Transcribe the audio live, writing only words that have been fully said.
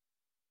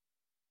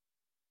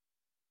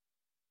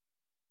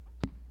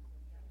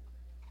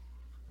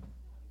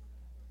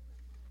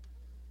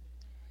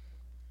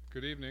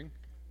Good evening,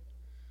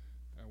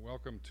 and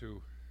welcome to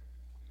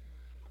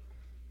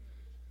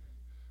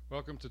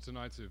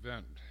tonight's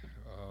event,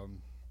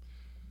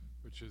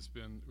 which is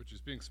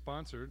being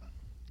sponsored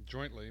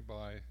jointly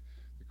by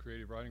the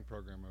Creative Writing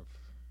Program of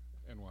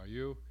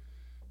NYU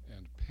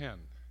and Penn.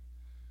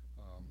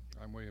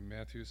 I'm William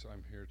Matthews.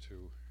 I'm here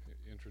to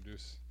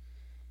introduce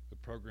the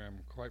program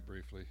quite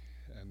briefly,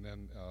 and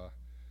then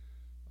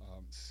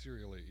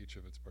serially each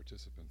of its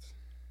participants.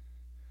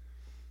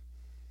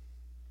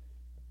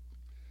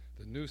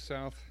 The New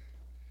South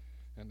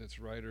and its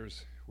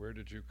writers, Where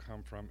Did You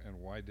Come From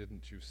and Why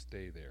Didn't You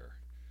Stay There?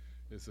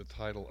 Is the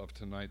title of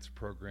tonight's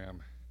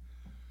program.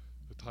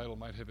 The title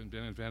might have been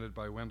invented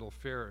by Wendell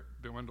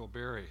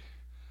Berry,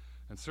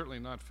 and certainly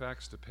not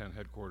faxed to Penn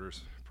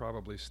headquarters,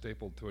 probably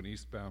stapled to an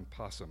eastbound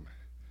possum.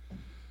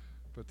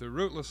 But the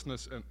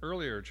rootlessness an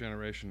earlier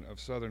generation of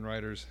Southern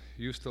writers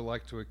used to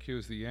like to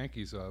accuse the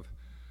Yankees of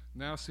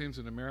now seems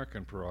an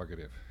American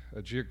prerogative,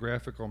 a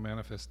geographical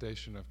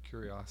manifestation of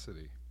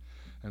curiosity,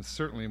 and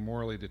certainly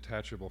morally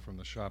detachable from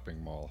the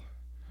shopping mall.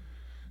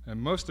 And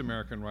most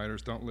American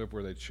writers don't live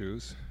where they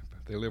choose,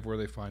 they live where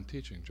they find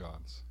teaching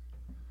jobs.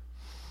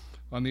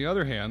 On the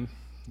other hand,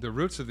 the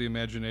roots of the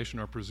imagination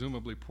are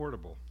presumably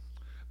portable,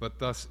 but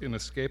thus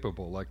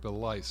inescapable, like the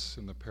lice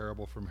in the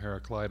parable from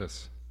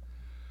Heraclitus.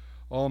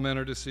 All men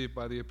are deceived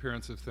by the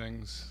appearance of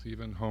things,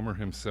 even Homer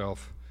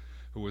himself,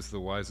 who was the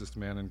wisest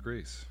man in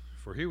Greece.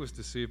 For he was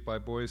deceived by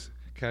boys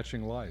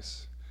catching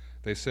lice.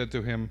 They said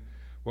to him,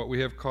 "What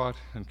we have caught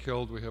and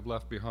killed we have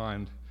left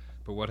behind,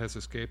 but what has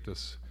escaped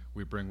us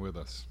we bring with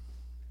us."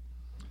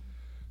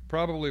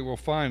 Probably we'll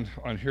find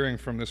on hearing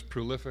from this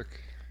prolific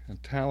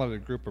and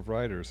talented group of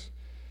writers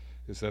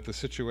is that the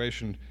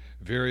situation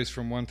varies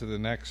from one to the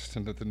next,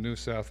 and that the New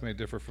South may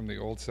differ from the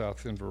Old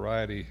South in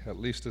variety at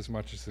least as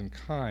much as in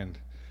kind.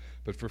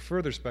 But for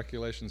further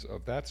speculations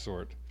of that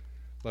sort,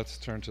 let's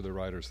turn to the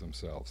writers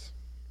themselves.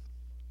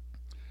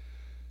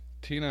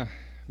 Tina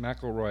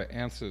McElroy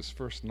Ansa's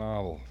first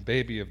novel,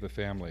 Baby of the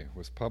Family,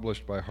 was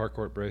published by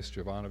Harcourt Brace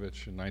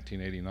Jovanovich in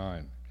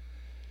 1989.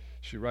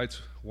 She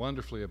writes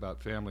wonderfully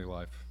about family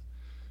life.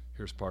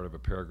 Here's part of a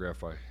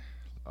paragraph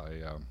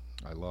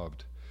I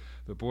loved.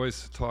 The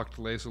boys talked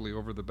lazily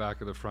over the back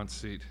of the front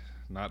seat,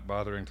 not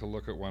bothering to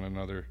look at one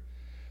another.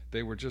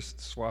 They were just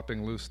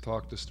swapping loose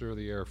talk to stir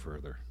the air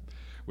further,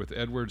 with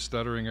Edward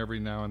stuttering every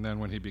now and then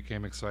when he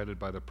became excited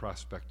by the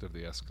prospect of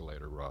the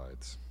escalator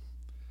rides.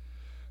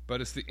 But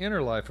it's the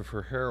inner life of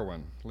her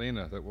heroine,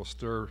 Lena, that will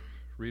stir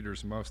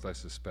readers most, I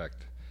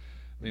suspect.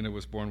 Lena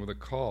was born with a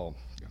call,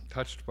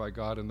 touched by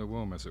God in the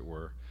womb, as it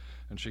were,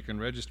 and she can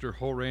register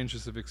whole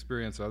ranges of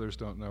experience others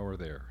don't know are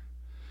there.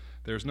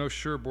 There's no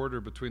sure border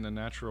between the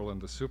natural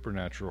and the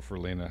supernatural for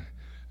Lena,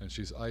 and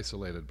she's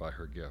isolated by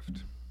her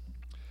gift.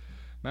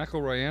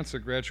 McElroy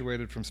Ansa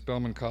graduated from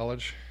Spelman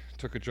College,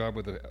 took a job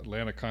with the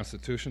Atlanta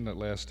Constitution that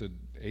lasted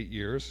 8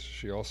 years.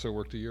 She also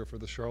worked a year for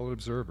the Charlotte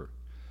Observer.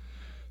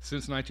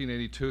 Since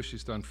 1982,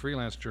 she's done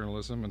freelance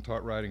journalism and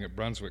taught writing at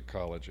Brunswick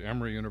College,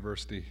 Emory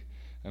University,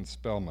 and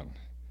Spelman.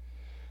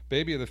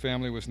 Baby of the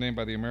Family was named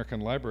by the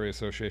American Library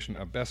Association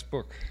a best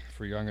book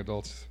for young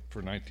adults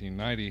for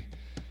 1990,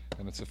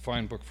 and it's a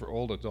fine book for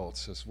old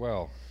adults as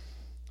well.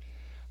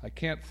 I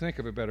can't think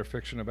of a better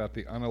fiction about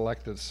the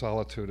unelected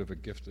solitude of a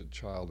gifted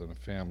child in a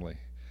family.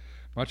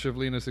 Much of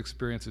Lena's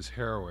experience is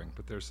harrowing,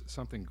 but there's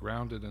something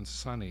grounded and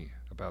sunny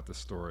about the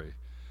story.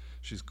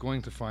 She's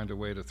going to find a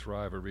way to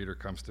thrive, a reader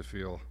comes to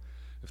feel.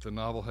 If the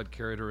novel had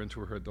carried her into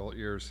her adult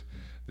years,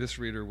 this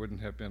reader wouldn't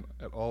have been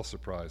at all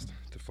surprised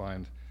to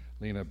find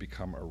Lena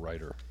become a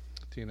writer.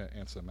 Tina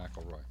Ansa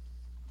McElroy.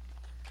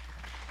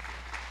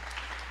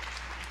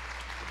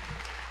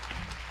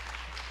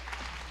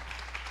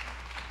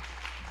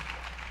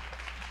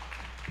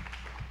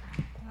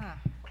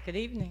 Good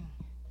evening.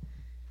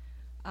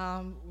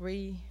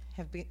 We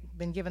have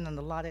been given an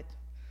allotted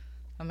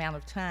amount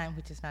of time,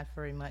 which is not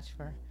very much,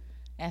 for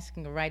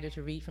asking a writer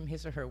to read from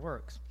his or her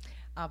works.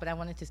 But I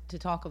wanted to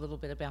talk a little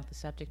bit about the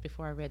subject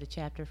before I read a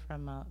chapter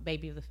from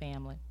Baby of the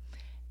Family.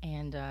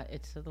 And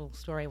it's a little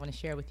story I want to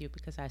share with you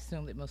because I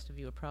assume that most of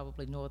you are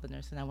probably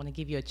Northerners, and I want to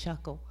give you a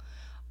chuckle.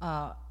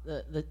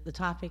 The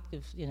topic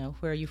of,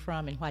 where are you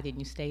from and why didn't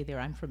you stay there?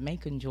 I'm from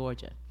Macon,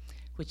 Georgia,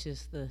 which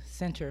is the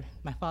center.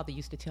 My father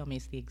used to tell me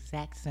it's the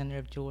exact center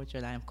of Georgia,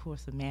 and I, of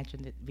course,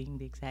 imagined it being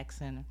the exact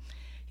center.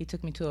 He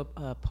took me to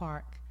a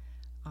park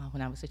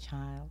when I was a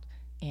child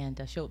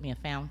and showed me a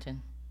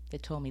fountain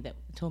that told me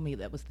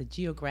that was the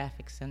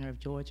geographic center of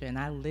Georgia, and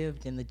I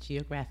lived in the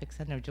geographic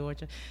center of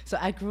Georgia. So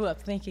I grew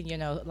up thinking,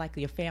 like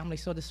your family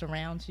sort of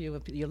surrounds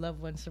you, your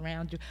loved ones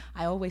surround you.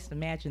 I always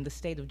imagined the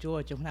state of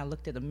Georgia when I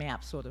looked at a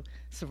map sort of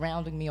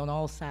surrounding me on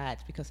all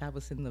sides because I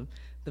was in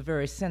the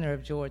very center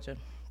of Georgia.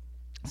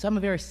 So I'm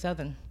a very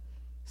southern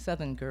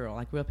girl.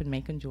 I grew up in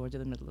Macon, Georgia,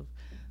 the middle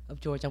of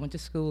Georgia. I went to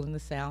school in the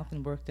South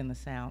and worked in the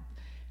South.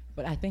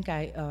 But I think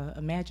I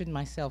imagined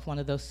myself one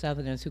of those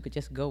Southerners who could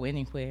just go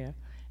anywhere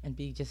and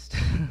be just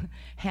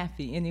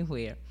happy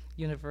anywhere,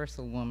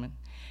 universal woman.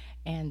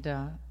 And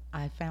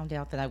I found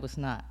out that I was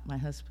not. My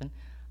husband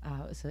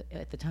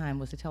at the time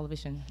was a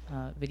television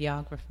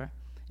videographer,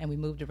 and we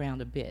moved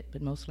around a bit,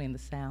 but mostly in the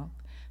South.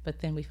 But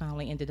then we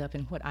finally ended up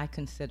in what I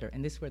consider,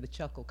 and this is where the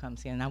chuckle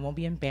comes in, and I won't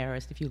be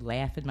embarrassed if you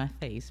laugh in my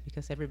face,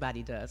 because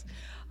everybody does.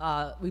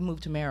 We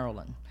moved to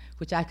Maryland,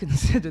 which I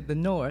considered the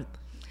North.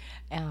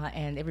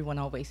 And everyone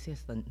always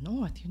says, the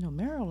North,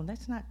 Maryland,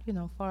 that's not,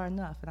 far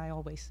enough. And I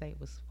always say it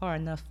was far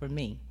enough for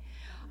me.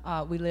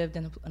 We lived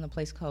in a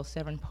place called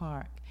Severn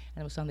Park,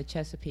 and it was on the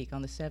Chesapeake,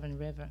 on the Severn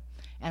River.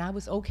 And I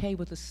was okay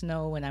with the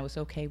snow, and I was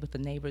okay with the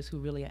neighbors who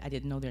really, I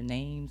didn't know their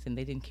names, and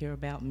they didn't care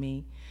about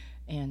me.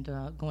 And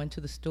going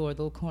to the store,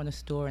 the little corner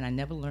store, and I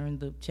never learned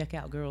the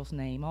checkout girl's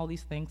name, all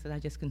these things that I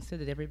just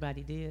considered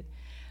everybody did.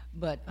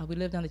 But we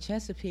lived on the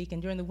Chesapeake,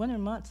 and during the winter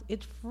months,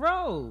 it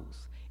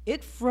froze.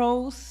 It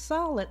froze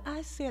solid.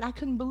 I said, I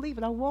couldn't believe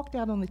it. I walked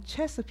out on the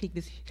Chesapeake,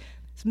 this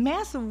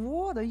massive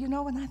water,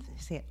 and I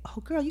said,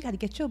 oh, girl, you got to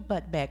get your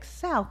butt back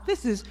south.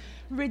 This is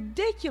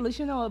ridiculous.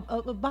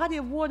 A body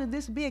of water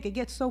this big, it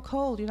gets so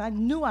cold. I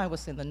knew I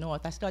was in the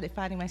North. I started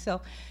finding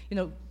myself,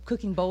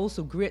 cooking bowls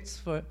of grits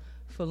for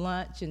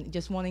lunch and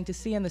just wanting to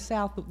see in the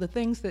South. The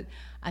things that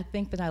I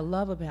think that I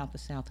love about the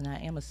South, and I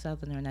am a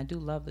Southerner, and I do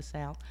love the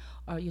South,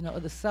 are,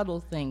 the subtle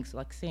things,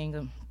 like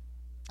seeing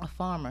a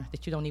farmer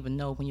that you don't even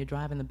know when you're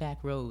driving the back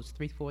roads,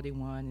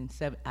 341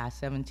 and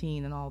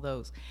I-17 and all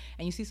those.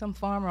 And you see some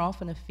farmer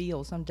off in a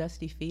field, some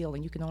dusty field,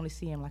 and you can only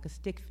see him like a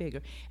stick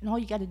figure. And all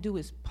you got to do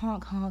is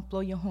honk, honk, blow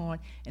your horn,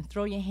 and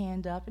throw your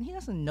hand up. And he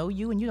doesn't know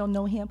you, and you don't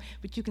know him,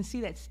 but you can see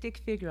that stick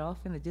figure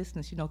off in the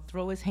distance,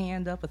 throw his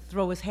hand up or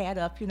throw his hat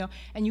up, and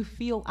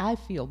I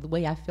feel the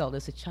way I felt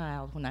as a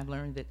child when I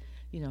learned that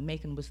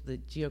Macon was the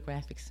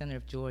geographic center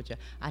of Georgia.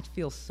 I'd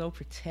feel so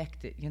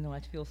protected,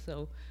 I'd feel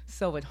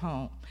so at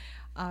home.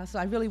 So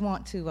I really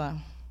want to,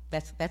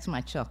 that's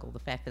my chuckle, the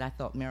fact that I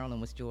thought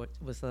Maryland was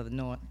the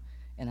North,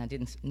 and I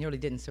nearly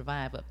didn't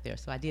survive up there.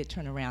 So I did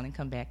turn around and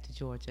come back to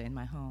Georgia in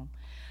my home.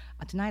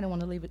 Tonight I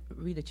want to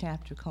read a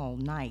chapter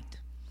called Night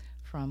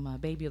from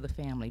Baby of the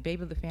Family.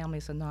 Baby of the Family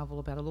is a novel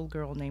about a little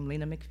girl named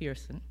Lena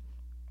McPherson,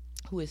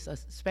 who is a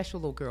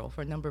special little girl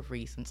for a number of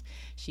reasons.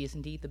 She is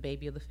indeed the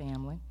baby of the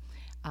family.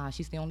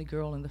 She's the only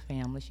girl in the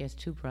family. She has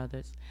two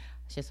brothers.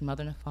 She has a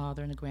mother and a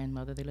father and a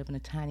grandmother. They live in a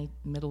tiny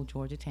middle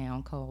Georgia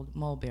town called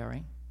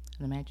Mulberry,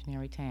 an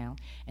imaginary town.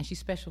 And she's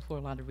special for a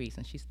lot of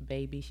reasons. She's the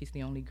baby. She's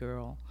the only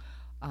girl.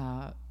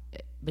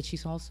 But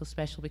she's also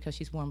special because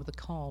she's born with a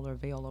caul or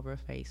veil over her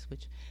face,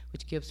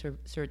 which gives her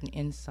certain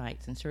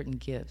insights and certain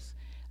gifts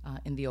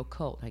in the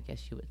occult, I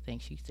guess you would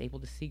think. She's able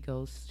to see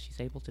ghosts. She's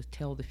able to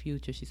tell the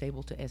future. She's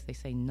able to, as they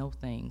say, know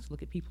things,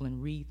 look at people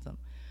and read them,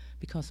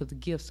 because of the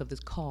gifts of this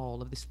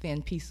caul, of this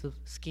thin piece of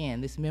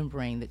skin, this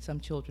membrane that some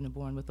children are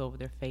born with over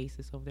their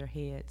faces, over their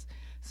heads,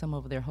 some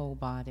over their whole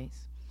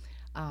bodies.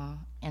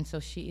 And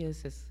so she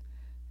is, as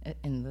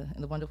in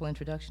the wonderful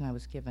introduction I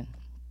was given,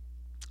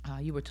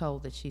 you were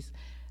told that she's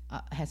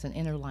has an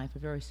inner life, a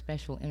very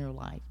special inner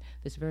life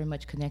that's very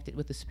much connected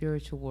with the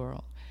spiritual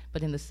world.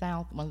 But in the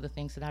South, one of the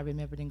things that I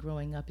remembered in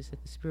growing up is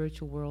that the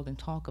spiritual world and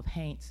talk of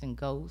haints and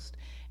ghosts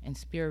and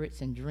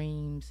spirits and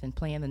dreams and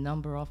playing the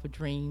number off of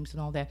dreams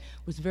and all that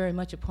was very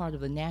much a part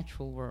of the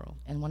natural world.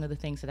 And one of the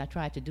things that I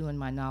tried to do in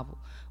my novel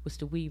was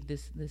to weave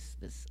this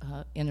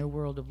inner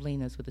world of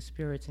Lena's with the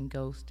spirits and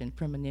ghosts and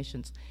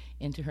premonitions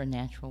into her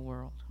natural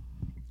world.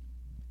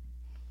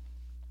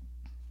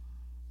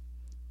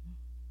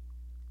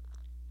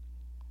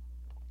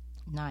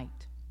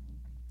 Night.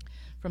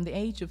 From the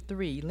age of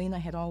 3, Lena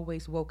had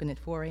always woken at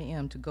 4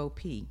 a.m. to go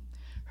pee.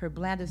 Her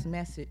bladder's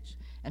message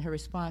and her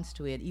response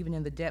to it, even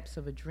in the depths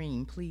of a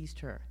dream, pleased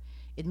her.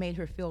 It made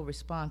her feel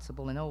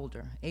responsible and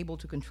older, able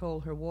to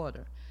control her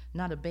water,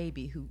 not a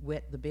baby who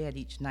wet the bed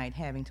each night,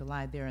 having to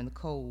lie there in the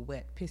cold,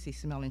 wet,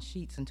 pissy-smelling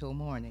sheets until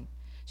morning.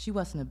 She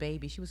wasn't a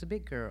baby. She was a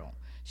big girl.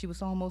 She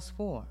was almost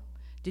 4.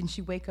 Didn't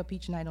she wake up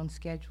each night on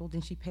schedule?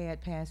 Didn't she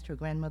pad past her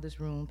grandmother's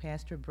room,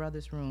 past her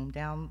brother's room,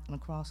 down and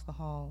across the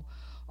hall,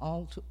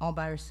 all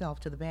by herself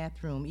to the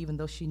bathroom, even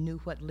though she knew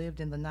what lived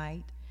in the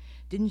night?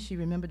 Didn't she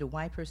remember to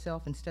wipe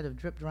herself instead of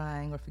drip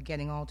drying or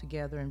forgetting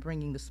altogether and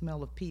bringing the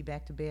smell of pee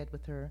back to bed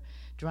with her,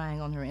 drying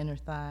on her inner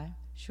thigh?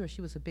 Sure,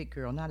 she was a big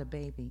girl, not a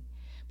baby.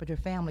 But her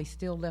family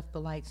still left the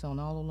lights on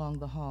all along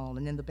the hall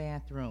and in the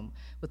bathroom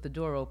with the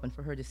door open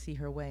for her to see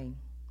her way.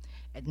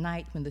 At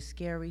night, when the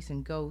scaries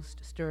and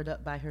ghosts stirred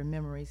up by her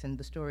memories and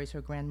the stories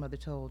her grandmother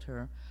told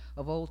her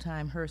of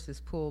old-time hearses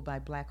pulled by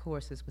black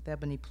horses with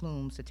ebony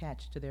plumes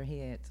attached to their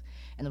heads,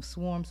 and of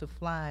swarms of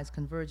flies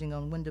converging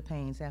on window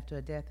panes after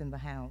a death in the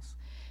house,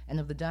 and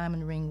of the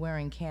diamond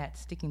ring-wearing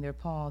cats sticking their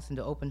paws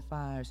into open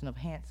fires, and of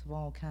hats of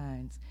all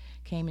kinds,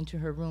 came into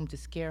her room to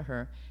scare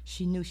her,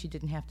 she knew she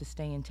didn't have to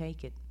stay and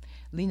take it.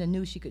 Lena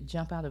knew she could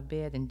jump out of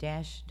bed and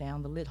dash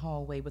down the lit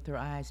hallway with her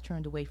eyes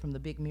turned away from the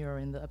big mirror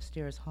in the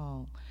upstairs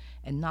hall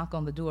and knock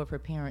on the door of her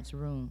parents'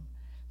 room.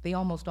 They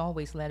almost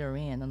always let her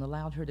in and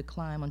allowed her to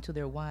climb onto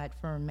their wide,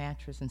 firm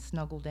mattress and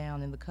snuggle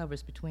down in the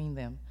covers between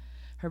them.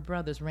 Her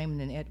brothers,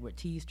 Raymond and Edward,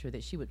 teased her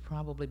that she would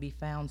probably be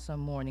found some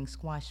morning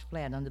squashed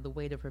flat under the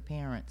weight of her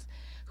parents,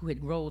 who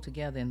had rolled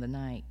together in the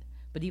night.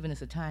 But even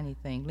as a tiny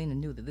thing, Lena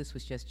knew that this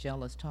was just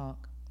jealous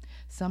talk.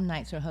 Some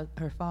nights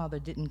her father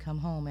didn't come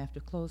home after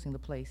closing the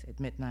place at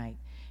midnight,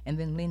 and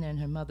then Lena and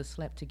her mother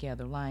slept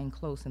together, lying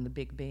close in the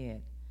big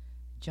bed.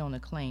 Jonah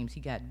claims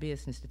he got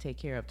business to take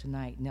care of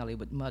tonight, Nellie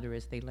would mutter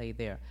as they lay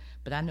there.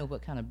 But I know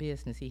what kind of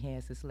business he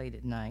has this late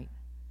at night.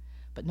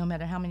 But no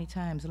matter how many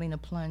times Lena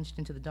plunged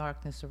into the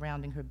darkness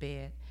surrounding her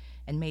bed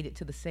and made it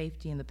to the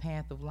safety and the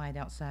path of light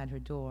outside her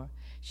door,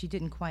 she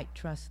didn't quite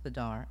trust the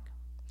dark.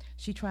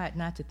 She tried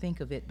not to think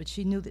of it, but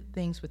she knew that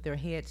things with their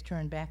heads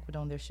turned backward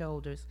on their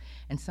shoulders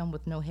and some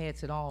with no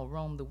heads at all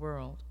roamed the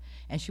world.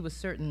 And she was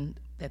certain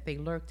that they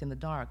lurked in the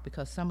dark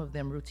because some of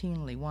them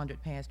routinely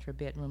wandered past her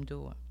bedroom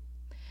door.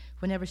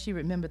 Whenever she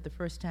remembered the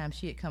first time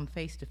she had come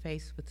face to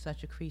face with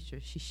such a creature,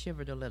 she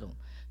shivered a little,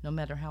 no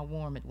matter how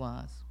warm it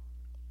was.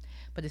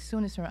 But as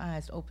soon as her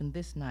eyes opened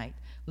this night,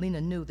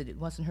 Lena knew that it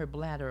wasn't her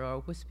bladder or a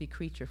wispy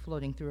creature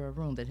floating through her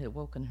room that had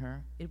woken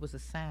her. It was a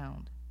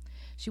sound.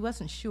 She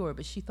wasn't sure,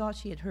 but she thought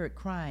she had heard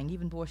crying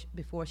even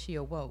before she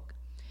awoke.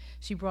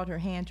 She brought her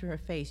hand to her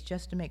face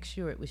just to make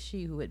sure it was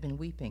she who had been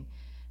weeping.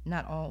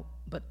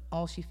 But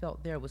all she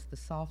felt there was the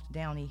soft,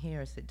 downy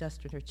hairs that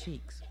dusted her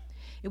cheeks.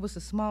 It was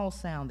a small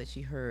sound that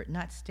she heard,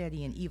 not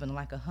steady and even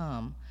like a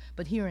hum,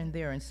 but here and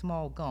there in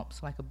small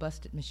gulps like a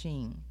busted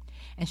machine.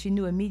 And she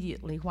knew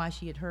immediately why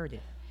she had heard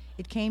it.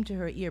 It came to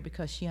her ear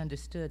because she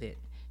understood it.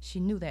 She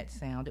knew that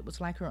sound. It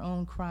was like her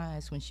own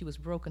cries when she was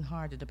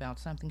broken-hearted about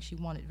something she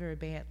wanted very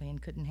badly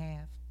and couldn't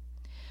have.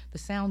 The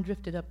sound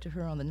drifted up to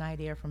her on the night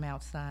air from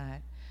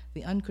outside.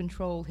 The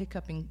uncontrolled,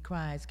 hiccuping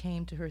cries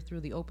came to her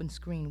through the open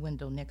screen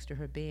window next to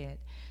her bed,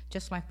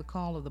 just like the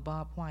call of the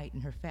Bob White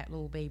and her fat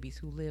little babies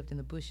who lived in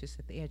the bushes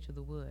at the edge of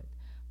the wood.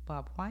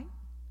 Bob White?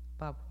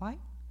 Bob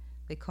White?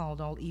 They called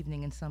all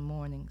evening and some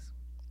mornings.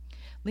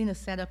 Lena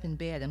sat up in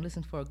bed and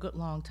listened for a good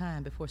long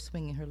time before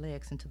swinging her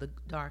legs into the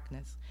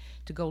darkness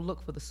to go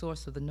look for the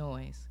source of the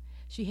noise.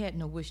 She had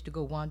no wish to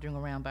go wandering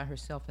around by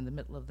herself in the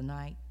middle of the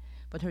night,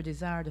 but her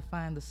desire to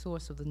find the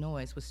source of the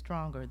noise was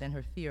stronger than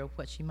her fear of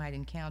what she might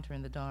encounter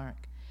in the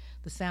dark.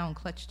 The sound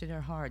clutched at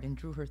her heart and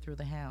drew her through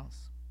the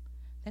house.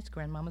 "That's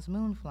Grandmama's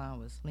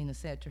moonflowers," Lena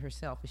said to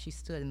herself as she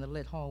stood in the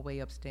lit hallway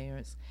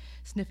upstairs,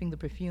 sniffing the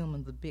perfume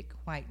of the big,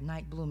 white,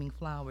 night-blooming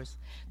flowers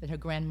that her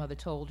grandmother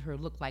told her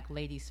looked like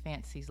ladies'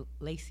 fancy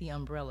lacy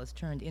umbrellas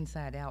turned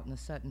inside out in a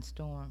sudden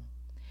storm.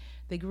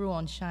 They grew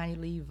on shiny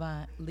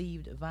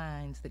leaved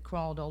vines that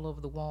crawled all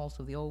over the walls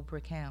of the old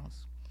brick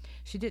house.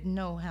 She didn't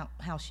know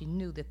how she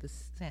knew that the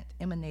scent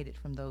emanated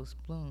from those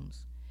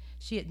blooms.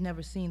 She had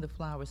never seen the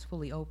flowers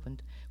fully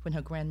opened when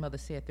her grandmother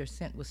said their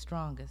scent was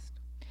strongest.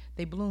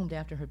 They bloomed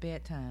after her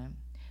bedtime.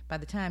 By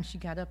the time she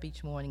got up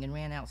each morning and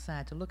ran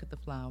outside to look at the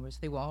flowers,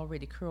 they were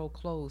already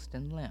curl-closed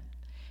and limp,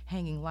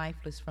 hanging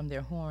lifeless from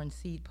their horn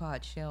seed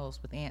pod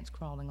shells with ants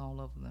crawling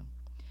all over them.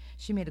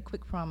 She made a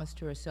quick promise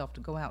to herself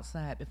to go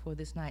outside before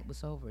this night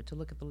was over, to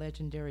look at the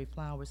legendary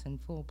flowers in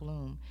full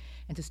bloom,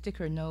 and to stick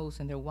her nose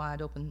in their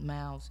wide-open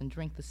mouths and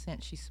drink the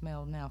scent she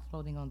smelled now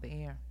floating on the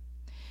air.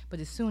 But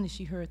as soon as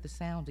she heard the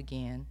sound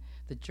again,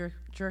 the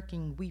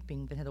jerking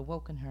weeping that had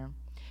awoken her,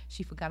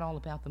 she forgot all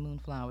about the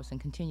moonflowers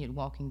and continued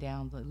walking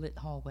down the lit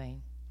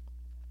hallway.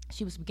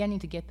 She was beginning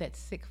to get that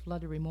sick,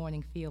 fluttery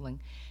morning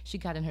feeling she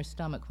got in her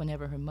stomach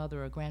whenever her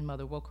mother or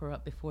grandmother woke her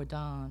up before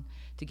dawn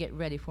to get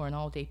ready for an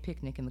all-day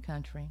picnic in the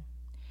country.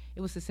 It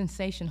was a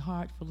sensation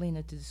hard for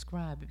Lena to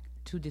describe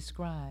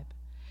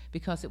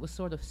because it was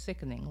sort of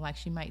sickening, like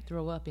she might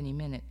throw up any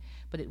minute,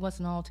 but it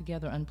wasn't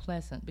altogether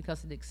unpleasant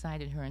because it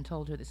excited her and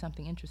told her that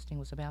something interesting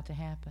was about to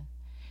happen.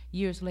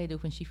 Years later,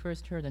 when she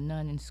first heard a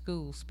nun in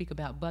school speak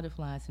about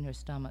butterflies in her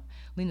stomach,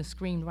 Lena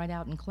screamed right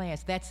out in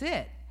class, "That's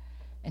it!"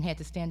 and had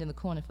to stand in the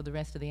corner for the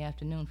rest of the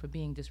afternoon for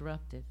being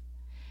disruptive.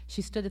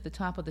 She stood at the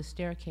top of the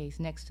staircase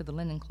next to the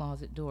linen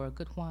closet door a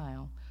good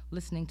while,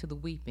 listening to the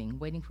weeping,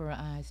 waiting for her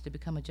eyes to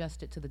become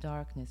adjusted to the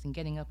darkness and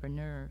getting up her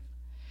nerve.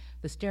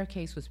 The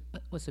staircase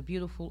was a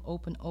beautiful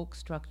open oak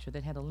structure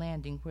that had a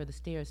landing where the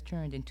stairs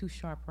turned in two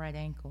sharp right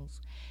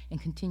angles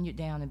and continued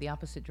down in the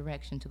opposite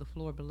direction to the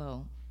floor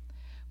below.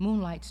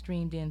 Moonlight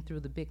streamed in through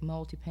the big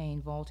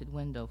multi-pane vaulted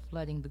window,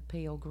 flooding the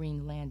pale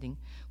green landing,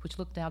 which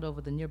looked out over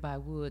the nearby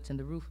woods and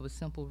the roof of a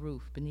simple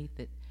roof beneath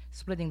it,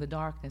 splitting the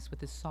darkness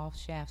with its soft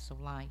shafts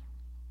of light.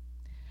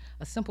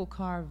 A simple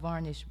carved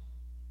varnished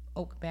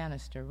oak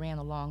banister ran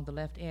along the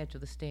left edge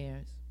of the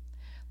stairs.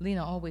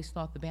 Lena always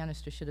thought the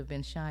banister should have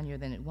been shinier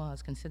than it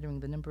was,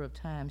 considering the number of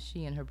times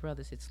she and her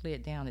brothers had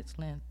slid down its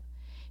length.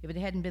 If it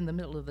hadn't been the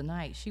middle of the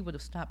night, she would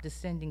have stopped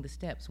descending the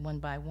steps one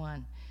by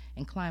one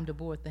and climbed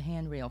aboard the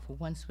handrail for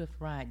one swift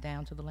ride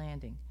down to the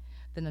landing,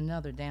 then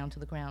another down to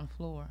the ground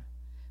floor.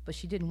 But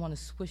she didn't want to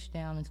swish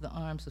down into the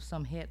arms of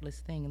some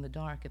headless thing in the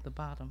dark at the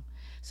bottom,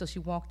 so she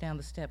walked down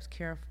the steps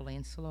carefully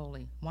and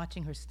slowly,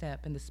 watching her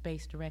step and the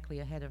space directly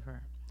ahead of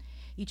her.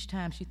 Each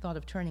time she thought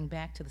of turning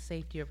back to the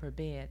safety of her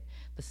bed,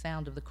 the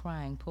sound of the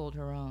crying pulled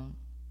her on.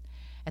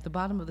 At the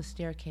bottom of the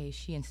staircase,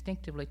 she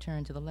instinctively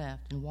turned to the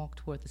left and walked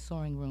toward the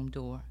sewing room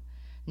door.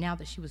 Now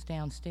that she was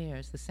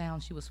downstairs, the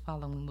sound she was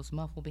following was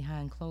muffled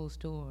behind closed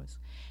doors,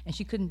 and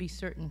she couldn't be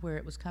certain where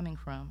it was coming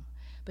from.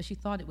 but she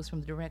thought it was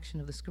from the direction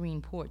of the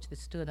screen porch that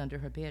stood under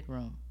her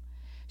bedroom.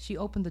 She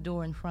opened the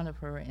door in front of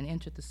her and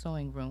entered the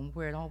sewing room,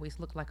 where it always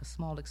looked like a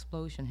small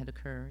explosion had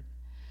occurred.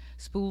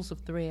 Spools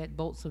of thread,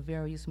 bolts of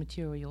various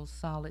materials,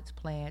 solids,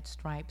 plaids,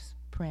 stripes,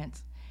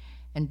 prints,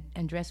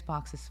 and dress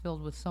boxes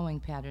filled with sewing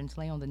patterns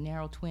lay on the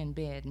narrow twin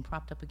bed and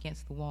propped up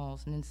against the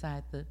walls and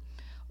inside the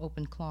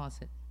open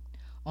closet.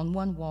 On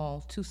one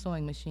wall, 2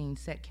 sewing machines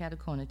sat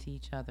catacona to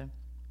each other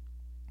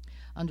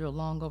under a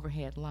long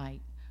overhead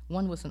light.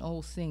 One was an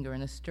old Singer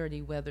in a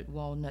sturdy, weathered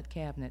walnut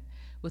cabinet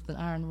with an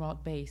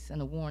iron-wrought base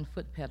and a worn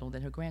foot pedal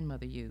that her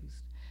grandmother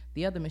used.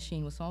 The other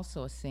machine was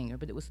also a Singer,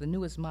 but it was the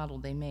newest model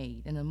they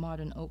made in a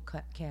modern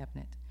oak-cut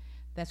cabinet.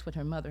 That's what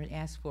her mother had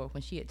asked for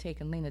when she had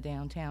taken Lena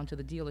downtown to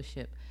the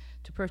dealership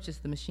to purchase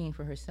the machine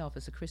for herself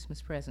as a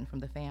Christmas present from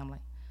the family.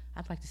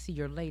 "I'd like to see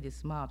your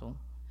latest model,"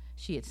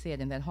 she had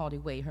said in that haughty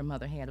way her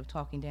mother had of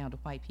talking down to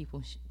white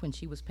people when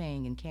she was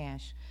paying in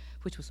cash,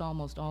 which was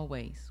almost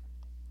always.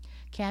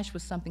 Cash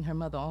was something her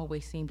mother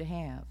always seemed to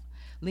have.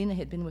 Lena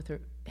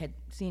had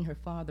seen her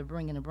father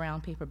bring in a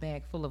brown paper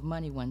bag full of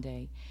money one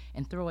day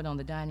and throw it on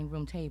the dining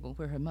room table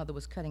where her mother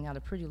was cutting out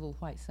a pretty little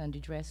white Sunday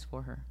dress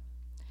for her.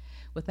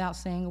 Without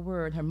saying a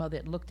word, her mother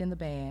had looked in the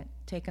bag,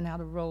 taken out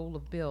a roll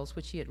of bills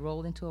which she had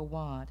rolled into a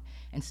wad,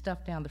 and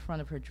stuffed down the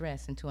front of her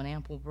dress into an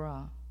ample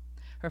bra.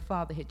 Her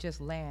father had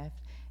just laughed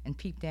and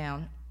peeped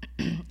down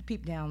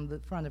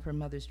the front of her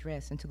mother's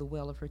dress into the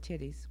well of her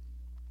titties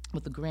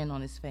with a grin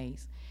on his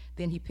face.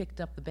 Then he picked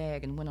up the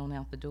bag and went on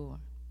out the door.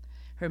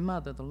 Her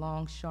mother, the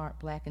long, sharp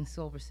black and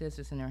silver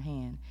scissors in her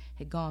hand,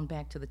 had gone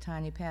back to the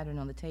tiny pattern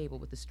on the table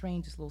with the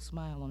strangest little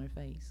smile on her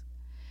face.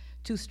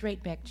 2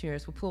 straight-back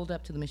chairs were pulled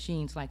up to the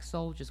machines like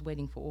soldiers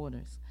waiting for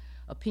orders.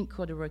 A pink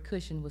corduroy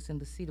cushion was in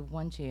the seat of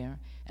one chair,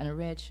 and a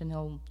red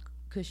chenille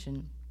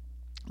cushion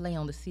lay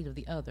on the seat of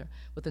the other,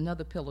 with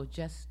another pillow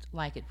just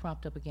like it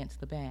propped up against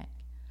the back.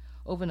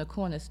 Over in a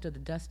corner stood a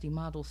dusty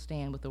model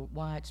stand with a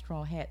wide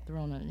straw hat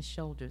thrown on its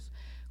shoulders,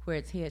 where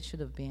its head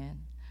should have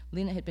been.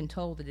 Lena had been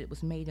told that it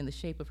was made in the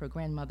shape of her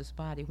grandmother's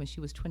body when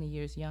she was 20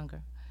 years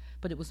younger,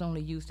 but it was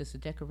only used as a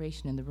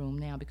decoration in the room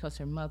now because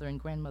her mother and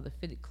grandmother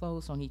fitted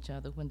clothes on each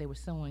other when they were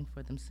sewing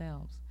for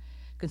themselves.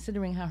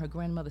 Considering how her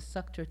grandmother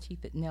sucked her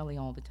teeth at Nellie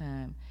all the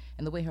time,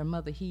 and the way her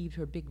mother heaved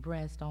her big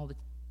breast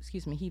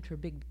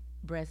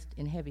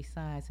in heavy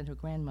sighs at her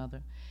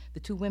grandmother, the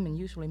 2 women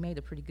usually made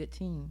a pretty good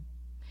team.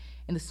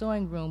 In the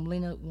sewing room,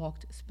 Lena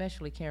walked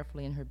especially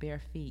carefully in her bare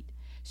feet.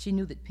 She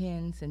knew that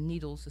pins and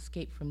needles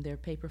escaped from their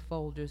paper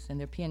folders and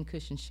their pin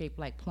cushions shaped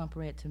like plump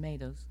red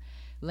tomatoes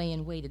lay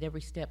in wait at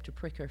every step to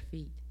prick her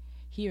feet.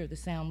 Here, the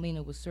sound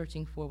Lena was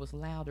searching for was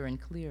louder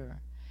and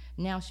clearer.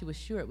 Now she was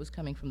sure it was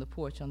coming from the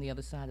porch on the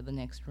other side of the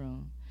next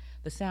room.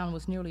 The sound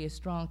was nearly as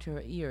strong to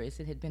her ear as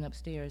it had been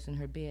upstairs in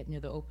her bed near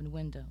the open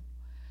window.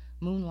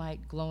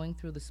 Moonlight glowing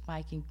through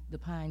the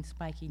pine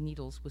spiky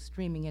needles was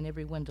streaming in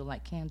every window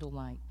like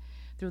candlelight.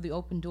 Through the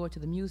open door to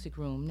the music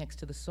room next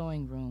to the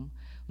sewing room,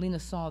 Lena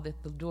saw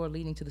that the door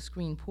leading to the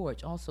screen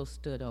porch also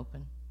stood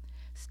open.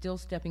 Still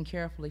stepping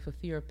carefully for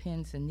fear of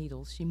pins and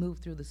needles, she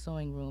moved through the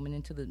sewing room and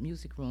into the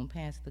music room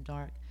past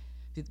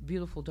the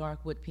beautiful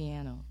dark wood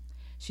piano.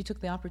 She took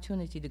the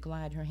opportunity to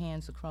glide her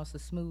hands across the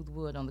smooth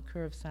wood on the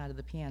curved side of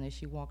the piano as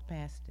she walked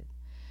past it.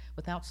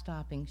 Without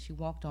stopping, she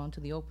walked on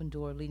to the open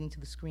door leading to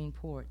the screen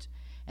porch,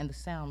 and the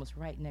sound was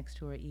right next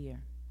to her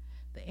ear.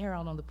 The air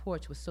out on the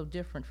porch was so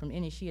different from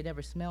any she had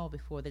ever smelled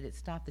before that it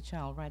stopped the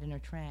child right in her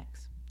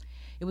tracks.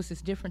 It was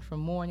as different from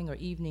morning or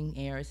evening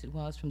air as it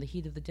was from the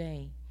heat of the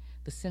day.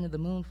 The scent of the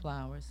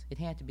moonflowers, it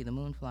had to be the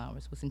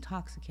moonflowers, was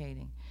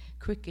intoxicating.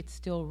 Crickets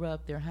still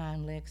rubbed their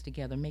hind legs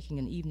together, making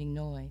an evening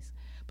noise,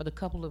 but a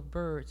couple of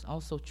birds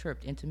also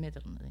chirped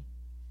intermittently.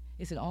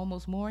 Is it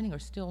almost morning or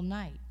still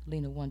night?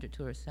 Lena wondered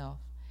to herself.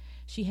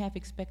 She half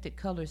expected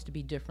colors to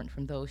be different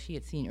from those she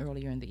had seen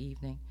earlier in the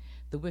evening.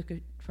 The wicker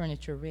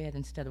furniture red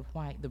instead of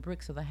white, the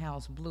bricks of the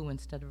house blue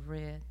instead of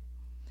red.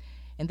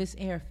 In this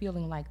air,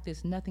 feeling like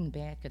this, nothing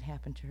bad could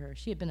happen to her.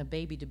 She had been a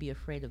baby to be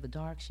afraid of the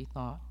dark, she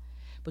thought.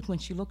 But when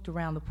she looked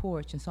around the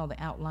porch and saw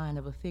the outline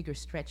of a figure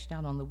stretched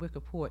out on the wicker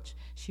porch,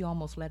 she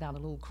almost let out a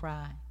little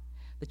cry.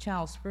 The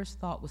child's first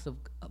thought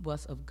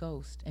was of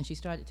ghost, and she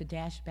started to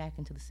dash back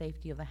into the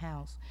safety of the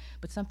house,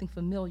 but something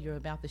familiar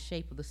about the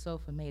shape of the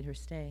sofa made her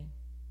stay.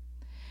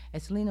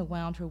 As Lena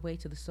wound her way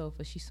to the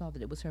sofa, she saw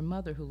that it was her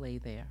mother who lay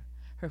there,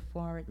 her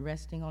forehead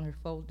resting on her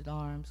folded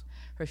arms,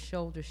 her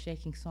shoulders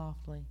shaking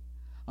softly.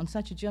 On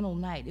such a gentle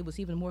night, it was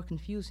even more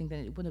confusing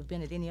than it would have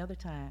been at any other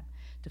time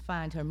to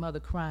find her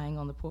mother crying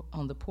on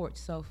the porch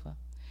sofa.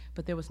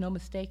 But there was no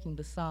mistaking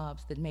the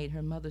sobs that made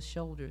her mother's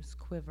shoulders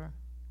quiver.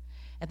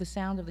 At the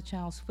sound of the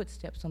child's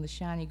footsteps on the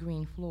shiny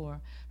green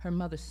floor, her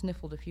mother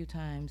sniffled a few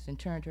times and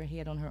turned her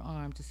head on her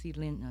arm to see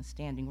Lena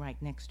standing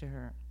right next to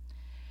her.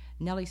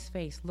 Nellie's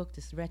face looked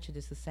as wretched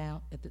as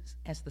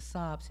the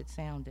sobs had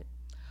sounded.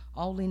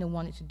 All Lena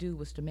wanted to do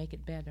was to make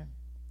it better.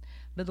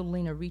 Little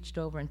Lena reached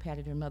over and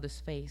patted her mother's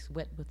face,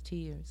 wet with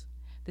tears.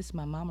 "This is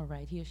my mama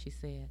right here," she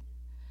said.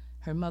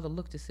 Her mother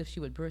looked as if she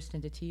would burst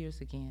into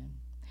tears again.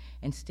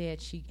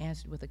 Instead, she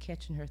answered with a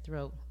catch in her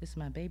throat, "This is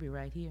my baby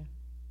right here."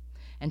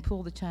 and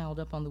pulled the child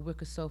up on the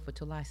wicker sofa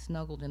to lie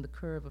snuggled in the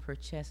curve of her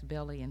chest,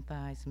 belly, and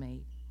thighs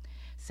made.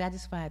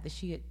 Satisfied that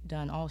she had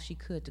done all she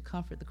could to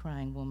comfort the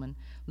crying woman,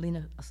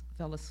 Lena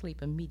fell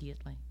asleep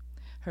immediately.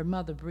 Her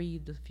mother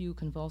breathed a few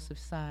convulsive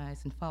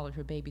sighs and followed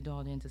her baby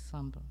daughter into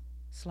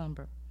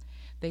slumber.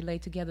 They lay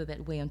together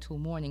that way until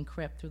morning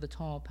crept through the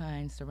tall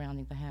pines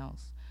surrounding the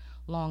house.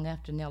 Long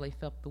after Nellie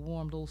felt the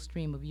warm little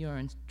stream of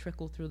urine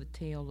trickle through the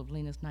tail of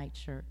Lena's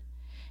nightshirt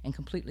and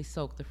completely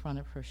soak the front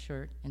of her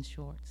shirt and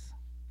shorts.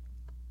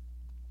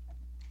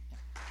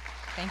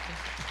 Thank you.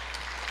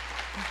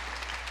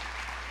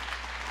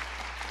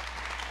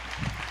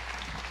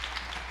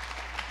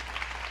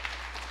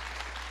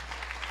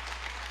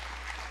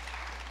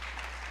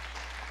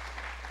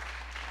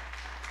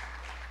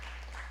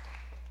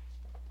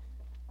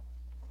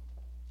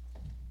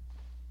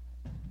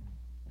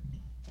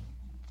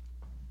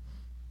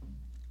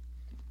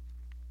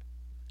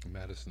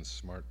 Madison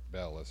Smartt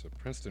Bell is a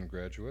Princeton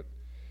graduate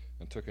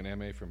and took an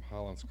MA from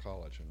Hollins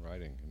College in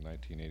writing in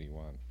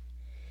 1981.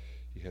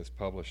 He has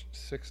published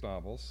 6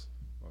 novels,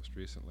 most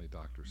recently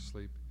Dr.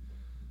 Sleep,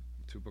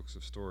 and 2 books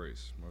of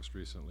stories, most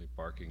recently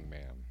Barking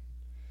Man.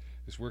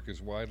 His work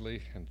is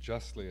widely and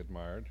justly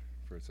admired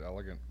for its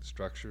elegant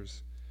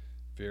structures,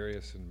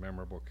 various and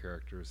memorable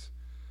characters,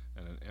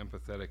 and an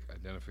empathetic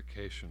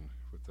identification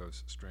with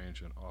those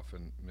strange and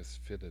often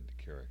misfitted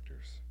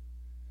characters.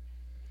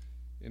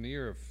 In the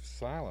year of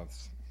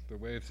silence, the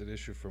waves that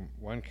issue from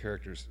one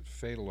character's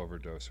fatal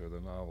overdose are the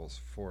novel's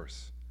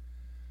force.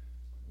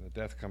 The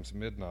death comes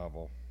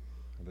mid-novel,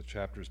 and the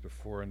chapters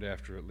before and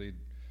after it lead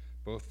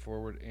both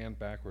forward and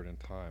backward in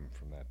time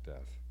from that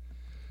death.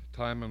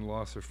 Time and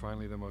loss are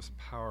finally the most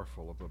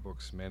powerful of the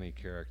book's many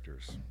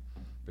characters.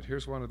 But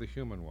here's one of the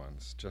human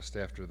ones, just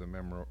after the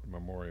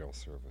memorial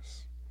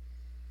service.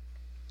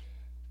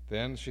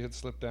 Then she had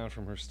slipped down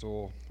from her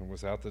stool and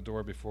was out the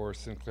door before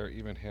Sinclair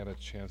even had a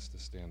chance to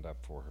stand up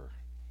for her.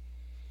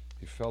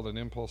 He felt an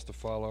impulse to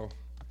follow,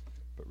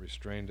 but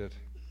restrained it.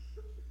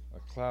 A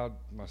cloud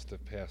must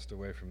have passed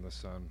away from the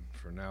sun,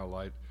 for now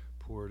light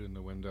poured in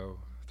the window,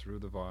 through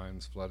the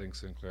vines, flooding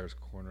Sinclair's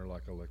corner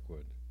like a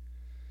liquid.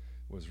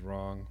 It was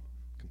wrong,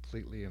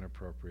 completely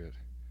inappropriate,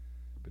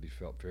 but he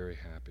felt very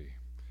happy.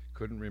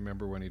 Couldn't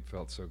remember when he'd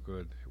felt so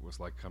good. It was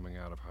like coming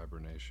out of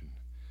hibernation.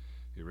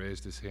 He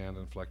raised his hand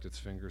and flexed its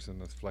fingers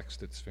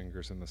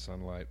in the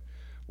sunlight,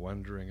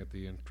 wondering at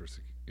the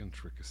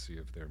intricacy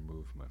of their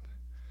movement.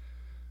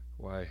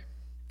 Why,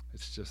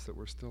 it's just that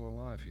we're still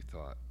alive, he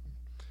thought,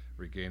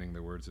 regaining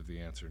the words of the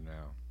answer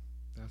now.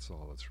 That's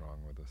all that's wrong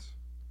with us.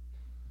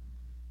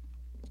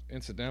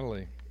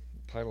 Incidentally,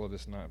 the title of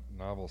this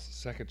novel's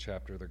second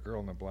chapter, The Girl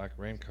in the Black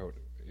Raincoat,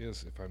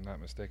 is, if I'm not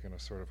mistaken, a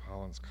sort of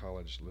Hollins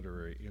College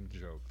literary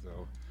in-joke,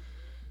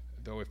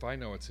 though if I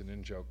know it's an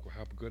in-joke,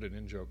 how good an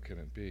in-joke can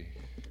it be?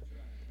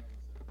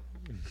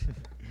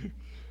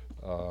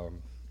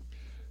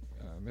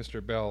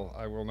 Mr. Bell,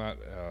 I will not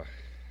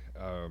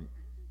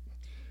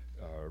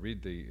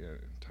read the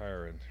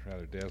entire and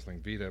rather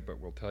dazzling vita, but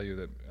will tell you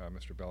that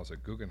Mr. Bell is a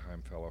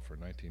Guggenheim Fellow for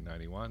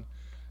 1991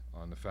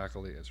 on the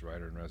faculty as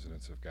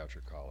writer-in-residence of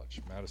Goucher College.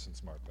 Madison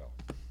Smartt Bell.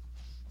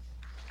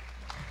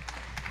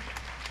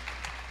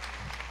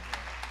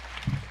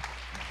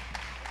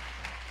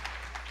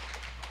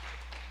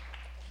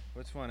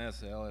 Which one has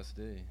the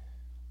LSD?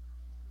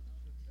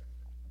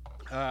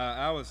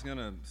 I was going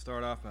to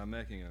start off by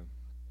making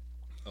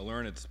a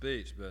learned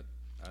speech, but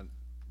I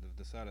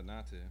decided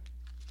not to.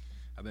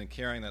 I've been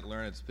carrying that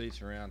learned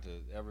speech around to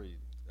every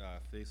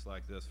feast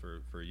like this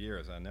for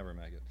years. I never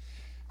make it.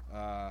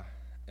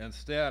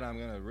 Instead, I'm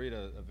going to read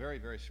a very,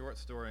 very short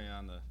story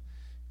on the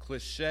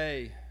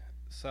cliche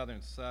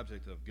Southern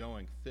subject of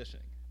going fishing.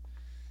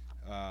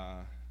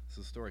 It's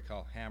a story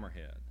called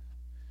Hammerhead.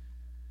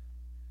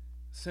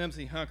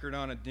 Simsy hunkered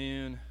on a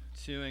dune,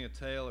 chewing a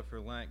tail of her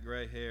lank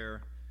gray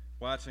hair,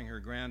 watching her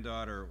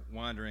granddaughter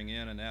wandering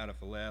in and out of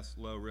the last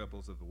low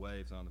ripples of the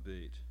waves on the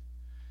beach.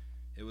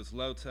 It was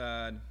low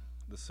tide.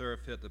 The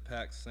surf hit the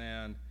packed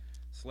sand,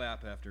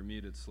 slap after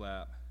muted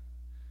slap.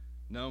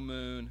 No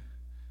moon,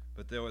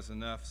 but there was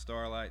enough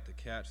starlight to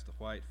catch the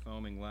white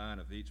foaming line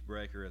of each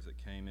breaker as it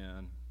came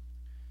in.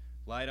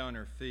 Light on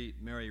her feet,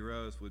 Mary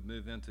Rose would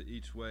move into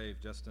each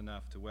wave just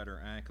enough to wet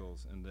her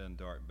ankles and then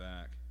dart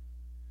back.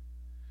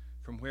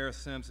 From where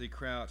Simsy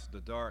crouched,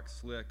 the dark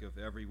slick of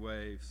every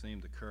wave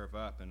seemed to curve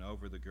up and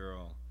over the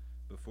girl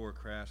before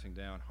crashing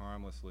down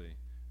harmlessly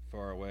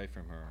far away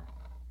from her.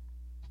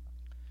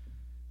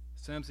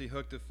 Simsy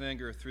hooked a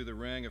finger through the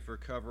ring of her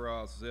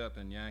coverall's zip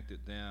and yanked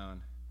it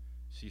down.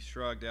 She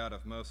shrugged out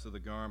of most of the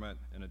garment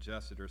and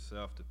adjusted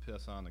herself to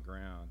piss on the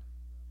ground.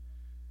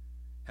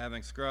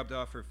 Having scrubbed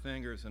off her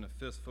fingers in a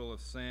fistful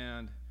of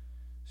sand,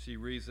 she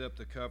re-zipped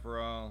the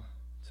coverall,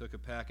 took a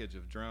package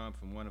of drum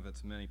from one of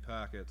its many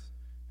pockets,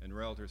 and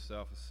rolled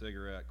herself a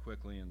cigarette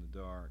quickly in the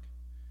dark.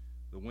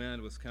 The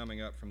wind was coming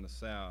up from the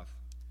south,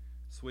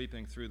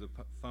 sweeping through the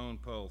phone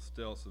pole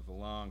stilts of the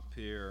long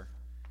pier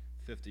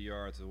 50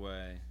 yards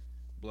away,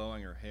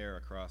 blowing her hair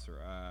across her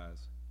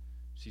eyes.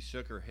 She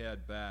shook her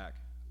head back,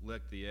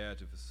 licked the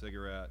edge of a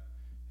cigarette,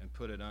 and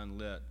put it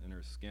unlit in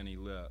her skinny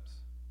lips.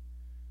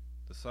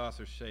 The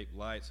saucer-shaped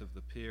lights of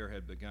the pier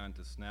had begun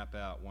to snap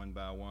out one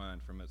by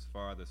one from its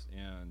farthest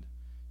end,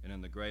 and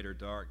in the greater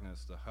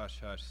darkness the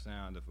hush-hush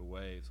sound of the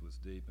waves was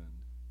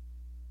deepened.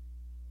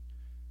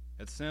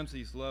 At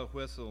Simsey's low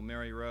whistle,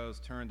 Mary Rose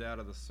turned out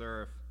of the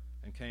surf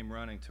and came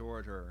running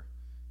toward her,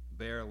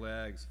 bare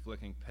legs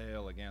flicking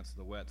pale against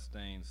the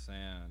wet-stained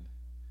sand.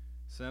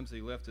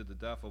 Simsey lifted the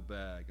duffel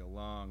bag, a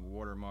long,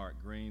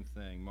 watermarked green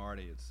thing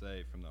Marty had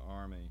saved from the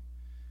Army,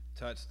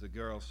 touched the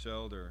girl's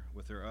shoulder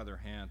with her other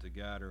hand to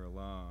guide her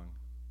along.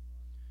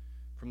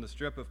 From the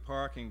strip of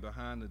parking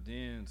behind the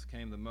dunes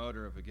came the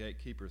motor of a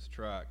gatekeeper's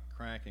truck,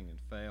 cranking and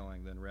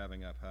failing, then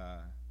revving up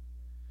high.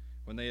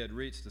 When they had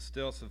reached the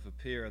stilts of the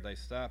pier, they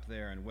stopped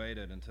there and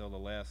waited until the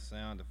last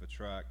sound of the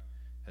truck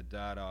had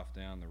died off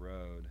down the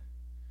road.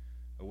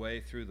 Away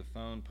through the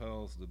phone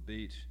poles, the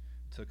beach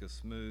took a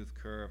smooth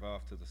curve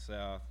off to the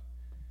south,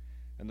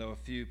 and though a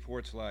few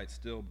porch lights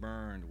still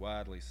burned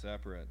widely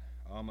separate,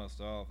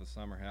 almost all of the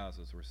summer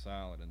houses were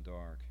silent and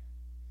dark.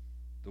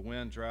 The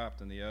wind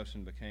dropped and the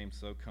ocean became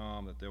so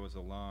calm that there was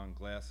a long,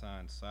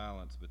 glass-eyed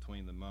silence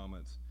between the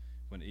moments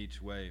when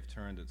each wave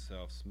turned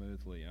itself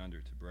smoothly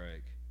under to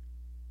break.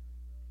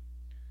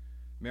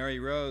 Mary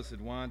Rose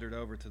had wandered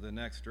over to the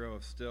next row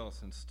of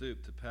stilts and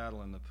stooped to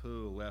paddle in the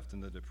pool left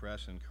in the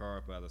depression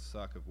carved by the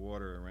suck of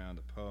water around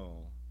a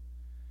pole.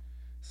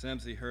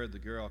 Simsey heard the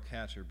girl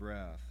catch her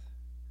breath.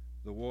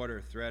 The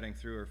water threading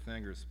through her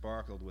fingers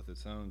sparkled with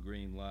its own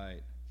green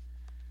light.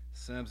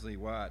 Simsey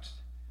watched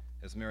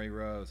as Mary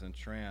Rose,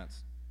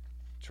 entranced,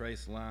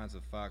 traced lines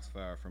of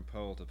foxfire from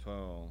pole to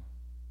pole.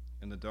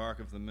 In the dark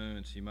of the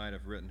moon, she might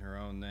have written her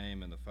own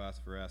name in the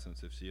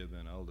phosphorescence if she had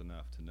been old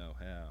enough to know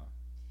how.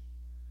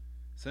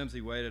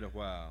 Simsey waited a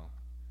while.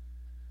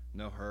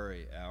 No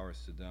hurry,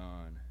 hours to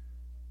dawn.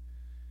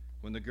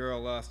 When the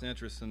girl lost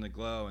interest in the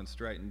glow and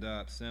straightened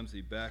up,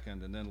 Simsey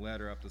beckoned and then led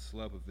her up the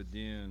slope of the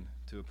dune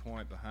to a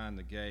point behind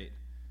the gate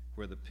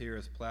where the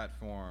pier's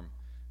platform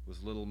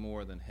was little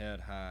more than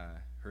head high,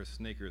 her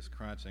sneakers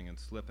crunching and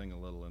slipping a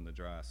little in the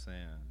dry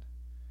sand.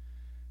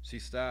 She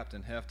stopped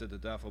and hefted the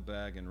duffel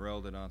bag and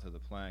rolled it onto the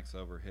planks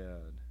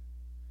overhead.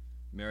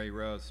 Mary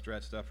Rose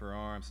stretched up her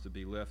arms to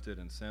be lifted,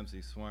 and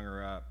Simsey swung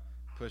her up,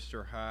 pushed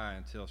her high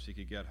until she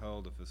could get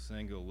hold of a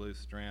single loose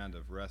strand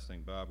of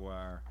resting barbed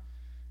wire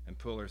and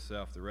pull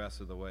herself the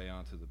rest of the way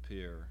onto the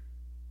pier.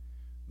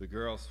 The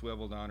girl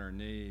swiveled on her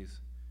knees,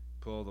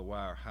 pulled the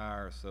wire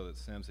higher so that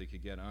Simsey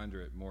could get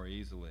under it more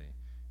easily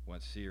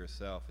once she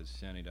herself had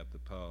shinnied up the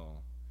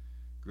pole,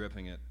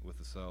 gripping it with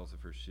the soles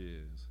of her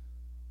shoes.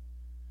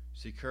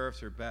 She curved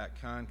her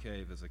back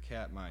concave as a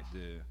cat might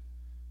do,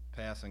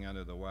 passing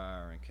under the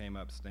wire, and came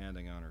up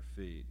standing on her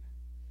feet.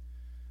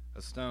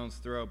 A stone's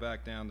throw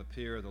back down the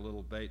pier, the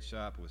little bait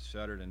shop was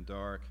shuttered and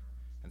dark,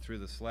 and through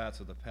the slats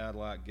of the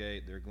padlock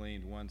gate there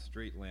gleamed one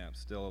street lamp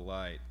still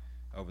alight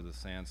over the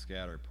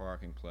sand-scattered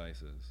parking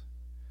places.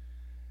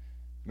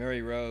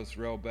 Mary Rose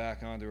rolled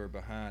back onto her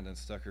behind and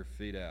stuck her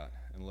feet out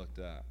and looked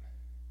up.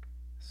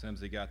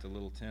 Simsey got the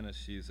little tennis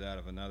shoes out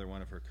of another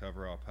one of her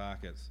coverall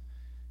pockets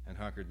and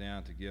hunkered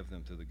down to give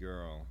them to the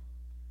girl.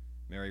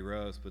 Mary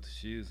Rose put the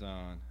shoes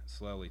on,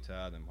 slowly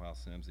tied them while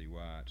Simsey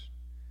watched.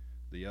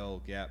 The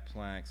old Gap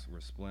planks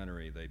were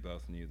splintery, they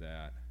both knew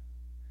that.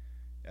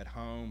 At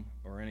home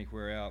or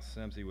anywhere else,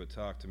 Simsey would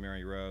talk to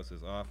Mary Rose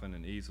as often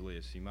and easily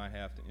as she might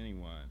have to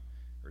anyone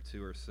or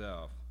to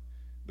herself,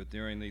 but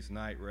during these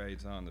night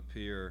raids on the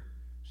pier,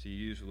 she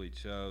usually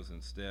chose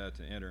instead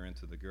to enter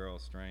into the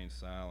girl's strange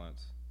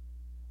silence.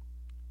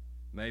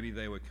 Maybe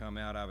they would come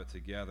out of it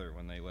together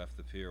when they left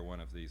the pier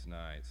one of these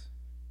nights.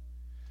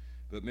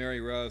 But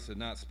Mary Rose had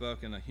not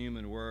spoken a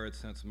human word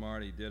since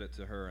Marty did it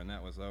to her, and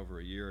that was over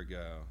a year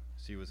ago.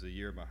 She was a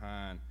year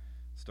behind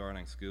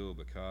starting school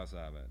because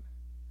of it.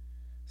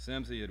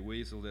 Simsey had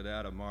weaseled it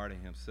out of Marty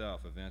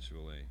himself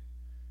eventually.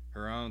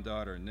 Her own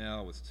daughter,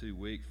 Nell, was too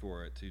weak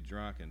for it, too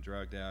drunk and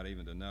drugged out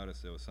even to notice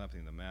there was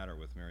something the matter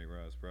with Mary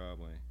Rose,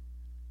 probably.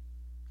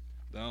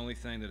 The only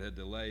thing that had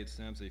delayed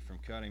Simsey from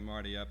cutting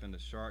Marty up into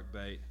shark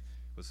bait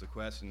was the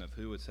question of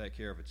who would take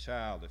care of a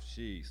child if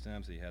she,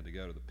 Simsey, had to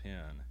go to the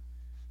pen.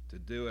 To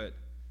do it,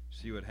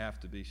 she would have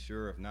to be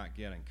sure of not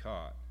getting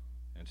caught,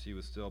 and she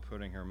was still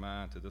putting her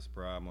mind to this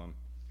problem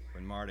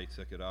when Marty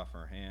took it off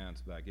her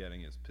hands by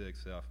getting his pig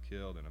self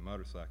killed in a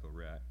motorcycle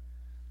wreck.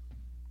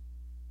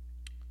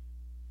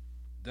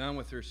 Done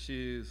with her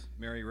shoes,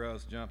 Mary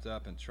Rose jumped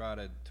up and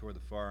trotted toward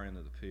the far end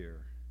of the pier.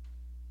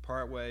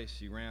 Partway,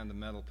 she ran the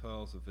metal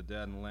poles of the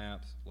deadened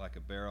lamps like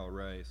a barrel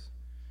race,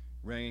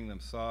 ringing them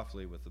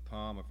softly with the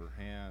palm of her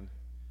hand,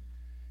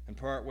 and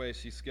partway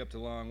she skipped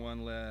along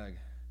one leg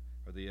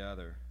or the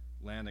other,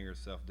 landing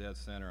herself dead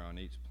center on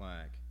each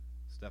plank.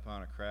 Step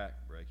on a crack,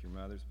 break your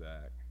mother's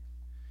back.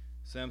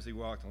 Simsey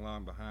walked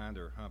along behind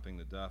her, humping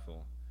the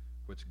duffel,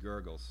 which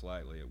gurgled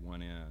slightly at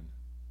one end.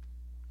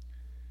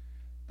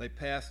 They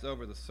passed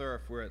over the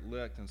surf where it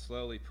licked and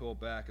slowly pulled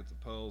back at the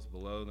poles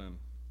below them.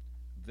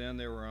 Then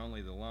there were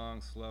only the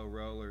long, slow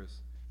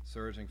rollers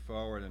surging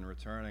forward and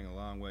returning a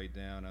long way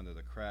down under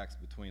the cracks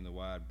between the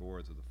wide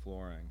boards of the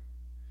flooring.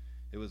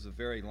 It was a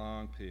very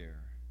long pier.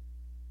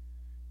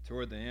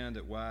 Toward the end,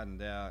 it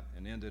widened out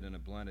and ended in a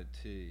blended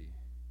T.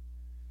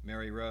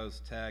 Mary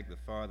Rose tagged the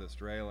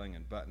farthest railing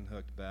and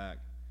button-hooked back.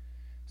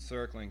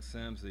 Circling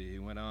Simsy, he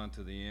went on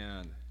to the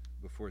end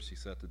before she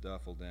set the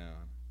duffel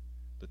down.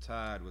 The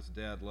tide was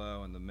dead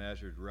low, and the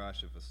measured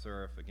rush of the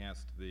surf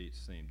against the beach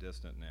seemed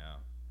distant now.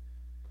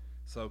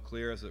 So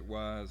clear as it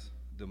was,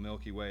 the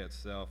Milky Way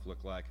itself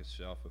looked like a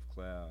shelf of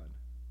cloud.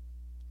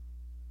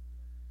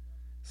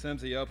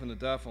 Simsy opened the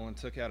duffel and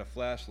took out a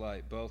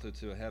flashlight, bolted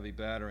to a heavy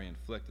battery, and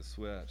flicked the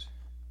switch.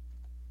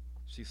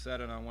 She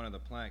set it on one of the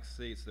plank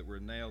seats that were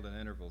nailed at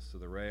intervals to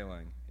the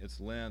railing. Its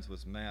lens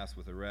was masked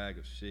with a rag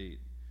of sheet,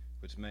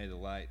 which made the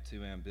light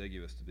too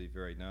ambiguous to be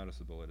very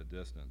noticeable at a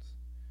distance.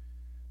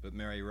 But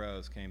Mary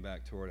Rose came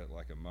back toward it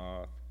like a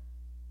moth.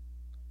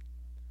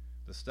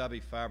 The stubby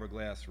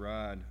fiberglass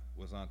rod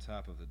was on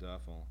top of the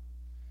duffel.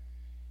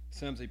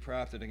 Simsy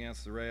propped it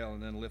against the rail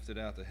and then lifted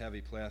out the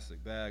heavy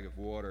plastic bag of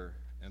water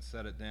and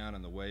set it down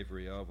in the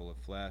wavery oval of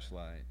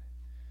flashlight.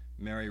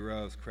 Mary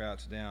Rose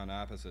crouched down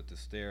opposite to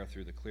stare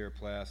through the clear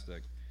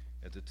plastic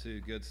at the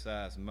two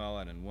good-sized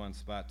mullet and one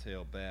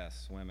spot-tailed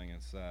bass swimming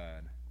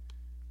inside.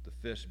 The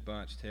fish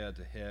bunched head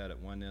to head at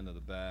one end of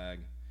the bag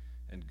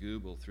and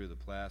googled through the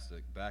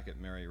plastic back at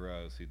Mary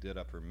Rose, who did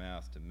up her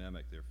mouth to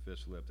mimic their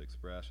fish-lipped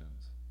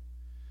expressions.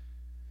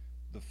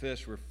 The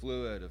fish were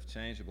fluid, of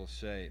changeable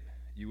shape.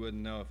 You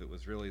wouldn't know if it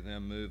was really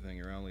them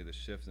moving or only the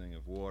shifting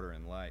of water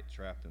and light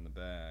trapped in the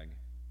bag.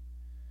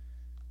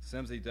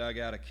 Simsy dug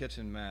out a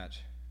kitchen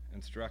match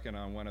and struck it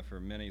on one of her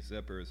many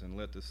zippers and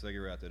lit the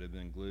cigarette that had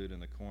been glued in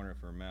the corner of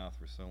her mouth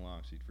for so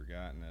long she'd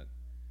forgotten it.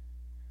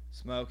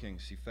 Smoking,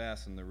 she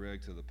fastened the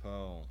rig to the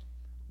pole,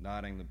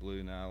 knotting the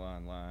blue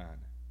nylon line.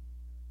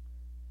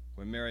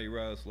 When Mary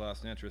Rose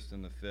lost interest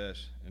in the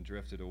fish and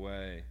drifted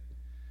away,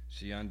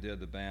 she undid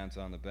the bands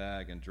on the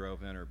bag and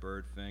drove in her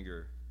bird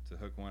finger to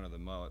hook one of the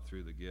mullet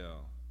through the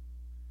gill.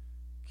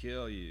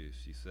 "Kill you,"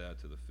 she said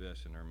to the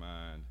fish in her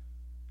mind.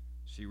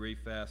 She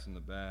refastened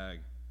the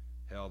bag,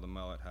 held the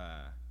mullet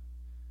high.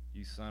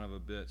 "You son of a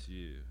bitch,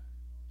 you."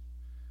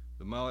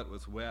 The mullet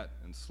was wet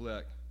and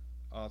slick,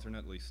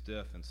 alternately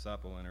stiff and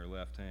supple in her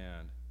left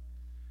hand.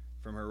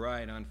 From her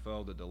right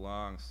unfolded the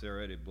long,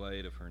 serrated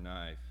blade of her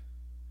knife.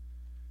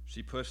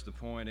 She pushed the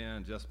point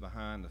in just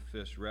behind the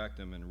fish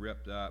rectum and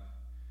ripped up,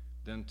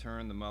 then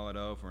turned the mullet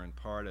over and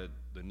parted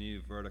the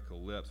new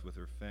vertical lips with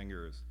her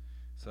fingers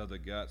so the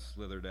gut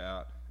slithered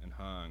out and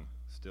hung,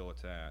 still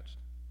attached.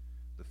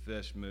 The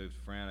fish moved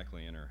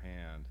frantically in her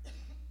hand.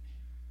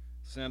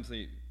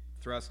 Simsy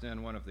thrust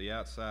in one of the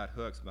outside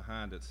hooks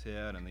behind its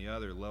head and the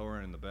other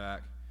lower in the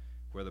back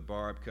where the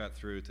barb cut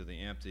through to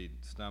the emptied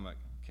stomach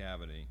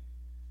cavity.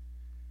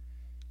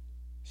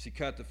 She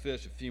cut the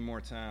fish a few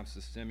more times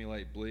to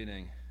stimulate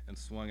bleeding and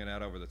swung it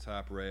out over the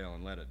top rail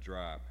and let it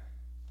drop.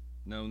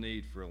 No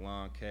need for a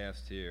long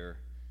cast here,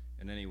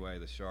 and anyway,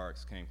 the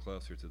sharks came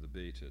closer to the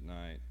beach at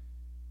night.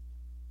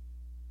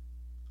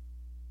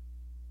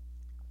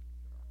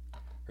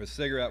 Her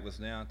cigarette was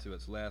down to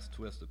its last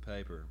twist of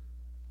paper.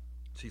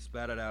 She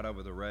spat it out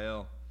over the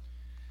rail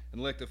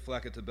and licked a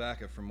fleck of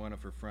tobacco from one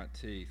of her front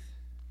teeth.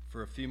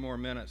 For a few more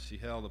minutes, she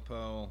held the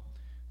pole,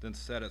 then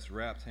set its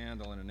wrapped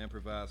handle in an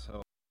improvised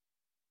hole.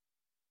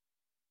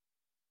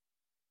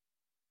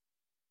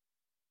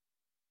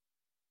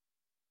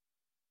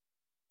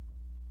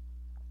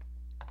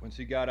 When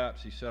she got up,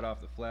 she shut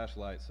off the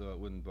flashlight so it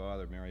wouldn't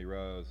bother Mary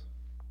Rose.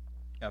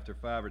 After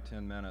 5 or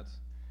 10 minutes,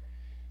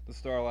 the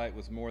starlight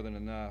was more than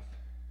enough.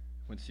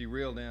 When she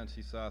reeled in,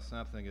 she saw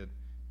something had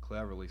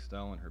cleverly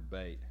stolen her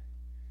bait.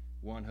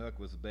 One hook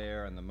was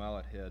bare and the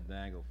mullet head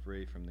dangled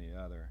free from the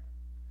other.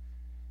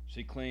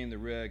 She cleaned the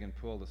rig and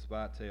pulled the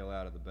spot tail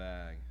out of the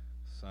bag.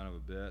 Son of a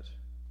bitch.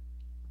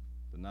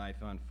 The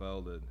knife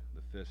unfolded.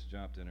 The fish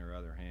jumped in her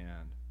other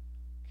hand.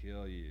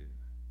 Kill you.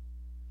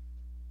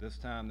 This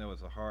time there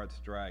was a hard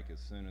strike as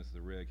soon as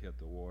the rig hit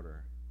the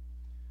water.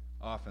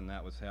 Often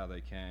that was how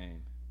they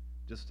came.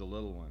 Just a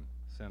little one,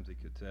 Simsy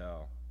could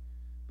tell,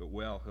 but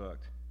well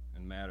hooked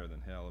and madder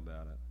than hell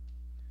about it.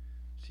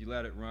 She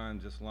let it run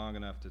just long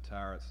enough to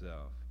tire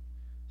itself.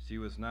 She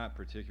was not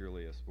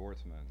particularly a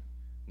sportsman,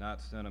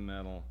 not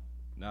sentimental,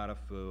 not a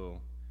fool,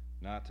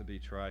 not to be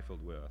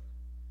trifled with.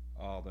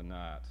 All the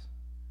knots.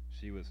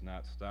 She was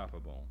not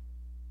stoppable.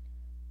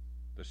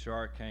 The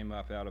shark came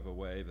up out of a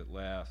wave at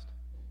last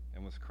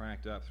and was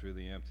cranked up through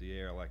the empty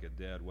air like a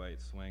dead weight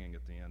swinging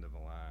at the end of a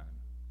line.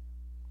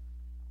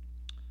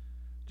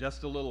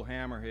 Just a little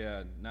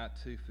hammerhead,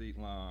 not 2 feet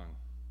long.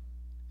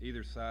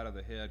 Either side of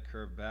the head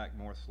curved back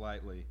more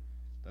slightly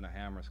than a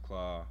hammer's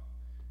claw,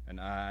 an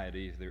eye at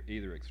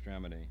either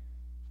extremity.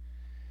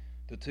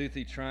 The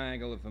toothy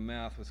triangle of the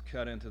mouth was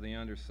cut into the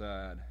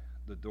underside,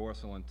 the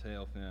dorsal and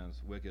tail fins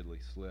wickedly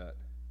slit.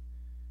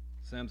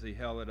 Simsy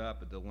held it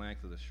up at the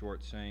length of the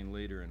short chain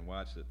leader and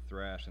watched it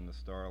thrash in the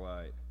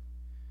starlight.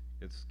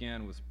 Its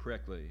skin was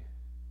prickly,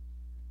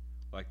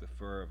 like the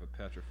fur of a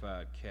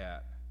petrified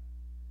cat.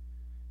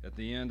 At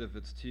the end of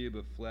its tube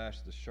of flesh,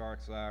 the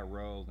shark's eye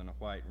rolled in a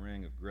white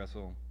ring of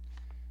gristle,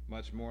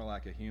 much more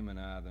like a human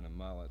eye than a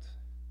mullet's.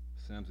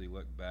 Simsy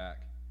looked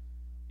back.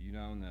 You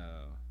don't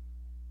know.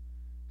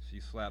 She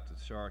slapped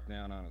the shark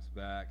down on its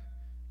back,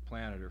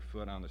 planted her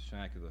foot on the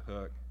shank of the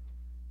hook.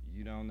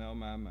 You don't know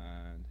my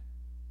mind.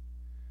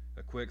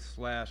 A quick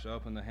slash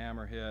opened the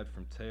hammerhead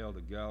from tail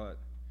to gullet.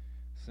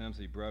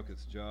 Simsy broke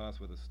its jaws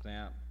with a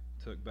stamp,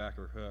 took back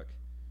her hook,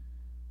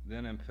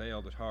 then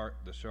impaled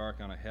the shark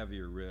on a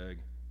heavier rig,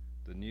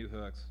 the new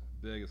hooks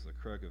big as the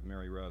crook of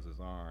Mary Rose's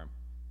arm.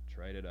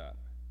 Traded up.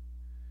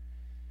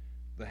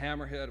 The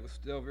hammerhead was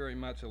still very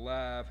much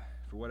alive,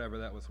 for whatever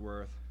that was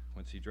worth,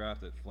 when she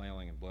dropped it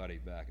flailing and bloody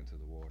back into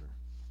the water.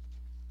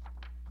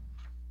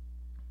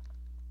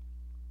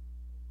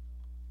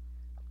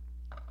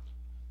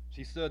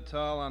 She stood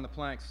tall on the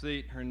plank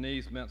seat, her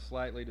knees bent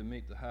slightly to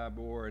meet the high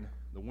board.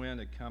 The wind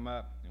had come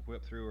up and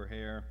whipped through her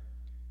hair.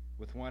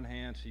 With one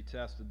hand, she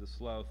tested the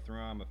slow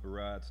thrum of her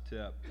rod's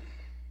tip.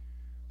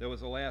 There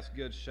was a last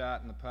good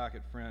shot in the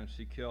pocket fringe.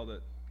 She killed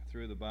it,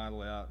 threw the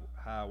bottle out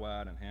high,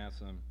 wide, and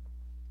handsome.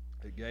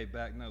 It gave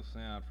back no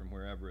sound from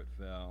wherever it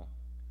fell.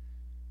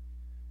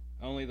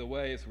 Only the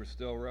waves were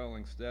still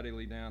rolling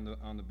steadily down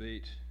on the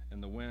beach,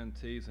 and the wind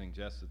teasing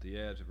just at the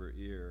edge of her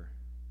ear.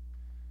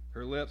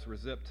 Her lips were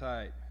zipped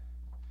tight,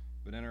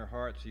 but in her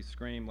heart she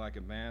screamed like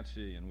a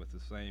banshee and with the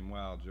same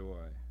wild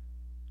joy.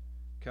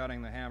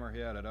 Cutting the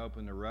hammerhead had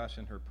opened a rush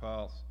in her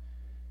pulse,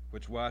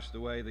 which washed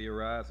away the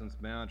horizon's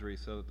boundary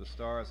so that the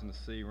stars in the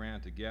sea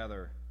ran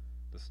together,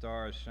 the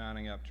stars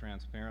shining up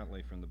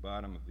transparently from the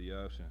bottom of the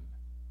ocean.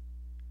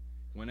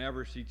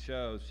 Whenever she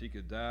chose, she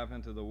could dive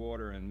into the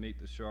water and meet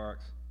the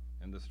sharks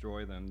and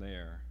destroy them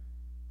there.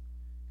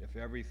 If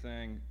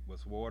everything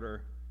was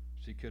water,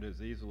 she could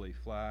as easily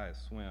fly as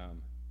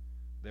swim.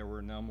 There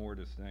were no more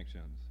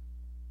distinctions.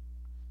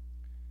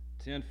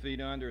 10 feet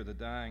under, the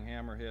dying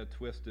hammerhead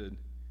twisted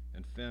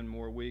and finned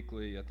more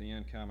weakly at the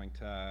incoming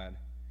tide,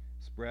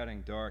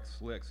 spreading dark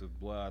slicks of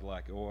blood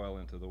like oil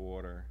into the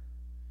water.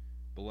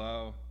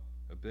 Below,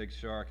 a big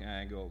shark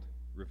angled,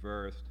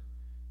 reversed,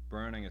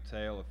 burning a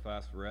tail of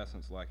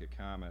phosphorescence like a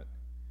comet.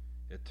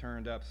 It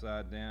turned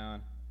upside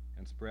down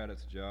and spread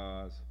its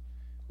jaws,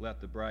 let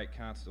the bright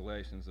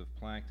constellations of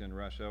plankton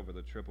rush over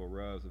the triple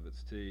rows of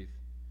its teeth,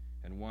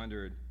 and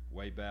wondered,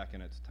 way back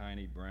in its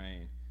tiny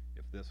brain,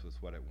 if this was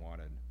what it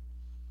wanted.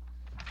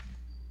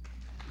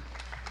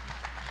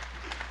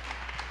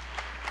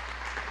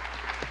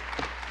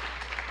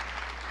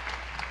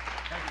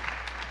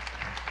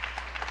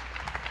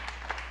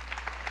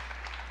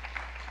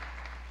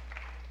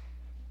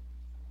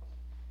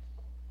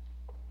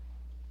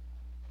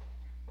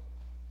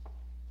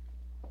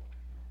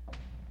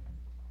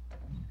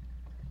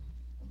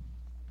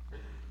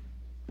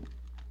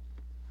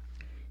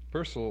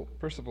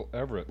 Percival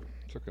Everett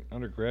took an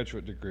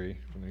undergraduate degree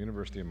from the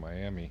University of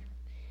Miami,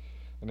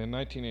 and in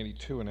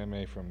 1982 an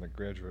MA from the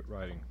graduate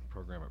writing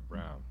program at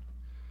Brown.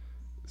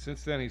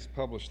 Since then he's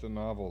published the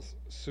novels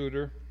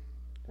Suitor,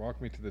 Walk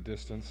Me to the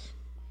Distance,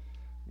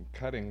 and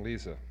Cutting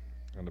Lisa,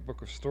 and a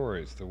book of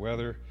stories, The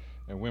Weather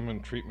and Women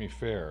Treat Me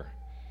Fair.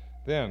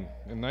 Then,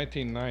 in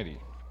 1990,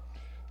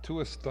 two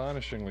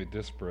astonishingly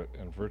disparate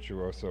and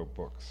virtuoso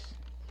books,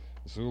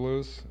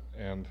 Zulus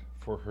and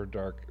For Her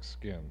Dark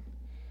Skin.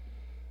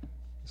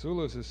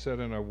 Zulus is set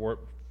in a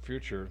warped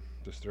future,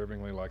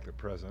 disturbingly like the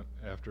present,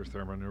 after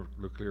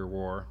thermonuclear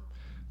war.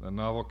 The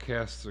novel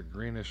casts a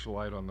greenish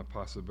light on the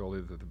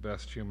possibility that the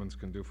best humans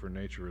can do for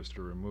nature is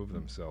to remove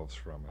themselves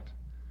from it.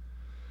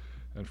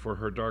 And For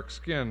Her Dark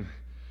Skin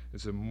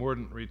is a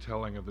mordant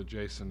retelling of the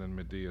Jason and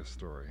Medea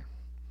story.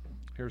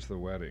 Here's the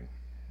wedding.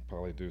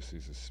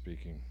 Polydeuces is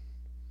speaking.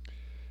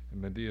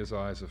 In Medea's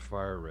eyes, a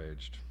fire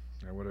raged.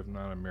 I would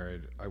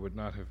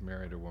not have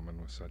married a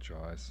woman with such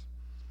eyes.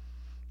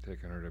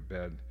 Taken her to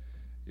bed.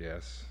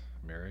 Yes,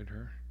 married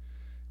her.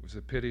 It was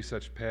a pity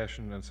such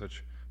passion and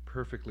such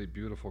perfectly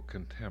beautiful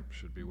contempt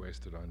should be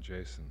wasted on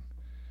Jason.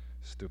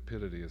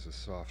 Stupidity is a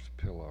soft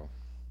pillow.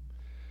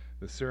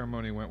 The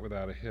ceremony went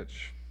without a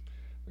hitch.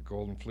 The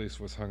golden fleece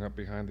was hung up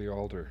behind the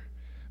altar.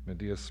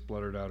 Medea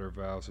spluttered out her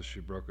vows as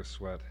she broke a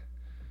sweat.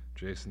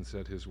 Jason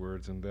said his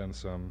words and then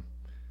some.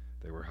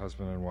 They were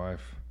husband and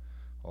wife,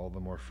 all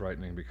the more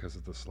frightening because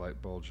of the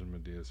slight bulge in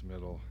Medea's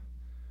middle.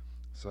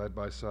 Side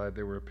by side,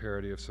 they were a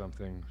parody of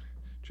something.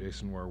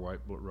 Jason wore white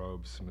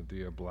robes,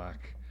 Medea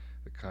black.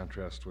 The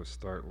contrast was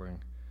startling,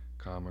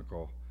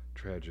 comical,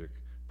 tragic,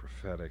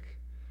 prophetic.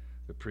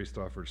 The priest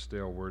offered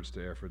stale words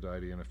to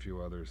Aphrodite and a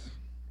few others.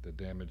 The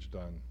damage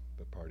done,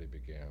 the party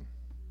began.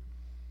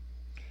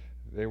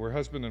 They were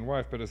husband and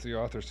wife, but as the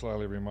author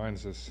slyly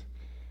reminds us,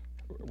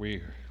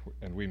 we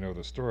know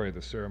the story,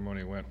 the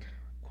ceremony went,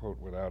 quote,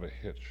 without a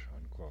hitch,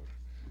 unquote.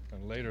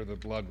 And later the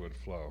blood would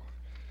flow.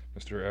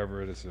 Mr.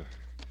 Everett is a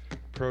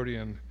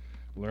protean,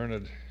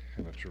 learned,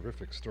 and a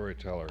terrific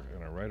storyteller,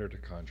 and a writer to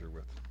conjure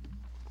with.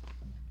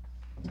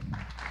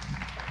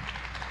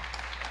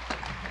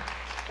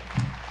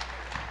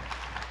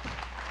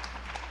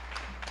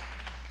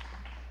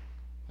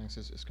 Thanks.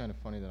 It's kind of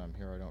funny that I'm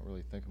here. I don't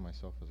really think of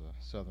myself as a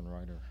Southern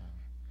writer.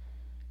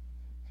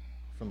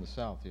 From the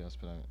South, yes,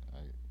 but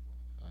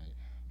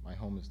my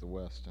home is the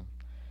West. And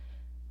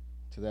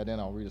To that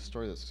end, I'll read a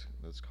story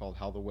that's called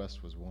How the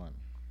West Was Won.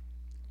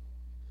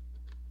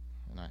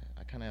 And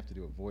I kind of have to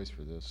do a voice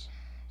for this,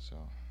 so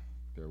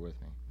bear with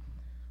me.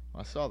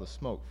 I saw the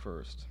smoke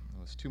first.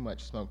 It was too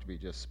much smoke to be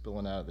just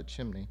spilling out of the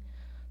chimney,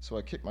 so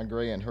I kicked my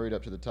gray and hurried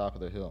up to the top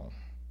of the hill.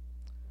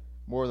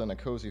 More than a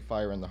cozy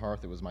fire in the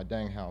hearth, it was my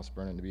dang house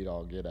burning to beat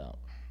all get out.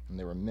 And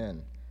there were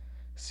men,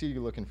 seedy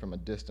looking from a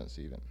distance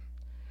even,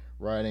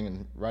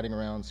 riding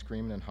around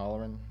screaming and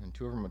hollering, and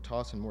 2 of them were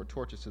tossing more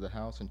torches to the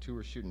house, and 2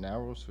 were shooting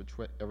arrows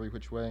every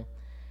which way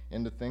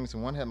into things,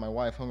 and one had my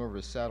wife hung over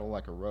his saddle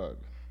like a rug.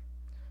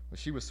 But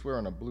she was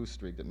swearing a blue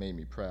streak that made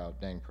me proud,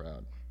 dang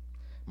proud.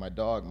 My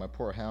dog, my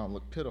poor hound,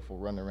 looked pitiful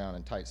running around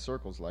in tight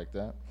circles like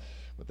that,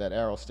 with that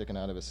arrow sticking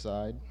out of his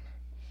side.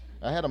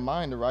 I had a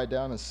mind to ride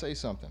down and say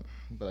something,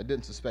 but I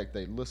didn't suspect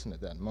they'd listen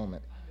at that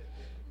moment.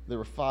 There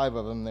were 5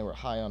 of them, they were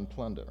high on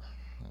plunder.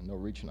 No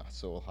reaching a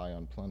soul high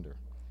on plunder.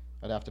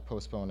 I'd have to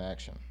postpone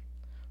action.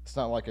 It's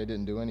not like I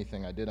didn't do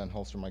anything. I did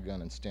unholster my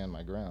gun and stand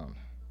my ground.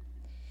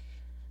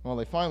 Well,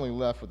 they finally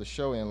left with a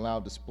showy and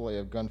loud display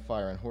of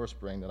gunfire and horse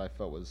braying that I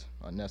felt was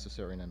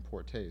unnecessary and in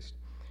poor taste.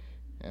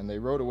 And they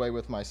rode away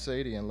with my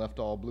Sadie and left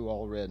all blue,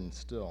 all red, and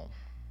still.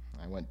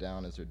 I went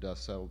down as their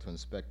dust settled to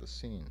inspect the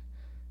scene.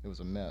 It was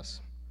a mess.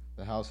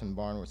 The house and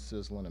barn were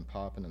sizzling and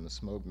popping, and the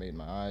smoke made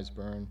my eyes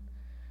burn.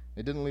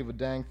 They didn't leave a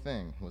dang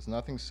thing. Was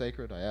nothing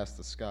sacred? I asked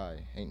the sky.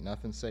 Ain't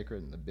nothing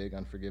sacred? And the big,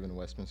 unforgiving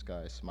western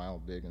sky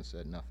smiled big and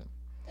said nothing.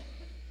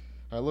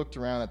 I looked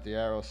around at the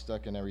arrows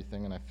stuck in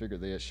everything, and I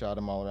figured they had shot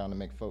them all around to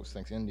make folks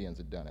think Indians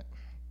had done it.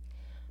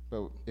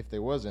 But if they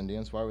was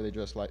Indians, why were they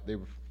dressed like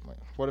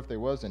what if they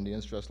was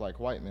Indians dressed like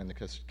white men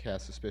to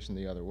cast suspicion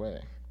the other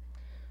way?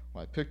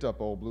 Well, I picked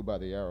up old Blue by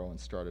the arrow and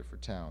started for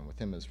town, with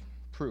him as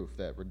proof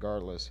that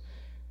regardless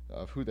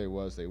of who they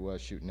was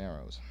shooting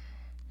arrows.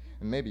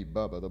 And maybe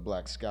Bubba, the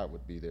black scout,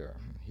 would be there.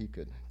 He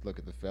could look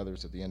at the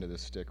feathers at the end of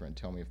this sticker and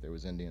tell me if there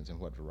was Indians and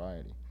what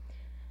variety.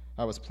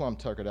 I was plumb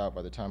tuckered out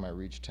by the time I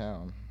reached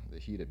town. The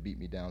heat had beat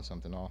me down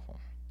something awful.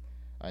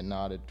 I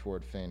nodded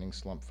toward feigning,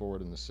 slumped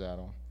forward in the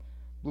saddle.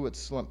 Blue had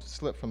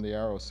slipped from the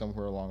arrow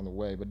somewhere along the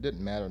way, but it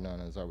didn't matter none,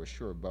 as I was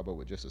sure Bubba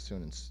would just as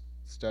soon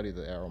study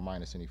the arrow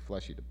minus any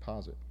fleshy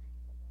deposit.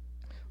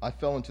 I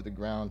fell into the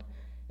ground,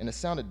 and it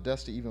sounded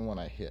dusty even when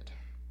I hit.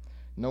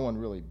 No one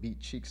really beat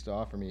cheeks to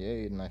offer me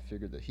aid, and I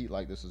figured that heat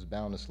like this was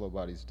bound to slow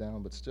bodies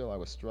down, but still I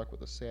was struck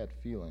with a sad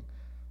feeling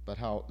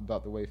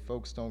about the way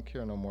folks don't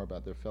care no more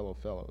about their fellow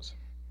fellows.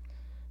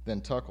 Then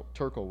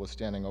Turkle was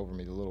standing over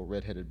me, the little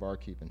red-headed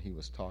barkeep, and he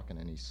was talking,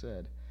 and he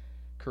said,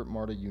 "Kurt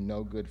Martyr, you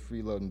no good,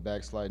 freeloading,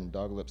 backsliding,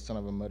 dog-lipped son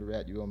of a mud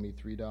rat, you owe me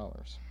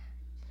 $3.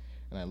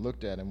 And I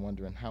looked at him,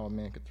 wondering how a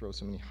man could throw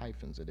so many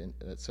hyphens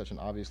at such an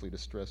obviously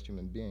distressed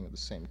human being of the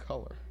same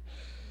color.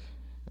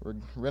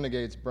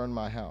 Renegades burned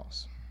my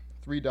house.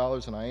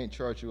 $3 and I ain't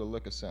charged you a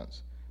lick of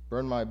cents.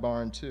 Burned my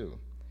barn, too.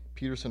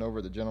 Peterson over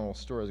at the general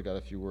store has got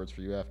a few words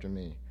for you after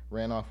me.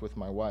 Ran off with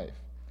my wife.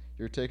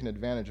 You're not taking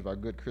advantage of our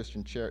good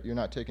Christian charity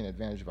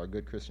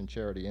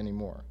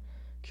anymore.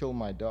 Killed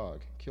my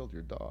dog. Killed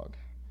your dog.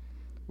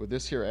 With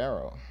this here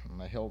arrow,"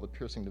 and I held the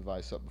piercing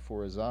device up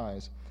before his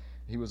eyes.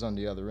 He was on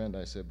the other end,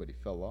 I said, but he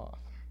fell off.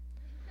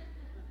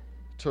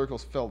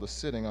 Turkles fell to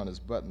sitting on his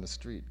butt in the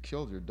street.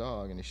 "Killed your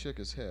dog," and he shook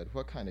his head.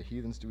 "What kind of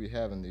heathens do we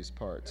have in these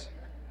parts?"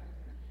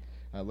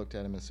 I looked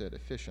at him and said,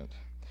 "Efficient."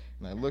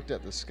 And I looked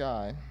at the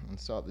sky and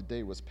saw the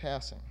day was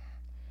passing.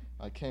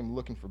 I came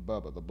looking for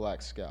Bubba, the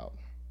black scout.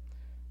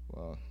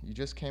 "Well, you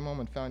just came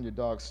home and found your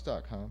dog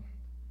stuck, huh?"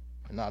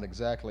 "Not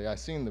exactly. I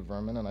seen the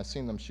vermin, and I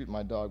seen them shoot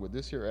my dog with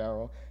this here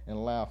arrow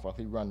and laugh while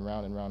he run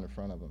round and round in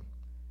front of them."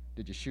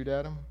 "Did you shoot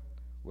at him?"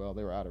 "Well,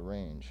 they were out of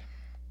range.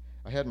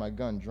 I had my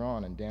gun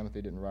drawn, and damn if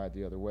they didn't ride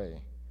the other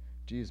way."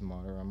 "Geez,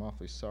 Martyr, I'm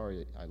awfully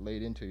sorry I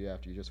laid into you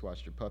after you just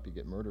watched your puppy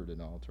get murdered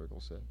and all," Turkle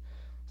said.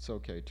 "It's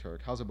okay,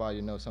 Turk. How's about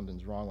you know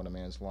something's wrong when a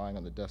man's lying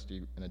on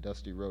in a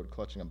dusty road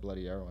clutching a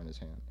bloody arrow in his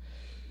hand?"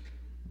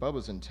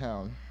 "Bubba's in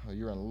town. Well,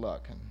 you're in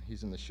luck, and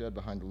he's in the shed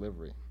behind the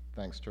livery."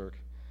 "Thanks, Turk."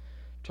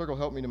 Turkle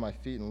helped me to my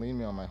feet and leaned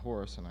me on my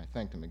horse, and I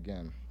thanked him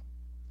again.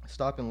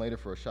 "Stop in later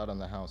for a shot on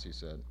the house," he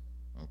said.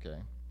 "Okay."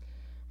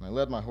 And I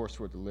led my horse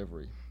toward the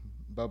livery.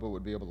 Bubba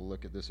would be able to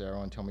look at this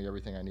arrow and tell me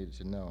everything I needed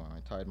to know, and I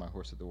tied my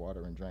horse at the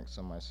water and drank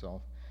some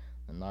myself,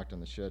 and knocked on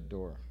the shed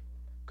door.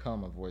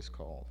 "Come," a voice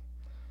called.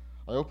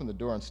 I opened the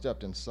door and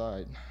stepped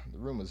inside. The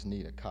room was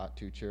neat, a cot,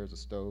 2 chairs, a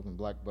stove, and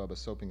Black Bubba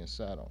soaping his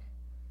saddle.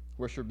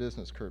 "What's your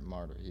business, Kurt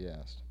Martyr?" he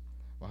asked.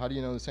 "Well, how do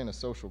you know this ain't a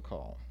social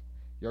call?"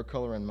 "Your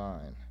color and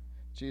mine."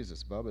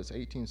 "Jesus, Bubba, it's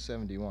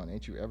 1871.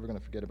 Ain't you ever going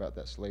to forget about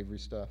that slavery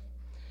stuff?"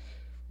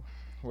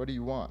 "What do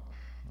you want?"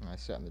 And I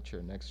sat in the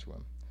chair next to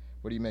him.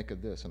 "What do you make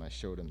of this?" And I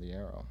showed him the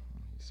arrow.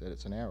 He said,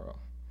 "It's an arrow."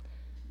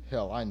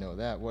 "Hell, I know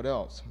that. What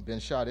else? Been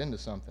shot into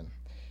something."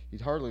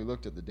 He'd hardly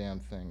looked at the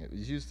damn thing. "It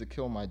was used to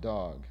kill my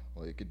dog."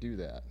 "Well, it could do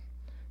that."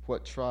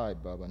 "What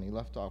tribe, Bubba?" And he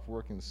left off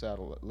working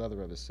the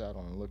leather of his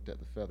saddle and looked at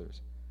the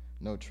feathers.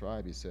 "No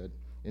tribe," he said.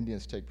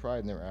 "Indians take pride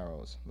in their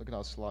arrows. Look at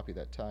how sloppy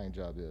that tying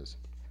job is.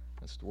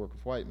 That's the work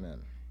of white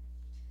men."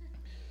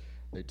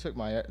 They took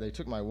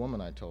my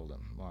woman, I told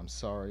him. Well, I'm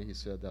sorry, he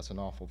said, that's an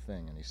awful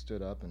thing. And he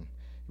stood up, and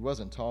he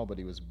wasn't tall, but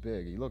he was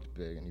big. He looked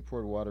big, and he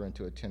poured water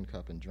into a tin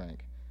cup and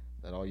drank.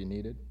 That all you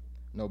needed?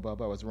 No,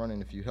 Bub, I was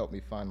running if you helped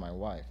me find my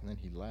wife. And then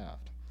he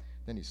laughed.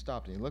 Then he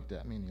stopped, and he looked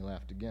at me, and he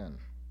laughed again.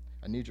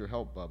 I need your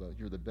help, Bubba.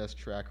 You're the best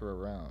tracker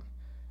around.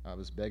 I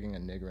was begging a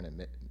nigger,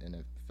 and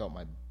it felt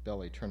my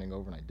belly turning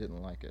over, and I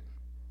didn't like it.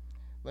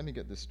 Let me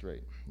get this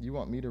straight. You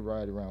want me to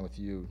ride around with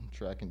you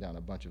tracking down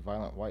a bunch of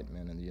violent white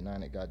men in the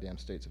United Goddamn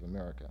States of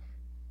America?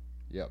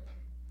 Yep.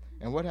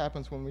 And what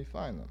happens when we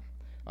find them?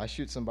 I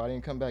shoot somebody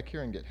and come back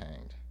here and get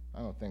hanged.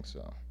 I don't think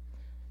so.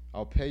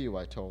 I'll pay you,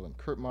 I told him.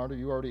 Kurt Martyr,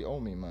 you already owe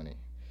me money.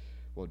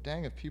 Well,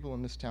 dang if people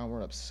in this town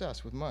weren't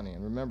obsessed with money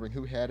and remembering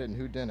who had it and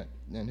who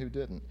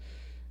didn't.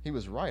 He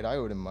was right, I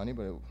owed him money,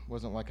 but it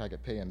wasn't like I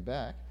could pay him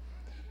back.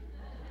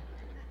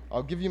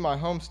 I'll give you my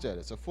homestead.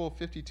 It's a full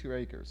 52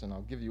 acres, and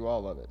I'll give you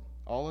all of it.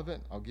 All of it,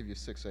 I'll give you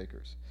 6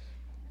 acres.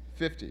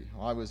 50,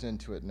 well, I was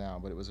into it now,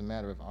 but it was a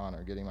matter of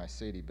honor, getting my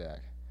Sadie back.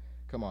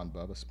 Come on,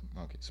 Bubba.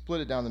 Okay,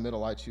 split it down the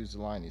middle, I choose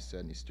the line, he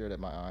said, and he stared at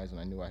my eyes, and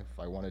I knew if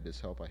I wanted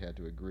his help, I had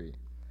to agree.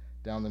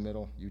 Down the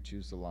middle, you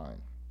choose the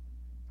line.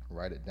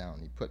 Write it down.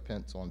 He put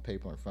pencil and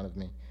paper in front of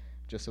me,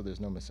 just so there's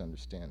no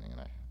misunderstanding,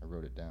 and I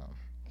wrote it down.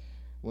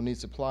 We'll need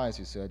supplies,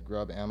 he said,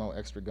 grub, ammo,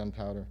 extra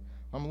gunpowder.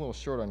 I'm a little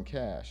short on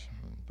cash.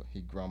 But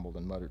he grumbled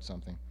and muttered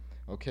something.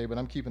 Okay, but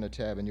I'm keeping a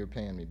tab, and you're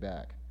paying me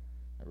back.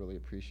 I really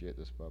appreciate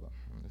this, Bubba.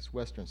 This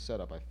Western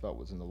setup I felt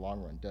was in the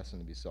long run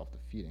destined to be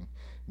self-defeating.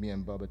 Me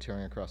and Bubba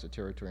tearing across the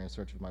territory in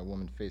search of my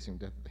woman facing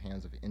death at the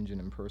hands of Indian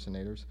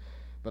impersonators.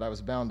 But I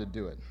was bound to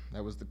do it.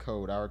 That was the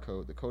code, our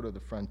code, the code of the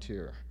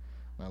frontier.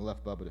 And I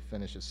left Bubba to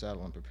finish his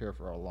saddle and prepare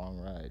for our long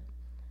ride.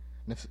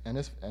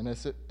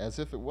 As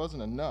if it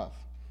wasn't enough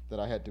that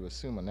I had to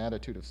assume an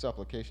attitude of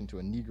supplication to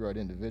a Negroid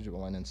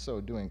individual and in so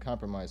doing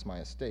compromise my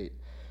estate,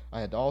 I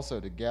had also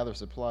to gather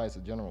supplies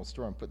at the general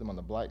store and put them on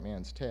the black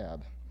man's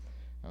tab.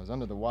 I was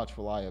under the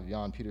watchful eye of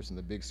Jan Peterson,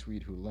 the big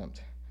Swede who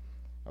limped.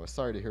 I was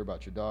sorry to hear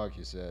about your dog,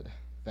 he said.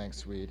 Thanks,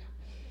 Swede.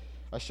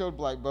 I showed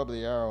Black Bubba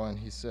the arrow, and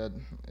he said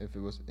it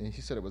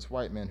was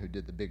white men who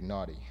did the big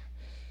naughty.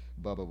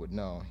 Bubba would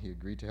know. He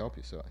agreed to help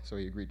you, so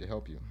he agreed to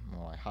help you.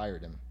 Well, I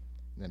hired him.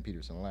 Then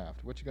Peterson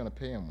laughed. What you going to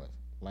pay him with?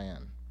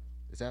 Land.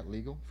 Is that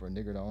legal for a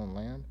nigger to own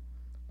land?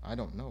 I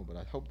don't know, but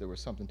I hoped there was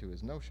something to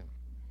his notion.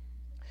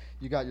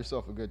 You got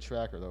yourself a good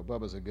tracker, though.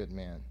 Bubba's a good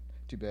man.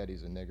 Too bad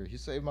he's a nigger. He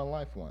saved my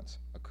life once.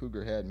 A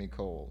cougar had me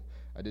cold.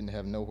 I didn't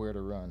have nowhere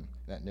to run.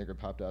 That nigger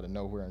popped out of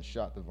nowhere and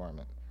shot the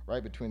varmint,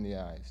 right between the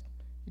eyes.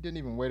 He didn't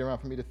even wait around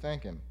for me to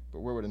thank him. But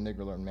where would a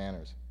nigger learn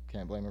manners?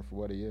 Can't blame him for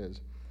what he is.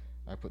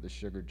 I put the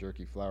sugar,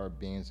 jerky, flour,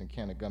 beans, and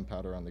can of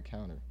gunpowder on the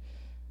counter.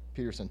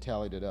 Peterson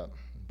tallied it up.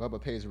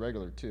 Bubba pays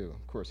regular, too.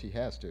 Of course, he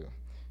has to.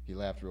 He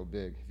laughed real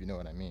big, if you know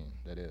what I mean,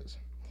 that is.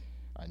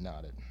 I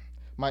nodded.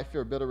 Might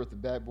fare better with the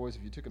bad boys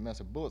if you took a mess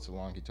of bullets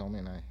along, he told me,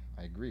 and I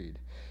agreed.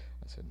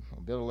 I said,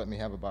 well, better let me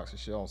have a box of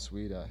shells,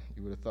 Swede.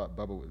 You would have thought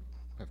Bubba would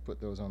have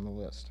put those on the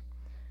list.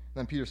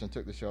 Then Peterson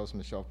took the shells from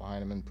the shelf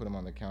behind him and put them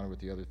on the counter with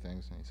the other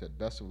things, and he said,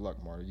 best of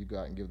luck, Marty. You go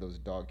out and give those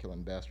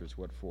dog-killing bastards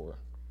what for.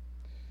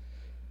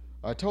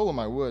 I told him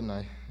I would,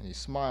 and he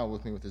smiled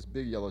with me with his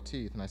big yellow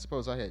teeth, and I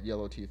suppose I had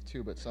yellow teeth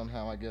too, but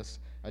somehow I guess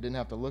I didn't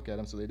have to look at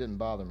them, so they didn't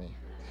bother me.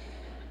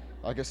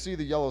 I could see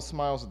the yellow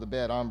smiles of the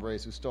bad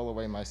hombres who stole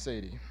away my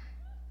Sadie.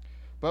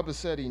 Bubba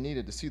said he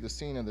needed to see the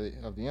scene of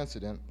the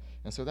incident,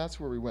 and so that's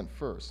where we went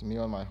first, me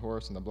on my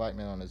horse and the black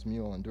man on his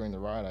mule, and during the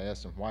ride I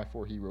asked him why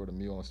for he rode a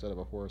mule instead of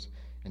a horse,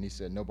 and he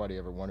said nobody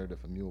ever wondered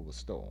if a mule was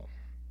stolen.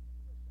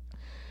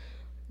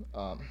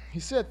 He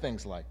said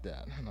things like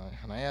that,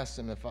 and I asked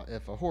him if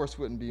a horse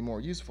wouldn't be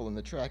more useful in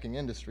the tracking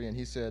industry, and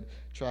he said,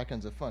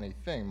 tracking's a funny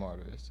thing,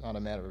 Marta. It's not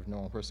a matter of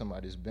knowing where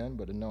somebody's been,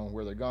 but of knowing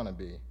where they're gonna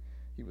be.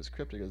 He was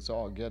cryptic as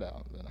all get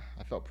out, but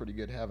I felt pretty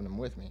good having him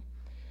with me.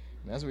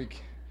 And as we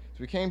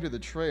came to the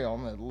trail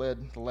that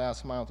led the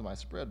last mile to my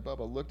spread,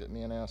 Bubba looked at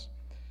me and asked,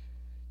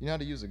 you know how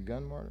to use a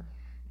gun, Marta?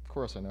 Of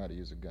course I know how to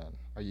use a gun.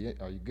 Are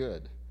you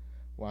good?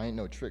 Well, I ain't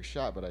no trick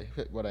shot, but I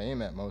hit what I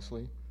aim at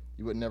mostly.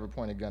 You would never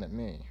point a gun at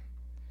me.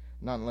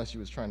 Not unless you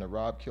was trying to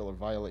rob, kill, or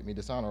violate me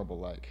dishonorable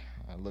like.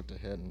 I looked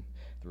ahead and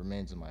the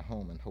remains of my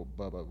home and hoped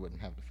Bubba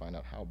wouldn't have to find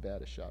out how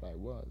bad a shot I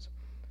was.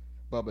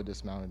 Bubba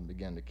dismounted and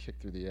began to kick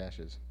through the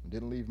ashes.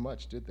 Didn't leave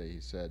much, did they, he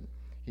said.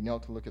 He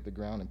knelt to look at the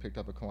ground and picked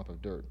up a clump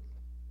of dirt.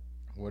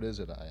 What is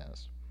it, I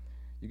asked.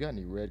 You got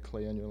any red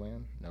clay on your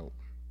land? Nope.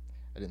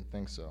 I didn't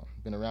think so.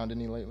 Been around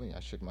any lately?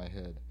 I shook my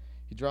head.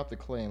 He dropped the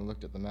clay and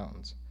looked at the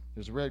mountains.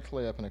 There's red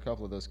clay up in a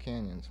couple of those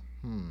canyons.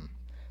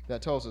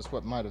 That tells us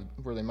where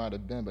they might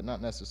have been, but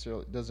not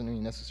necessarily doesn't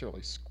mean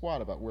necessarily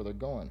squat about where they're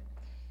going.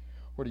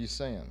 What are you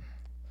saying?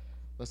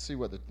 Let's see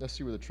where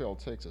the trail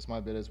takes us. My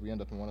bet is we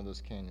end up in one of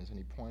those canyons. And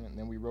he pointed, and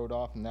then we rode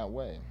off in that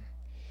way.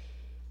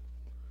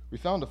 We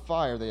found a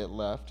fire they had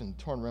left and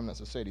torn remnants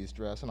of Sadie's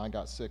dress, and I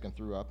got sick and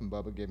threw up, and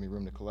Bubba gave me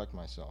room to collect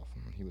myself.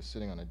 He was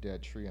sitting on a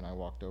dead tree, and I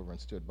walked over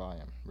and stood by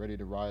him. Ready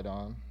to ride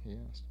on? He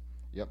asked.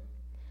 Yep.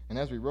 And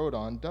as we rode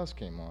on, dusk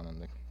came on,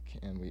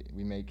 and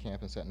we made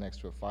camp and sat next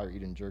to a fire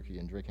eating jerky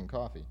and drinking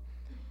coffee.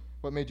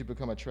 What made you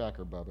become a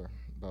tracker, Bubba?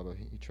 Bubba,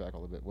 he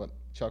chuckled a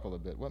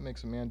bit. What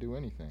makes a man do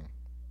anything?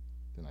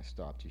 Then I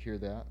stopped. You hear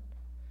that?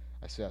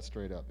 I sat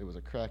straight up. It was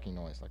a cracking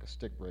noise, like a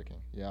stick breaking.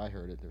 Yeah, I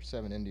heard it. There's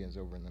 7 Indians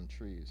over in them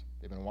trees.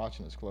 They've been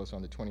watching us close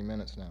on to 20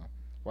 minutes now.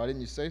 Why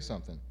didn't you say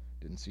something?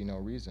 Didn't see no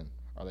reason.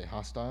 Are they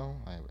hostile?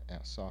 I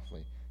asked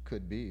softly.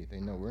 Could be. They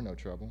know we're no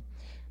trouble.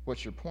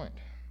 What's your point?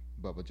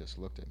 Bubba just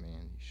looked at me,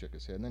 and he shook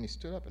his head. And then he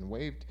stood up and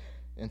waved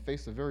and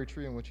faced the very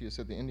tree in which he had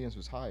said the Indians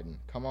was hiding.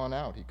 Come on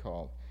out, he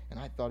called. And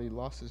I thought he'd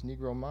lost his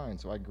Negro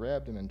mind, so I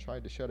grabbed him and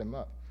tried to shut him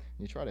up.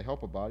 And you try to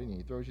help a body, and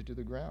he throws you to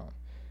the ground.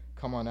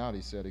 Come on out,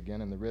 he said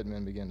again, and the red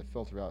men began to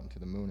filter out into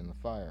the moon and the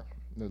fire,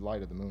 the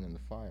light of the moon and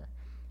the fire.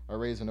 I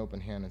raised an open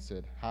hand and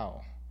said,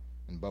 how?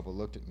 And Bubba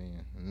looked at me,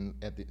 and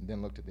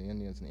then looked at the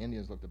Indians, and the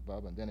Indians looked at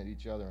Bubba, and then at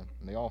each other,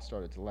 and they all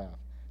started to laugh.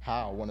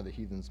 How? One of the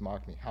heathens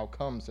mocked me. How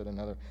come? Said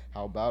another.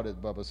 How about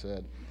it? Bubba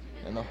said.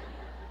 And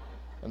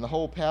the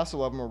whole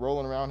passel of them were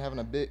rolling around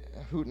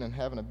hooting and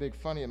having a big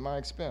funny at my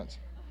expense.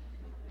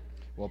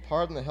 Well,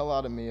 pardon the hell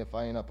out of me if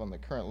I ain't up on the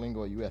current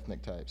lingo of you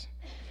ethnic types.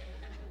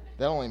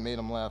 That only made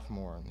them laugh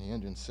more, and the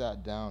Indians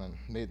sat down and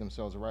made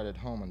themselves right at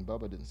home, and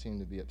Bubba didn't seem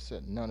to be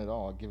upset, none at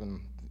all,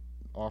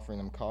 offering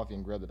them coffee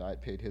and grub that I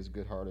had paid his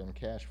good hard-earned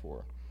cash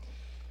for.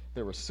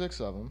 There were 6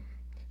 of them,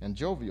 and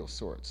jovial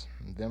sorts,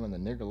 and them and the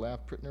nigger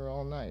laughed pretty near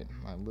all night.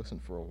 I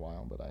listened for a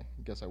while, but I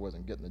guess I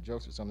wasn't getting the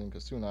jokes or something,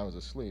 because soon I was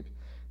asleep,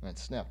 and I'd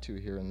snap 2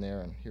 here and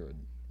there and hear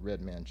a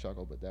red man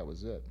chuckle, but that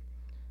was it.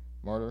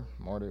 Martyr,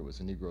 it was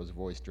a Negro's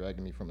voice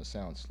dragging me from a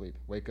sound sleep.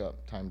 Wake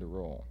up, time to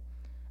roll.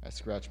 I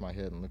scratched my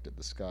head and looked at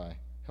the sky.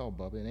 Hell,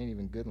 Bubba, it ain't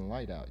even good and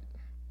light out.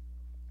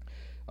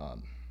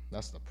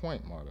 That's the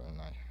point, Marta,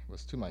 and I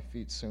was to my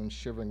feet soon,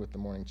 shivering with the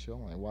morning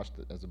chill, and I watched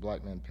it as the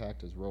black man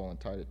packed his roll and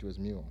tied it to his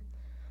mule.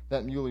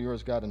 That mule of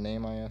yours got a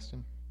name, I asked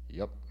him.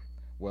 Yep.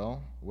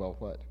 Well,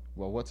 what?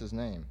 Well, what's his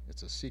name?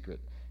 It's a secret.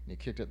 And he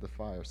kicked at the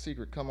fire.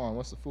 Secret, come on,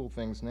 what's the fool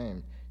thing's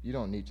name? You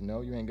don't need to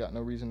know, you ain't got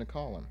no reason to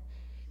call him.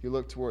 He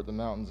looked toward the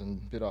mountains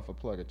and bit off a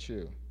plug of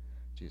chew.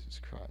 Jesus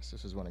Christ,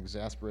 this is one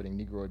exasperating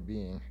Negroid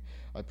being.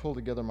 I pulled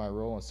together my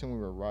roll, and soon we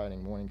were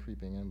riding, morning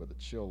creeping in, but the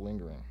chill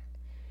lingering.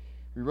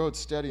 We rode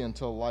steady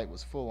until light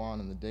was full on,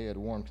 and the day had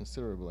warmed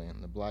considerably,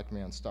 and the black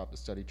man stopped the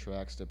steady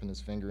tracks, dipping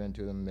his finger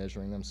into them,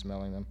 measuring them,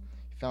 smelling them.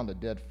 He found a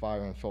dead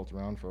fire and felt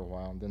around for a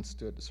while, and then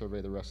stood to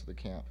survey the rest of the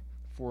camp.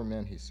 4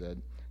 men, he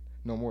said.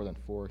 No more than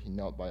 4. He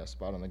knelt by a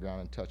spot on the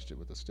ground and touched it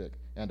with a stick.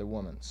 And a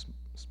woman,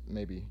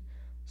 maybe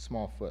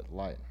small foot,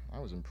 light. I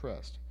was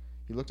impressed.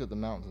 He looked at the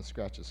mountains and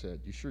scratched his head.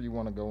 You sure you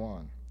want to go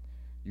on?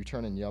 You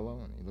turning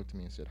yellow? And he looked at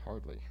me and said,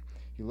 hardly.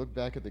 He looked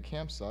back at the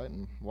campsite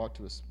and walked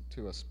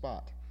to a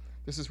spot.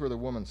 This is where the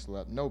woman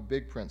slept. No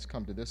big prints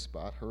come to this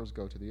spot. Hers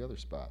go to the other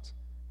spots.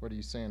 What are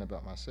you saying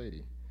about my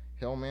Sadie?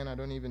 Hell, man, I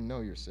don't even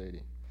know your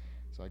Sadie.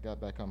 So I got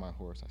back on my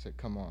horse. I said,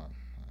 come on.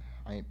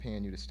 I ain't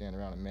paying you to stand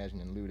around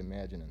imagining lewd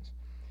imaginings.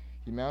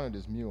 He mounted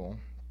his mule.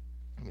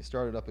 We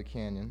started up a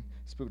canyon,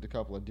 spooked a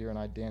couple of deer, and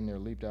I damn near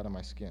leaped out of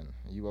my skin.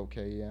 Are you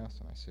okay, he asked?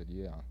 And I said,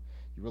 yeah.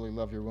 You really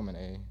love your woman,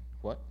 eh?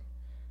 What?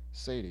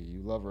 Sadie,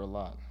 you love her a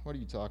lot. What are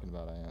you talking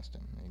about, I asked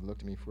him. And he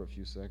looked at me for a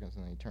few seconds,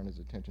 and then he turned his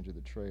attention to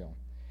the trail.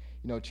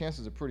 You know,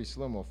 chances are pretty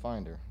slim we'll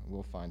find her.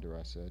 We'll find her,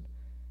 I said.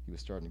 He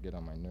was starting to get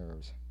on my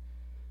nerves.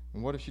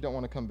 And what if she don't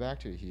want to come back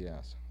to you, he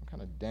asked. What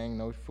kind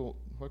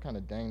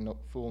of dang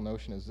fool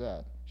notion is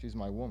that? She's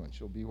my woman.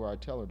 She'll be where I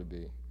tell her to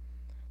be.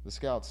 The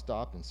scout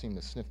stopped and seemed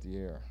to sniff the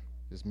air,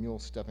 his mule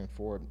stepping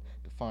forward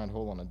to find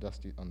hold on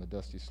the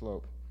dusty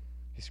slope.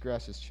 He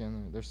scratched his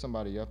chin. There's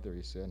somebody up there,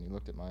 he said, and he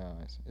looked at my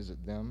eyes. Is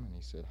it them? And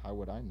he said, how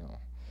would I know?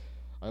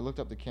 I looked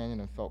up the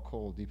canyon and felt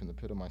cold deep in the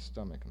pit of my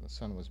stomach, and the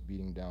sun was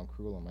beating down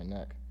cruel on my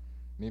neck.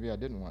 Maybe I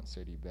didn't want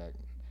Sadie back,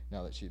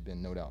 now that she'd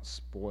been no doubt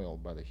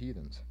spoiled by the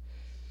heathens.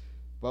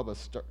 Bubba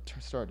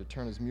started to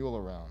turn his mule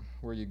around.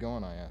 Where are you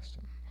going? I asked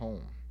him.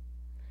 Home.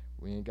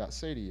 We ain't got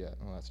Sadie yet.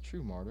 Well, that's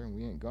true, Martyr, and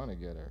we ain't gonna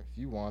get her. If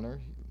you want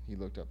her, he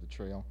looked up the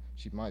trail,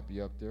 she might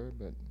be up there,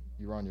 but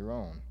you're on your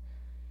own.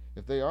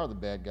 If they are the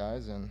bad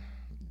guys, and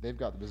they've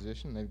got the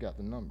position, they've got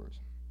the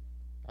numbers.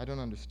 I don't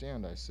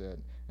understand, I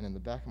said, and in the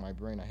back of my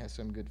brain I had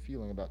some good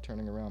feeling about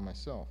turning around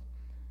myself.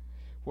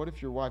 What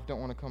if your wife don't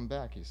want to come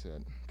back, he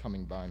said,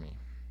 coming by me.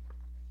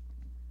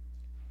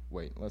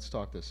 Wait, let's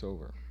talk this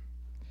over.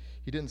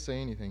 He didn't say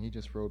anything, he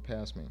just rode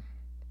past me.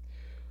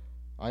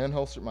 I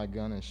unholstered my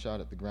gun and shot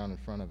at the ground in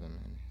front of him,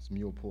 and his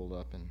mule pulled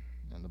up, and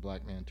the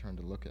black man turned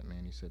to look at me,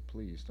 and he said,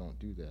 please, don't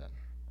do that.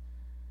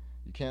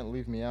 You can't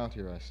leave me out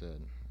here, I said.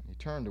 He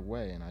turned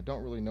away, and I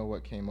don't really know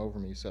what came over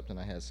me except that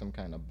I had some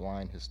kind of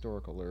blind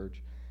historical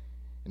urge,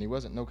 and he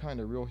wasn't no kind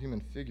of real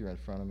human figure in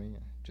front of me,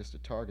 just a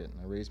target,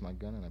 and I raised my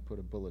gun and I put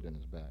a bullet in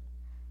his back.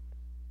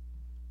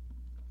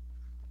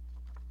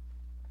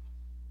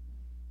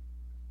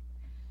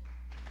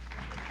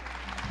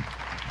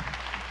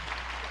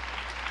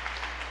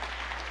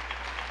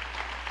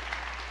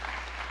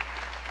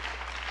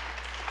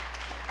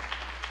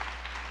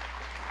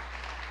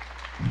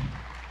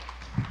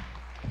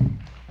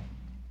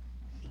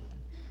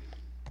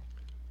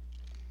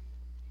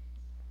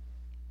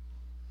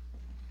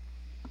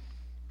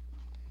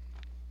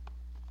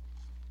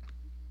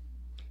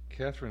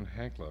 Cathryn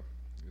Hankla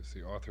is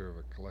the author of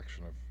a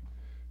collection of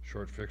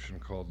short fiction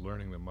called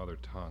Learning the Mother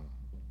Tongue,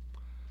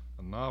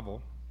 a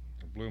novel,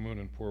 Blue Moon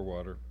and Pour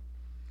Water,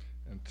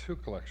 and two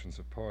collections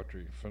of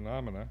poetry,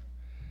 Phenomena,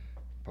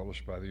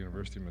 published by the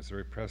University of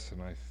Missouri Press,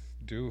 and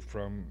due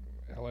from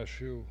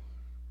LSU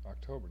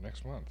October,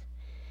 next month.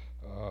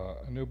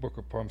 A new book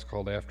of poems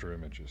called After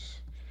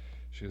Images.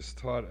 She has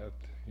taught at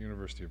the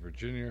University of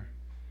Virginia,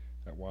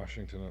 at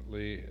Washington at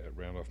Lee, at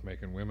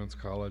Randolph-Macon Women's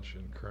College,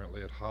 and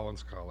currently at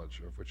Hollins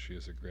College, of which she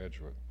is a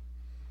graduate.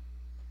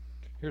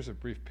 Here's a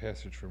brief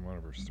passage from one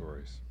of her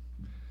stories.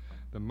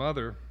 The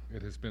mother,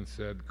 it has been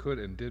said, could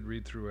and did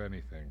read through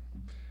anything.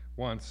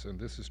 Once, and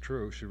this is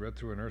true, she read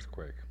through an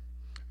earthquake.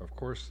 Of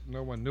course,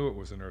 no one knew it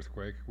was an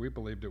earthquake. We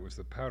believed it was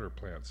the powder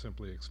plant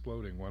simply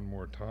exploding one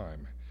more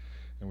time.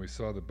 And we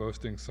saw the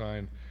boasting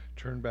sign,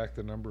 turn back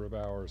the number of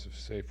hours of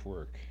safe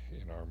work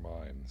in our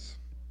minds.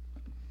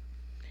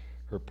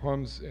 Her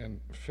poems and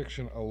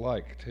fiction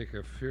alike take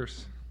a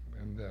fierce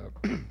and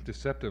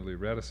deceptively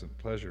reticent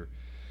pleasure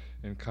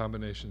in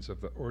combinations of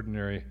the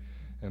ordinary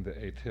and the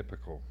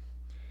atypical.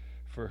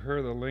 For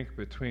her, the link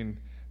between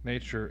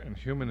nature and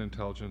human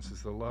intelligence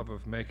is the love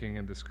of making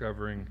and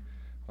discovering,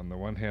 on the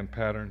one hand,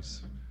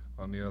 patterns,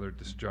 on the other,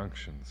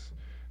 disjunctions.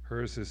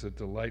 Hers is a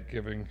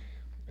delight-giving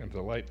and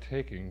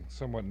delight-taking,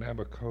 somewhat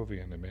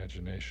Nabokovian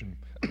imagination,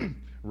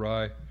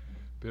 wry,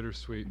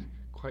 bittersweet,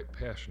 quite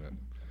passionate.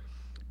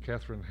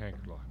 Cathryn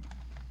Hankla.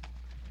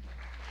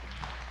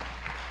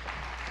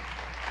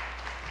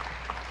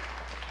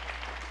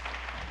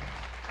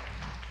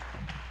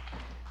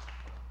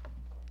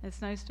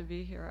 It's nice to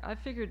be here. I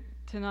figured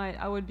tonight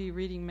I would be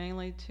reading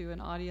mainly to an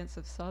audience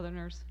of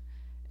Southerners,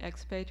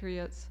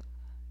 expatriates.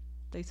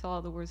 They saw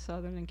the word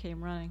Southern and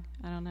came running.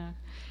 I don't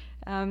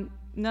know.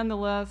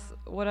 Nonetheless,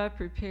 what I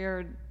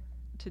prepared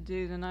to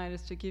do tonight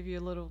is to give you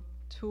a little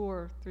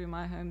tour through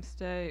my home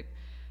state,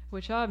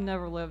 which I've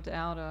never lived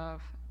out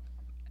of.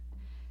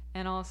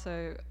 And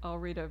also, I'll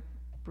read a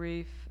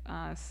brief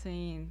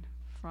scene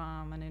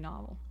from a new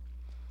novel.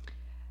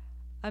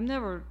 I've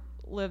never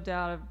lived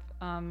out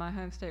of my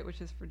home state,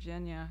 which is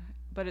Virginia,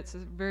 but it's a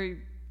very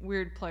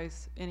weird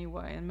place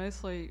anyway. And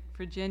mostly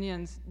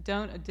Virginians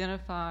don't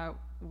identify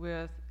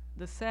with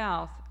the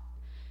South,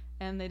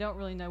 and they don't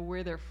really know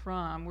where they're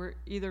from. We're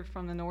either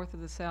from the north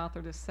of the South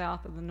or the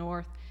south of the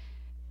north.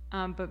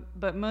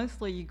 But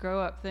mostly you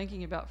grow up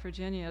thinking about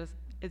Virginia as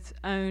its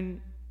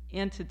own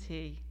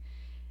entity,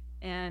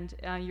 and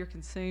you're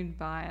consumed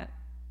by it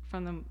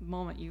from the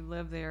moment you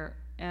live there.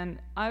 And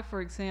I, for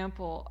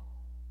example,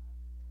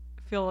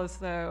 feel as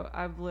though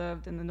I've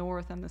lived in the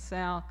North and the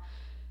South,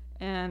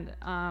 and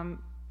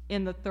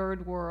in the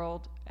Third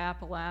World,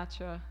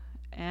 Appalachia,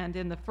 and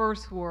in the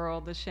First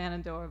World, the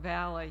Shenandoah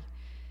Valley.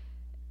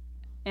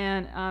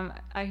 And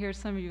I hear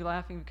some of you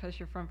laughing because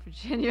you're from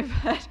Virginia,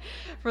 but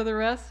for the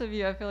rest of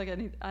you, I feel like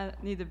I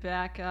need to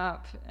back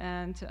up.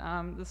 And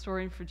the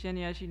story in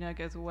Virginia, as you know,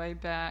 goes way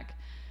back.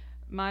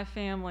 My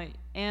family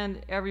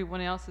and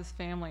everyone else's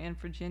family in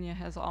Virginia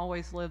has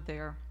always lived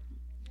there.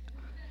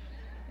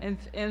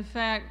 In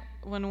fact,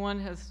 when one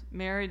has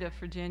married a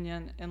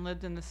Virginian and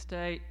lived in the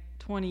state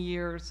 20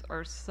 years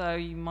or so,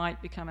 you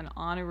might become an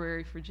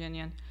honorary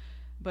Virginian,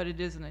 but it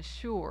isn't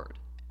assured.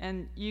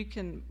 And you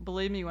can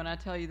believe me when I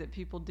tell you that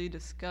people do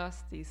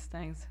discuss these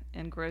things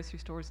in grocery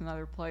stores and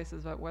other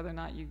places about whether or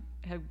not you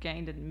have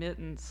gained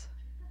admittance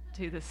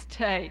to the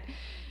state.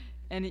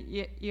 And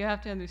you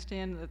have to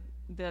understand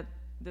that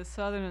the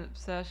Southern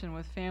obsession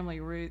with family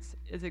roots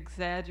is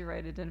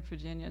exaggerated in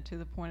Virginia to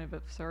the point of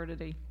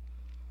absurdity.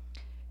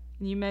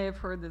 And you may have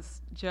heard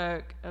this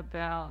joke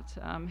about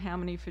how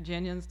many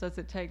Virginians does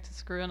it take to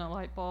screw in a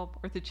light bulb,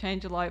 or to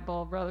change a light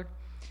bulb, rather.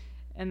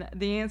 And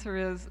the answer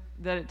is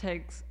that it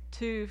takes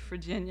 2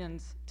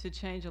 Virginians to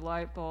change a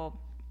light bulb.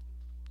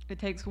 It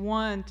takes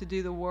one to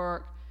do the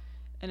work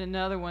and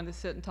another one to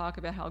sit and talk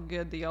about how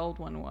good the old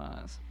one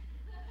was.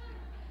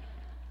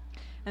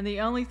 And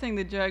the only thing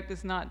the joke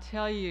does not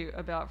tell you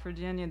about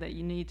Virginia that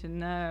you need to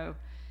know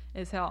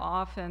is how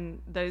often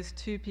those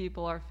 2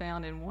 people are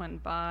found in one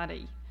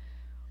body.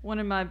 One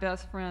of my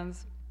best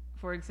friends,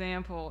 for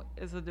example,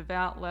 is a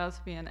devout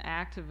lesbian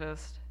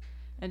activist,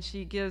 and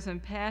she gives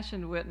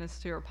impassioned witness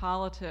to her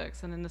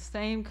politics, and in the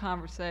same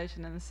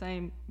conversation, in the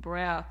same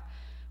breath,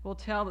 will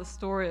tell the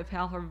story of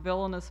how her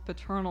villainous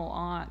paternal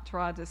aunt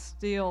tried to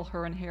steal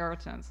her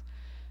inheritance,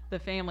 the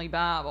family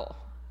Bible,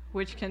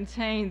 which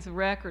contains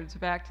records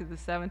back to the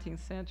 17th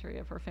century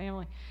of her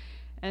family.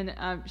 And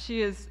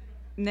she is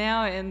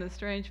now in the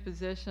strange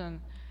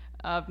position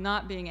of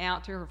not being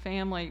out to her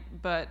family,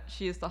 but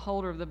she is the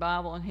holder of the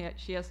Bible, and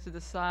she has to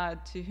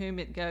decide to whom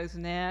it goes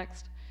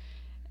next.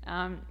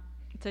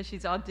 So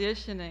she's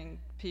auditioning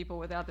people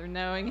without their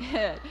knowing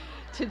it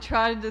to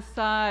try to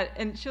decide.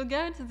 And she'll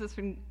go into this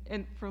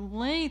for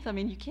length. I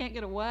mean, you can't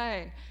get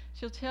away.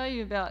 She'll tell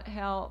you about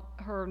how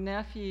her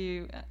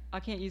nephew,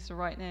 I can't use the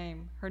right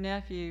name, her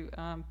nephew,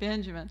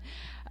 Benjamin,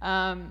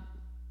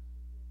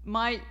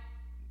 might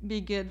be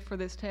good for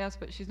this task,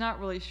 but she's not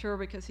really sure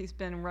because he's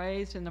been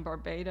raised in the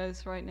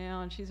Barbados right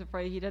now, and she's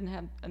afraid he doesn't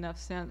have enough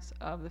sense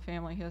of the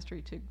family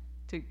history to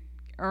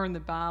earn the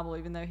Bible,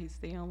 even though he's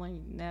the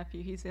only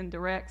nephew. He's in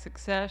direct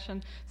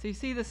succession. So you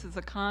see this as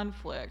a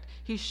conflict.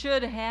 He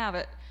should have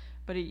it,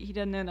 but he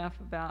doesn't know enough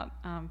about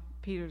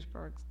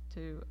Petersburg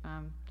to,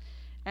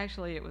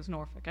 actually it was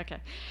Norfolk, okay.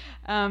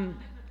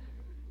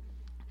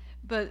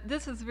 But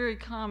this is very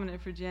common in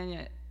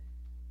Virginia.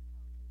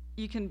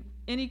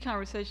 Any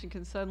conversation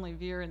can suddenly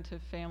veer into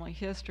family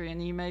history,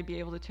 and you may be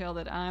able to tell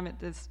that I'm at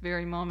this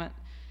very moment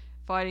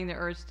fighting the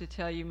urge to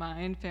tell you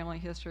my own family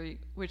history,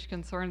 which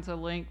concerns a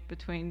link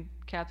between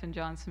Catherine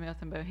John Smith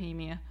and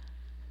Bohemia.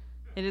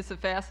 It is a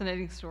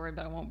fascinating story,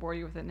 but I won't bore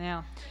you with it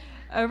now.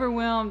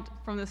 Overwhelmed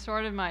from the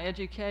start of my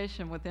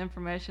education with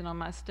information on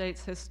my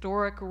state's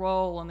historic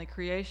role in the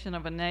creation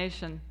of a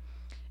nation,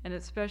 and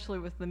especially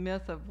with the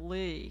myth of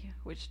Lee,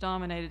 which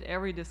dominated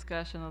every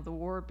discussion of the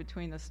war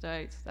between the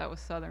states. That was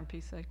Southern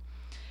PC.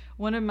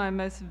 One of my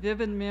most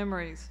vivid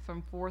memories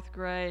from 4th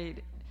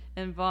grade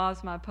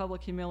involves my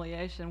public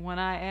humiliation when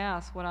I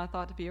asked what I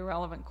thought to be a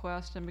relevant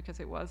question, because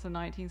it was the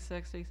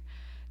 1960s.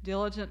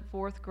 Diligent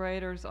 4th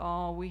graders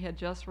all, we had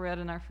just read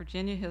in our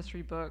Virginia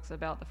history books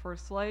about the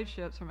first slave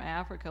ships from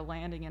Africa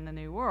landing in the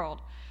New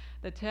World.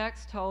 The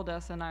text told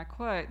us, and I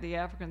quote, "The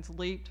Africans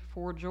leaped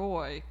for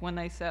joy when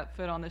they set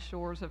foot on the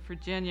shores of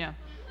Virginia."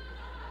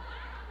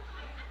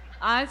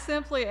 I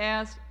simply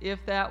asked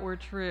if that were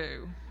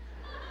true.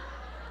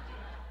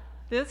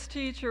 This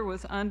teacher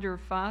was under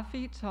 5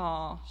 feet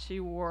tall. She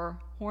wore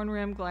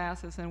horn-rimmed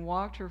glasses and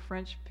walked her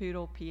French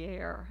poodle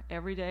Pierre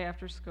every day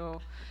after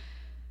school.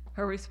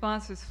 Her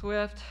response was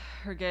swift,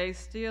 her gaze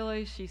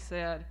steely. She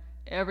said,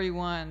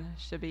 "Everyone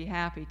should be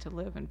happy to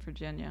live in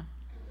Virginia."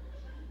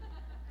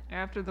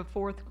 After the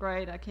 4th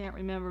grade, I can't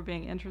remember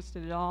being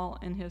interested at all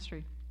in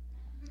history.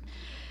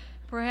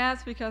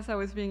 Perhaps because I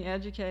was being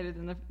educated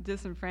in the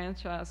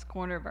disenfranchised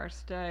corner of our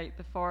state,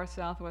 the far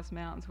southwest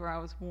mountains where I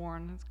was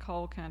born. It's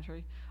coal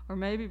country. Or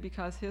maybe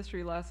because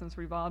history lessons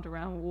revolved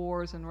around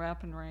wars and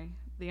weaponry.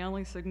 The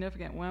only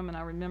significant women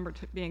I remember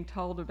being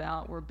told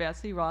about were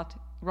Betsy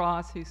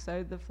Ross, who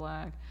sewed the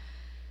flag,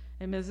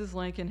 and Mrs.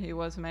 Lincoln, who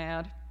was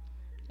mad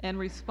and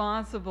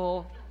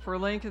responsible for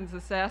Lincoln's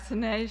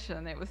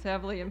assassination. It was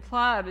heavily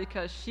implied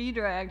because she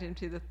dragged him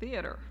to the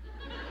theater.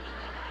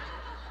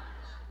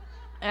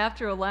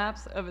 After a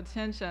lapse of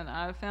attention,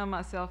 I found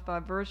myself, by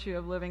virtue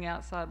of living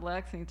outside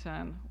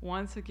Lexington,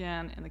 once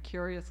again in the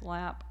curious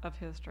lap of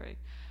history.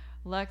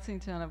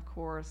 Lexington, of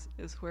course,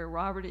 is where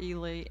Robert E.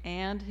 Lee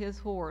and his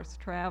horse,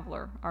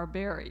 Traveler, are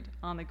buried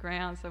on the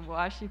grounds of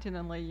Washington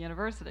and Lee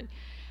University.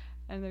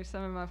 And there's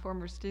some of my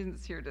former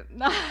students here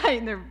tonight,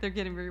 and they're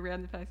getting very red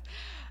in the face.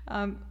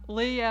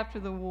 Lee, after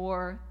the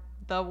war,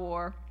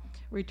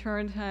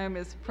 returned home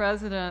as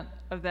president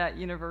of that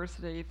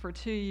university. For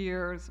 2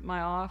 years,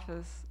 my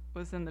office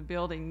was in the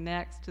building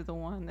next to the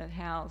one that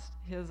housed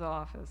his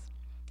office.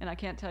 And I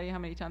can't tell you how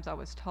many times I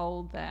was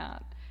told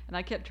that. And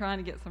I kept trying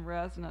to get some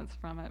resonance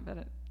from it, but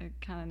it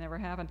kind of never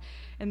happened.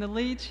 In the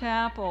Lee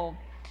Chapel,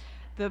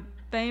 the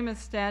famous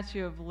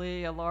statue of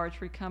Lee, a large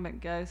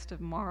recumbent ghost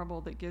of marble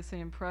that gives the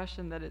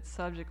impression that its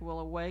subject will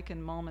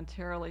awaken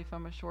momentarily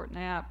from a short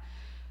nap,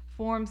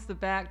 forms the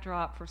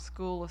backdrop for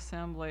school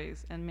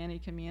assemblies and many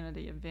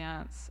community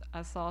events.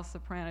 I saw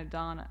soprano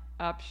Donna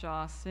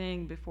Upshaw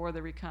sing before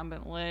the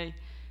recumbent Lee,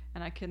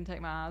 and I couldn't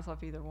take my eyes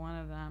off either one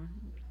of them.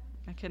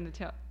 I couldn't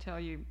tell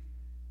you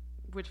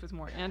which was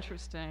more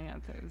interesting.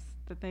 It was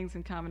the things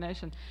in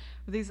combination.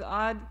 But these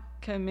odd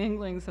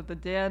comminglings of the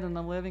dead and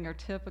the living are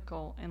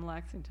typical in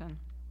Lexington.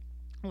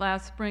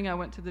 Last spring, I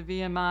went to the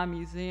VMI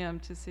Museum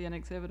to see an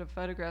exhibit of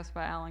photographs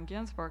by Allen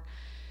Ginsberg.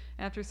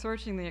 After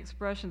searching the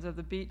expressions of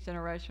the Beat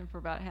Generation for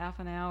about half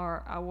an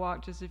hour, I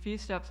walked just a few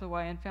steps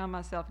away and found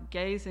myself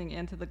gazing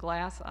into the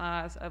glass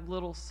eyes of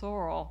Little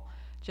Sorrel,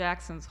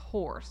 Jackson's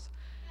horse,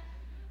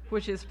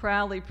 which is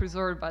proudly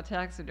preserved by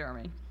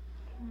taxidermy.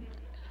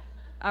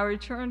 I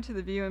returned to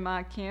the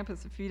VMI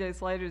campus a few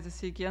days later to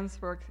see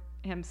Ginsberg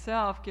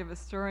himself give a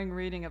stirring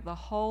reading of the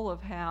whole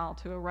of Hal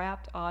to a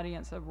rapt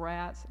audience of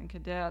rats and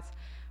cadets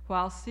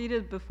while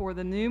seated before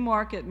the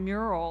Newmarket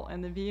mural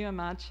in the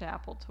VMI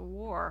Chapel to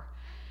War.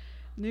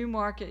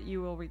 Newmarket,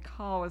 you will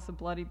recall, was the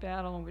bloody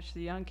battle in which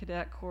the young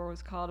cadet corps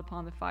was called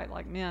upon to fight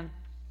like men.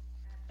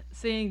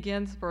 Seeing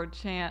Ginsberg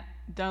chant,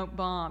 don't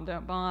bomb,"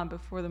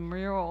 before the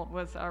mural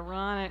was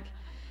ironic,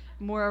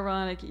 more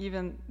ironic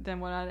even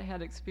than what I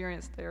had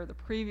experienced there the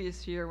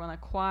previous year when a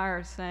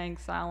choir sang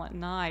Silent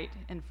Night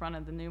in front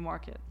of the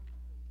Newmarket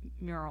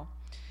mural.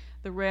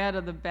 The red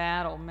of the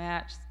battle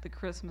matched the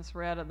Christmas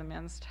red of the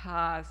men's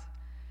ties.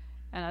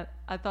 And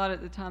I thought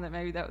at the time that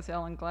maybe that was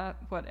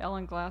what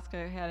Ellen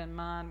Glasgow had in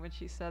mind when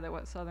she said that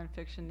what Southern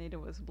fiction needed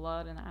was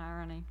blood and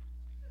irony.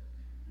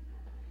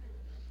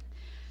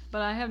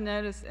 But I have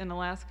noticed in the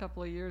last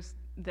couple of years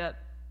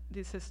that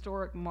these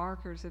historic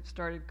markers have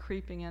started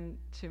creeping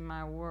into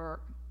my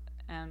work.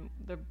 And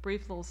the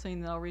brief little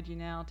scene that I'll read you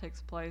now takes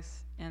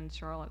place in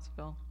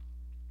Charlottesville.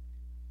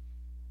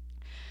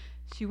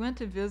 She went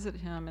to visit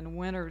him in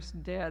Winter's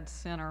Dead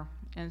Center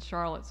in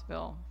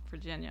Charlottesville,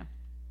 Virginia.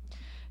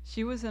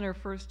 She was in her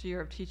first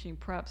year of teaching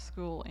prep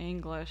school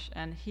English,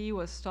 and he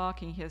was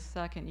stalking his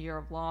second year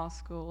of law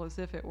school as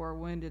if it were a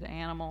wounded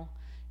animal.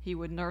 He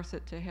would nurse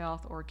it to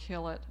health or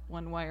kill it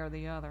one way or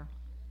the other.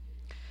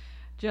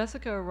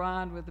 Jessica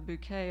arrived with a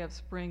bouquet of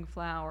spring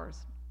flowers.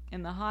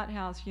 In the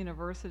hothouse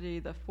university,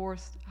 the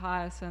forced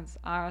hyacinths,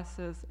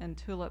 irises, and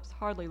tulips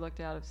hardly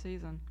looked out of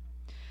season.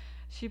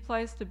 She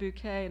placed the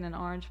bouquet in an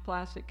orange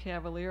plastic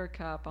Cavalier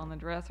cup on the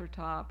dresser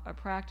top, a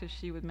practice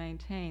she would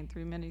maintain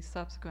through many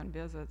subsequent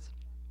visits.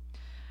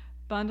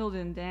 Bundled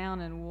in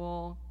down and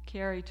wool,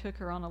 Carrie took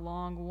her on a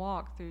long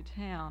walk through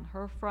town,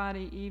 her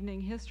Friday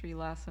evening history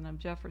lesson of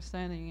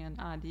Jeffersonian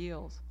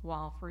ideals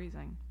while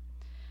freezing.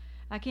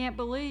 "I can't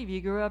believe you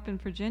grew up in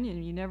Virginia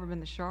and you've never been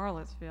to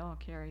Charlottesville,"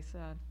 Carrie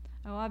said.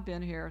 "Oh, I've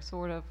been here,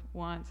 sort of,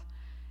 once,"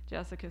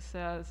 Jessica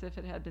said, as if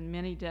it had been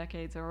many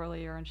decades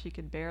earlier and she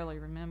could barely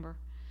remember.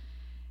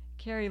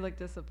 Carrie looked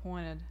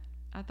disappointed.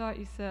 "I thought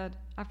you said—"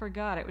 "I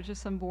forgot. It was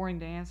just some boring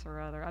dance or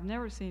other. I've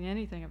never seen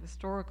anything of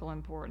historical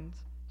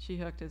importance." She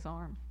hooked his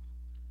arm.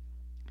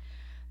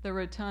 "The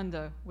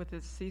rotunda with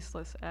its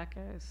ceaseless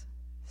echoes.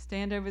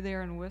 Stand over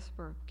there and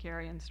whisper,"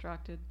 Carrie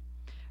instructed.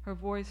 Her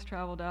voice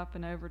traveled up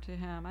and over to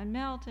him. I'm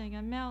melting,"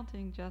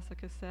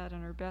 Jessica said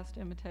in her best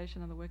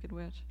imitation of the Wicked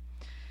Witch.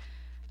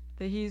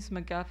 The Hughes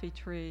McGuffey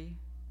tree,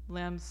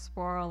 limbs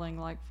sprawling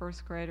like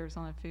first graders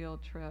on a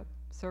field trip,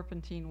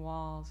 serpentine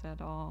walls et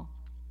al.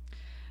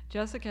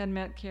 Jessica had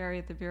met Carrie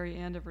at the very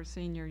end of her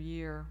senior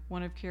year.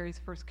 One of Carrie's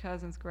first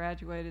cousins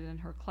graduated in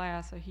her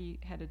class, so he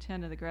had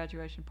attended the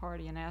graduation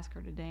party and asked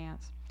her to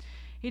dance.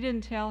 He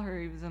didn't tell her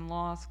he was in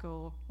law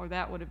school, or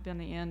that would have been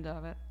the end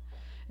of it.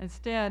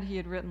 Instead, he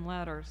had written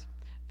letters,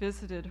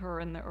 visited her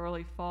in the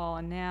early fall,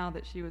 and now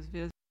that she was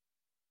visiting,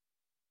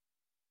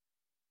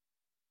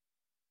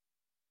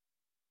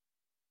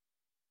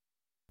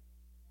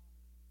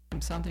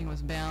 something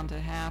was bound to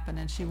happen,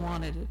 and she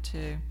wanted it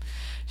to.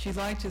 She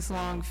liked his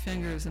long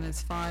fingers and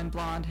his fine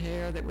blonde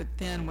hair that would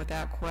thin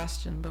without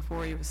question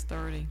before he was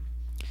 30.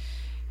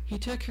 He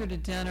took her to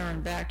dinner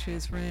and back to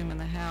his room in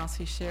the house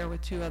he shared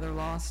with 2 other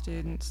law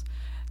students.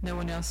 No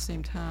one else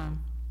seemed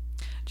home.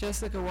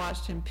 Jessica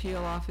watched him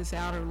peel off his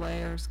outer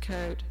layers,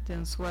 coat,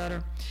 then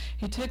sweater.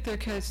 He took their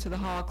coats to the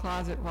hall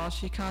closet while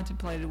she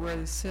contemplated where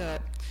to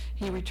sit.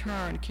 He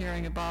returned,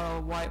 carrying a bottle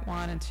of white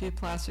wine and 2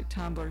 plastic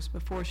tumblers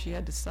before she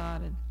had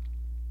decided.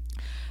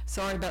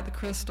 "Sorry about the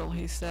crystal,"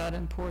 he said,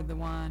 and poured the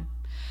wine.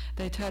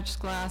 They touched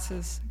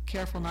glasses,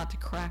 careful not to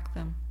crack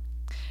them.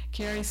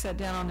 Carrie sat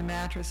down on the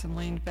mattress and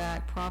leaned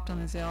back, propped on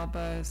his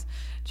elbows.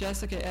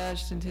 Jessica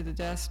edged into the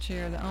desk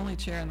chair, the only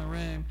chair in the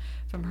room.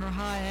 From her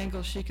high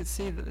angle, she could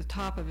see that the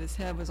top of his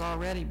head was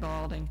already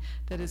balding,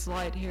 that his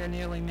light hair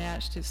nearly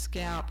matched his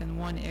scalp in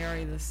one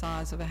area the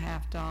size of a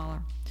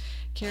 $50.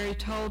 Carrie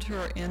told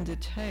her in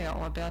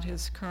detail about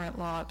his current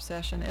law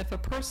obsession. If a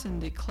person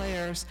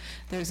declares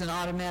there's an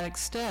automatic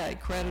stay,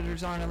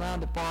 creditors aren't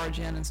allowed to barge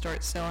in and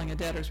start selling a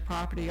debtor's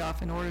property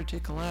off in order to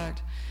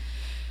collect.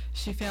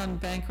 She found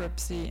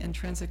bankruptcy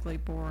intrinsically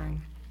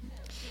boring.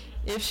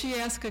 If she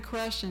asked a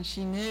question,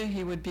 she knew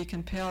he would be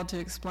compelled to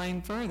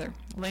explain further,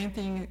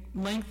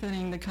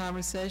 lengthening the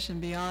conversation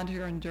beyond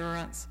her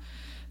endurance.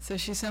 So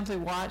she simply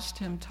watched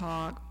him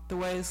talk, the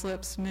way his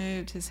lips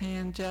moved, his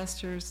hand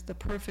gestures, the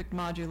perfect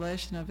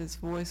modulation of his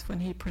voice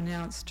when he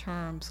pronounced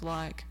terms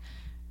like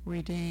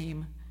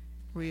redeem,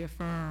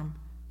 reaffirm,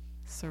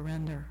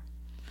 surrender.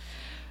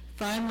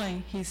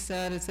 Finally, he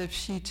said, as if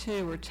she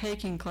too were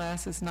taking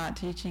classes, not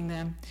teaching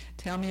them,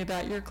 "Tell me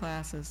about your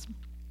classes."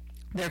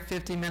 "They're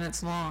 50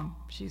 minutes long,"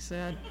 she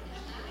said,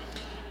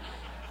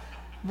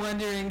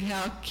 wondering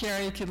how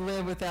Carrie could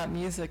live without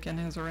music in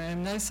his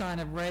room. No sign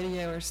of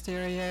radio or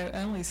stereo,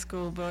 only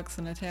school books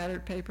and a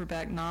tattered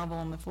paperback novel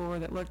on the floor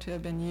that looked to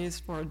have been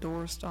used for a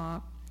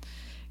doorstop.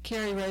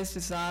 Carrie raised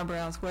his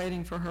eyebrows,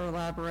 waiting for her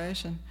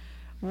elaboration.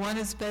 "One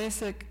is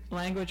basic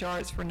language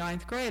arts for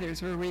 9th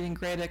graders. We're reading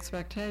Great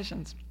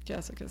Expectations,"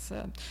 Jessica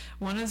said.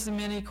 "One is the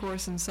mini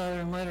course in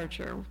Southern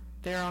literature.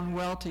 They're on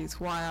Welty's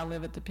Why I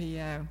Live at the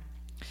P.O.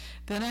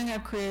 Then I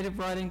have Creative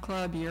Writing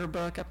Club,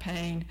 yearbook, a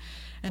pain,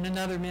 and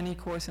another mini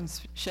course in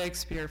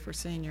Shakespeare for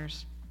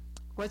seniors."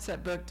 "What's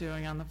that book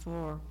doing on the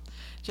floor?"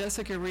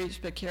 Jessica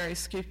reached, but Carrie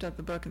scooped up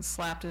the book and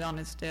slapped it on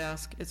his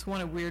desk. "It's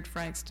one of Weird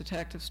Frank's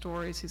detective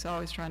stories. He's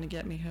always trying to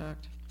get me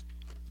hooked."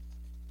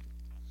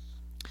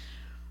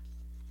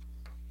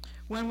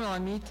 "When will I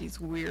meet these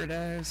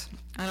weirdos?"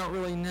 "I don't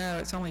really know.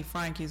 It's only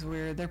Frankie's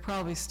weird. They're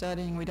probably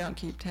studying. We don't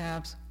keep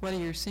tabs." "What are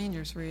your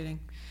seniors reading?"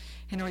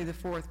 "Henry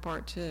IV,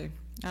 Part 2.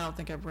 I don't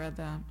think I've read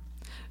that."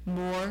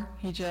 "More?"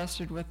 He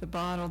gestured with the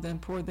bottle, then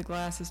poured the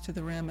glasses to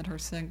the rim at her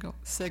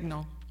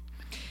signal.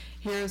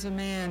 "Here is a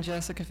man,"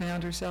 Jessica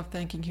found herself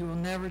thinking, "who will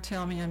never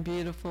tell me I'm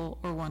beautiful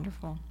or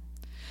wonderful."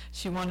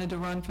 She wanted to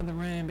run from the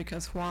room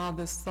because while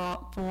this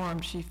thought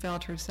formed, she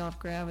felt herself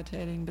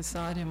gravitating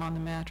beside him on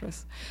the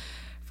mattress.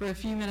 For a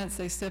few minutes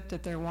they sipped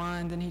at their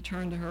wine, then he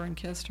turned to her and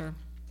kissed her.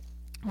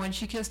 When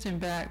she kissed him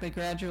back, they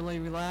gradually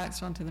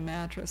relaxed onto the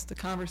mattress. The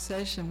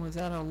conversation was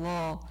at a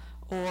lull,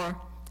 or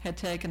had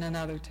taken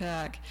another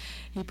tack.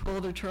 He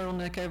pulled her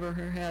turtleneck over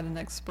her head and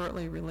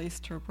expertly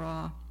released her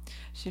bra.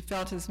 She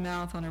felt his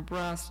mouth on her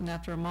breast, and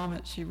after a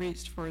moment she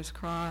reached for his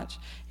crotch.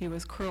 He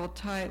was curled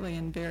tightly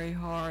and very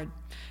hard.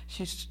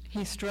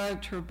 He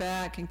stroked her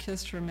back and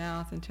kissed her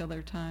mouth until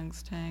their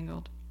tongues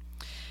tangled.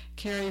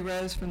 Carrie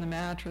rose from the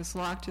mattress,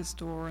 locked his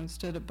door, and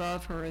stood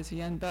above her as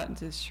he unbuttoned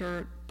his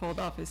shirt,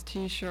 pulled off his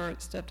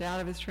T-shirt, stepped out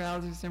of his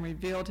trousers, and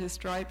revealed his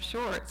striped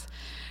shorts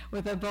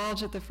with a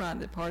bulge at the front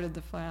that parted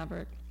the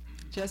fabric.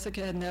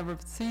 Jessica had never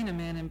seen a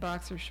man in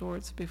boxer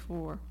shorts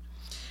before.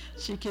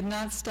 She could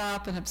not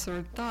stop an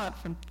absurd thought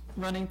from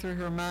running through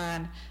her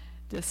mind.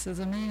 This is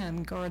a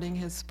man guarding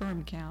his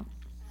sperm count.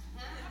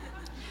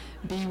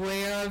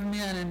 Beware of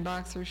men in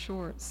boxer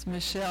shorts,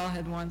 Michelle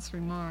had once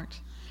remarked.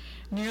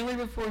 Nearly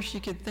before she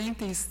could think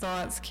these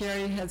thoughts,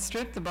 Carrie had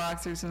stripped the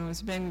boxers and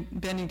was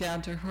bending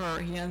down to her.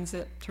 He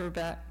unzipped her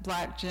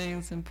black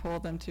jeans and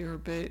pulled them to her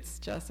boots.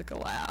 Jessica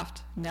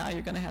laughed. Now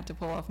you're going to have to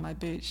pull off my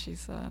boots, she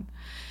said.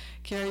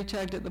 Carrie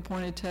tugged at the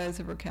pointed toes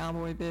of her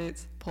cowboy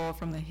boots. Pull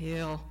from the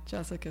heel,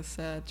 Jessica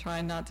said,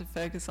 trying not to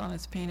focus on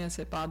his penis.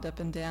 It bobbed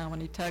up and down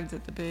when he tugged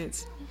at the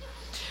boots.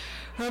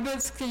 Her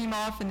boots came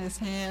off in his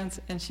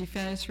hands, and she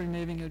finished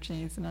removing her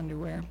jeans and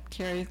underwear.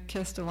 Carrie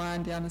kissed a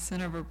line down the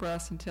center of her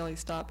breast until he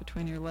stopped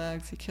between her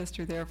legs. He kissed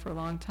her there for a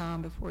long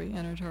time before he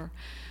entered her.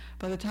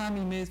 By the time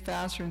he moved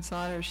faster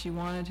inside her, she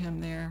wanted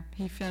him there.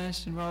 He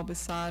finished and rolled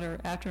beside her.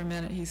 After a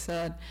minute, he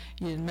said,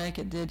 "You didn't make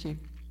it, did you?"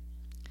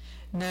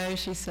 "No,"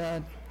 she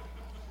said.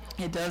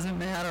 "It doesn't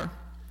matter."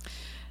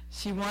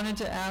 She wanted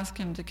to ask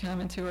him to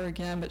come into her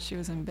again, but she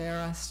was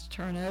embarrassed.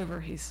 "Turn over,"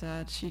 he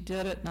said. She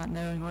did it, not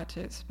knowing what to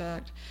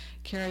expect.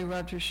 Carrie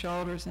rubbed her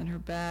shoulders and her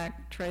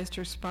back, traced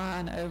her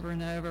spine over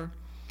and over.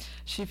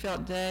 She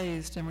felt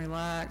dazed and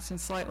relaxed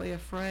and slightly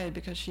afraid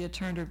because she had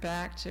turned her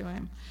back to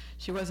him.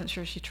 She wasn't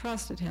sure she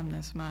trusted him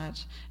this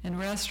much. In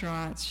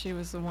restaurants, she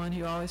was the one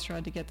who always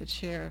tried to get the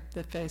chair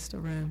that faced the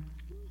room.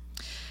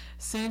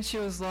 Soon she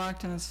was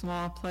locked in a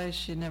small place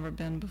she had never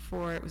been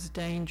before. It was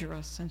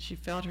dangerous, and she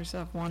felt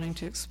herself wanting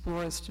to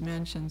explore its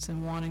dimensions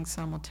and wanting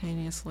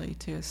simultaneously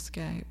to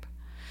escape.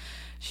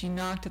 She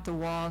knocked at the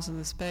walls of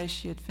the space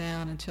she had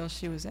found until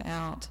she was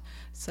out,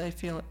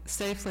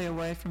 safely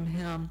away from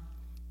him,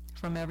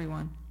 from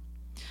everyone.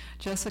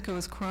 Jessica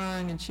was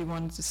crying, and she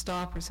wanted to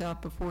stop herself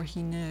before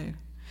he knew.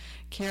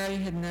 Carrie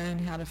had known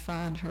how to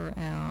find her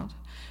out.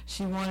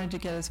 She wanted to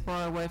get as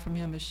far away from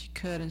him as she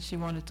could, and she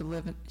wanted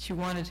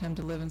him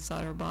to live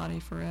inside her body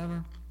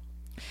forever.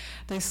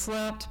 They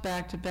slept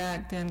back to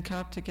back, then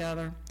cupped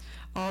together.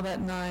 All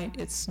that night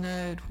it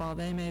snowed while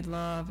they made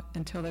love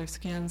until their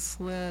skins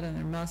slid and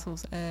their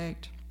muscles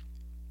ached.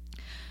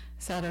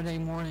 Saturday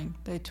morning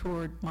they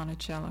toured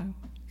Monticello.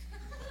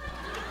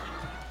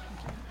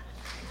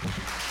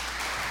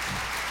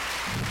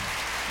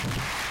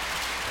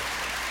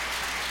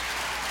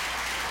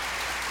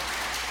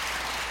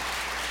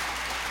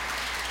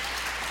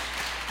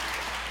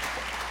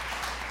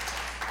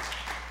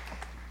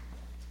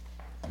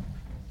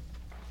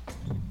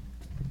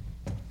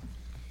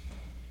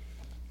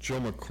 Jill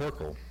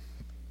McCorkle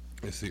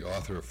is the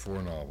author of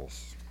 4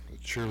 novels: The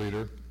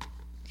Cheerleader,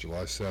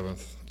 July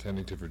 7th,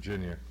 Tending to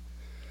Virginia,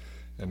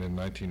 and in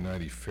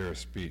 1990,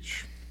 Ferris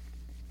Beach.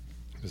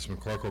 Ms.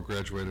 McCorkle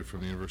graduated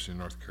from the University of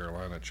North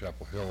Carolina at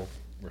Chapel Hill,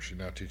 where she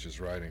now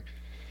teaches writing,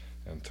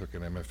 and took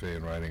an MFA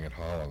in writing at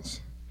Hollins.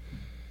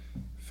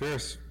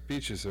 Ferris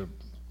Beach is a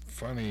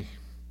funny,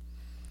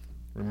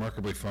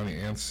 remarkably funny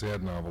and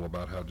sad novel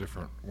about how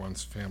different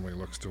one's family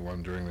looks to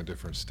one during the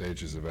different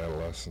stages of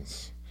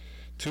adolescence.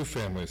 2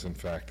 families, in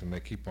fact, and they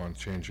keep on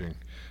changing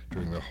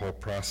during the whole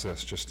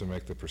process just to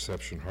make the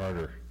perception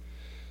harder.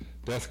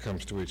 Death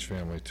comes to each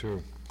family,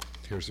 too.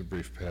 Here's a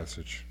brief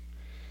passage.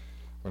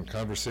 When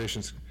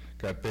conversations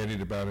got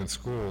bandied about in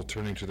school,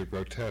 turning to the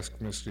grotesque,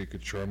 Misty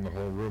could charm the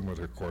whole room with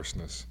her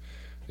coarseness.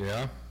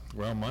 "Yeah?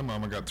 Well, my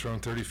mama got thrown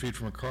 30 feet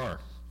from a car.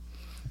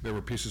 There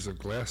were pieces of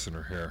glass in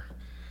her hair.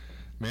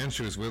 Man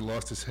she was with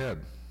lost his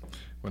head.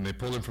 When they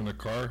pulled him from the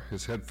car,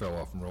 his head fell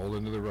off and rolled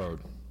into the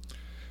road.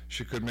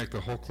 She could make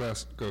the whole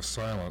class go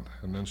silent,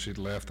 and then she'd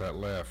laugh that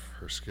laugh,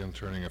 her skin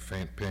turning a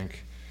faint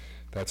pink.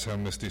 That's how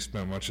Misty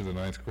spent much of the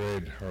 9th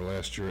grade, our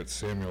last year at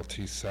Samuel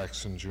T.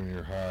 Saxon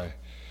Junior High.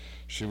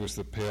 She was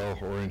the pale,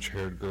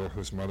 orange-haired girl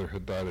whose mother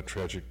had died a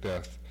tragic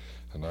death,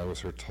 and I was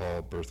her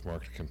tall,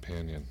 birthmarked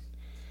companion.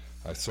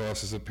 I saw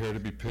us as a pair to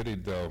be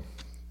pitied, though,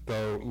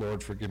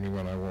 Lord forgive me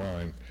when I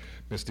whine.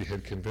 Misty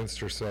had convinced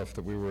herself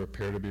that we were a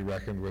pair to be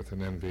reckoned with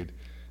and envied,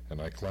 and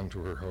I clung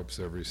to her hopes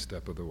every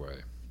step of the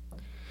way."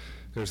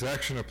 There's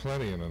action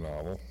aplenty in the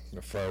novel: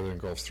 a fire that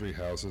engulfs 3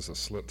 houses, a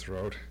slit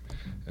throat,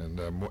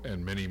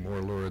 and many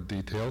more lurid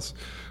details.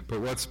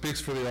 But what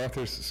speaks for the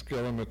author's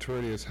skill and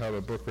maturity is how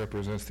the book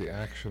represents the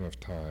action of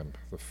time,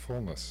 the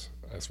fullness,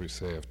 as we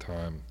say, of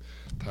time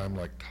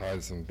like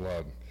tides and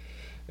blood.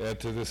 Add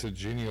to this a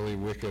genially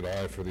wicked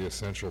eye for the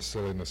essential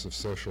silliness of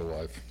social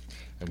life,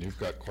 and you've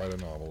got quite a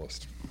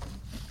novelist.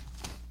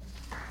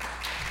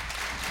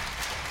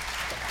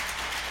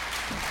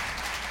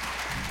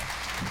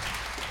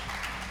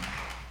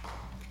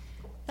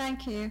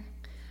 Thank you.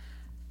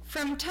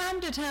 From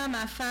time to time,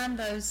 I find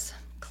those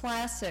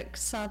classic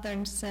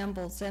Southern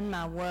symbols in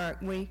my work.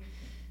 We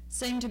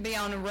seem to be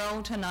on a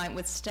roll tonight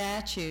with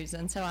statues,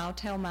 and so I'll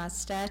tell my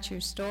statue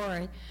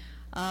story.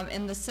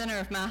 In the center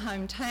of my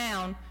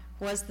hometown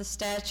was the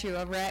statue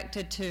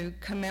erected to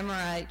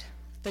commemorate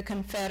the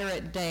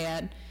Confederate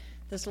dead,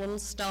 this little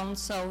stone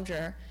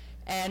soldier.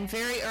 And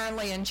very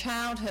early in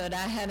childhood,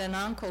 I had an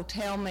uncle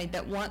tell me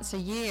that once a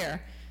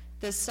year,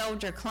 this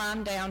soldier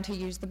climbed down to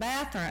use the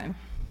bathroom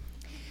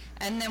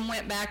and then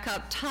went back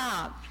up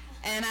top.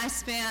 And I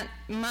spent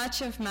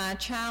much of my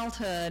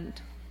childhood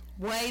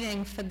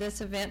waiting for this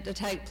event to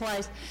take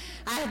place.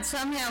 I had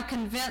somehow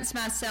convinced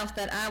myself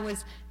that I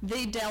was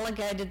the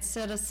delegated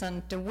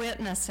citizen to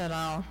witness it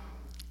all.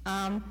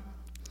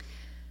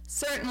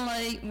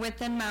 Certainly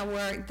within my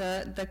work,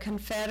 the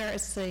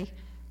Confederacy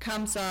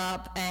comes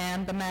up,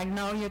 and the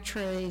magnolia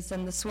trees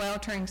and the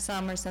sweltering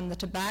summers and the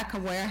tobacco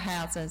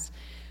warehouses.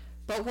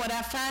 But what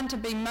I find to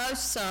be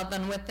most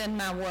Southern within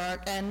my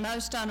work, and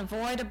most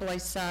unavoidably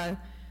so,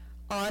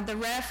 are the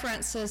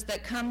references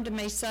that come to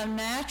me so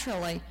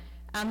naturally.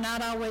 I'm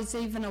not always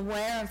even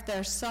aware of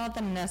their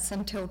Southernness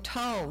until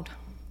told.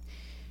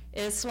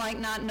 It's like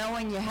not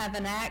knowing you have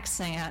an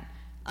accent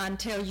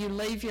until you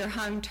leave your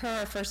home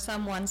turf or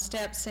someone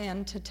steps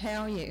in to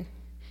tell you.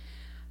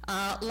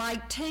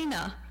 Like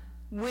Tina,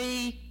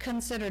 we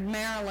considered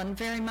Maryland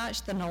very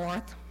much the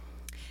North,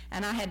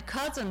 and I had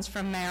cousins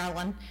from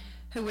Maryland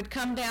who would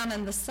come down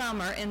in the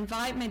summer,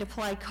 invite me to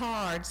play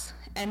cards,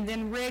 and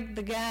then rig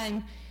the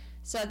game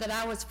so that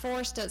I was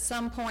forced at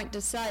some point to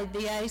say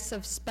the ace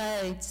of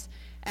spades,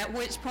 at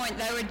which point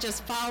they would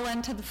just fall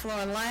into the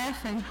floor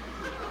laughing.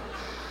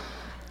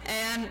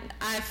 And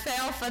I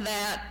fell for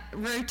that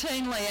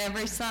routinely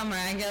every summer,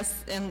 I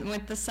guess, and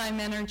with the same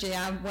energy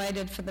I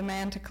waited for the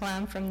man to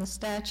climb from the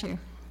statue.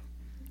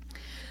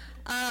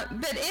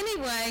 But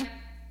anyway,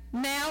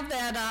 now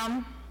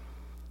that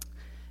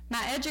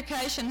my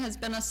education has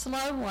been a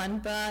slow one,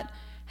 but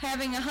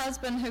having a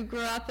husband who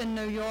grew up in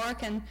New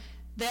York and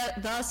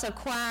thus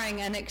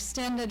acquiring an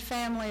extended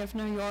family of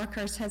New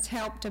Yorkers has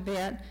helped a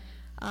bit,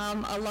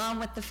 along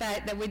with the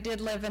fact that we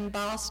did live in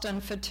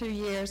Boston for 2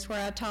 years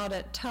where I taught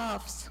at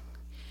Tufts.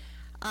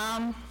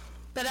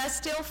 But I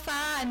still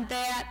find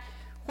that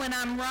when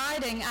I'm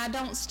writing, I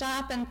don't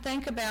stop and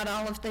think about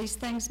all of these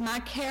things. My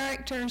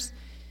characters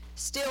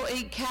still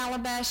eat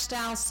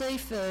calabash-style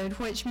seafood,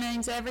 which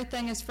means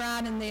everything is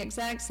fried in the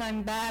exact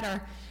same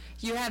batter.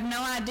 You have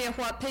no idea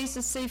what piece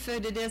of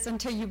seafood it is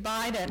until you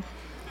bite it.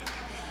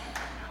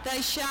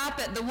 They shop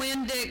at the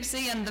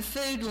Winn-Dixie and the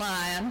Food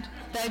Lion.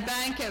 They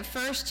bank at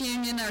First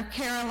Union or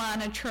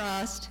Carolina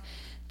Trust.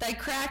 They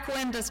crack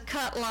windows,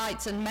 cut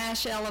lights, and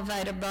mash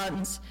elevator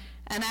buttons.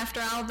 And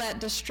after all that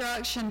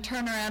destruction,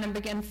 turn around and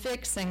begin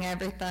fixing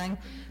everything.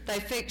 They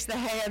fix the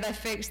hair, they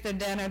fix the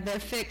dinner, they're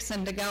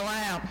fixing to go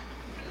out.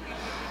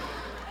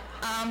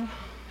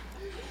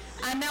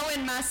 I know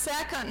in my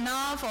second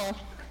novel,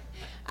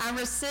 I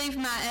received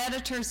my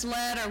editor's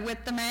letter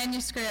with the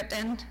manuscript,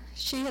 and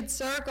she had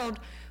circled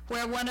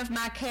where one of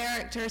my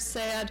characters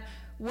said,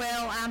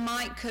 "Well, I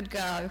might could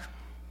go."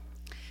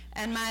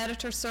 And my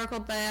editor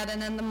circled that,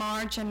 and in the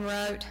margin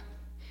wrote,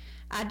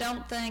 "I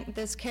don't think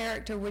this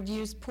character would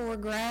use poor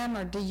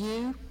grammar, do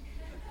you?"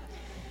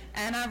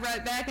 And I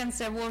wrote back and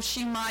said, "Well,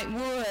 she might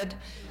would,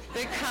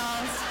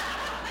 because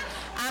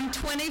I'm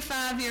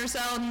 25 years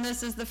old, and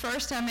this is the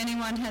first time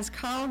anyone has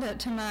called it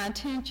to my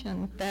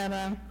attention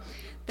that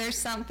there's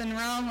something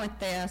wrong with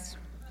this."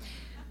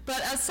 But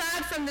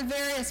aside from the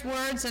various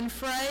words and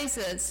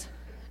phrases,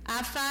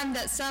 I find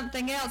that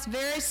something else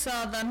very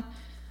Southern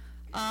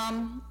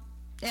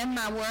in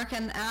my work,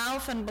 and I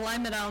often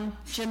blame it on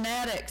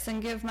genetics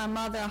and give my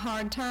mother a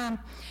hard time,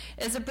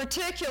 is a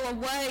particular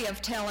way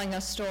of telling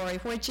a story,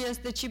 which is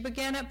that you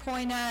begin at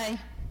point A,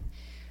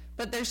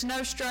 but there's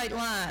no straight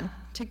line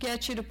to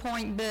get you to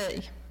point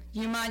B.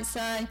 You might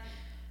say,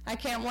 "I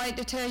can't wait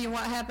to tell you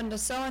what happened to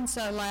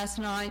so-and-so last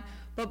night,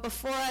 but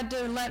before I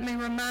do, let me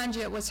remind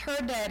you it was her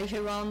daddy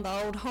who owned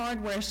the old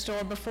hardware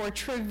store before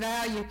True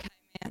Value came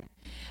in."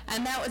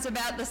 And that was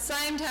about the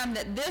same time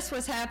that this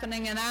was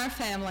happening in our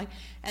family.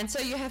 And so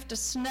you have to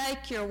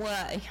snake your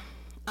way.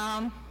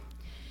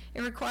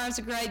 It requires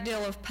a great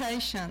deal of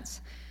patience.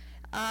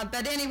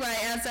 But anyway,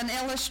 as an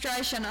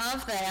illustration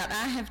of that,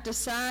 I have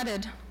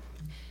decided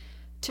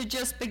to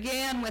just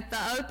begin with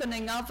the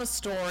opening of a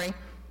story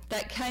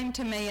that came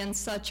to me in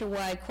such a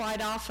way.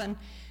 Quite often,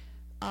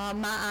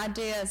 my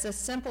idea is as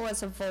simple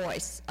as a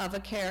voice of a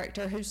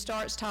character who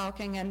starts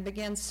talking and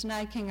begins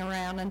snaking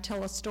around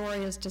until a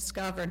story is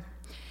discovered.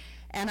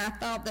 And I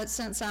thought that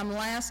since I'm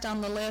last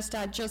on the list,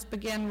 I'd just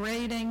begin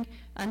reading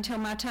until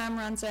my time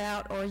runs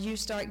out or you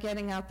start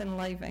getting up and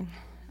leaving.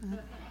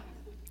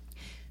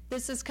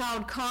 This is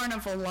called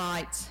Carnival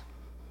Lights.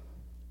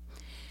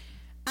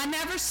 I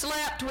never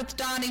slept with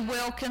Donnie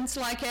Wilkins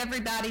like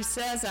everybody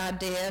says I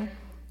did.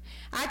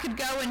 I could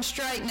go and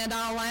straighten it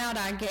all out,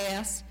 I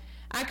guess.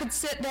 I could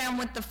sit down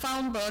with the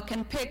phone book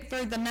and pick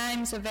through the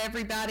names of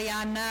everybody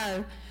I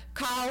know,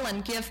 call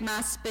and give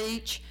my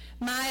speech,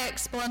 my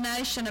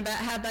explanation about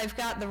how they've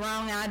got the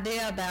wrong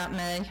idea about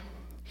me.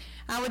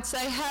 I would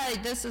say, hey,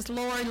 this is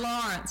Lori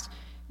Lawrence.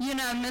 You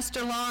know,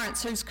 Mr.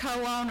 Lawrence, who's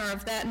co-owner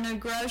of that new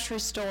grocery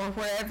store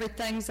where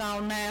everything's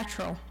all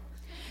natural.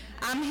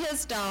 I'm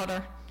his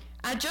daughter.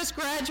 I just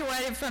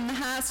graduated from the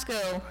high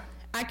school.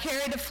 I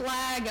carried a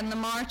flag in the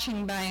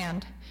marching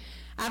band.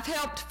 I've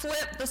helped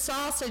flip the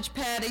sausage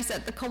patties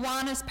at the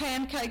Kiwanis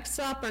Pancake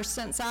Supper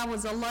since I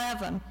was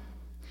 11.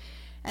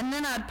 And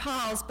then I'd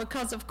pause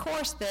because of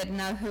course they'd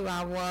know who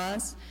I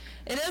was.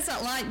 It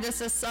isn't like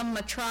this is some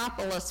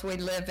metropolis we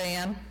live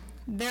in.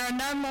 There are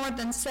no more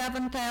than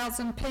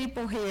 7,000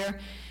 people here,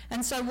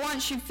 and so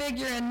once you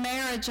figure in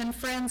marriage and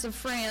friends of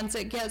friends,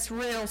 it gets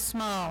real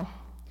small.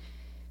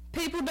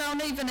 People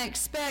don't even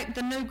expect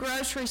the new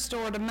grocery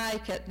store to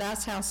make it.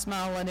 That's how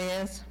small it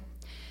is.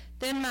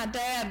 Then my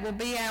dad will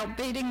be out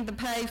beating the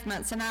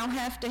pavements, and I'll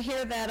have to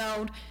hear that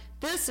old,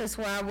 "This is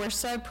why we're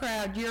so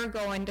proud you're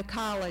going to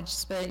college"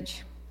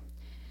 speech.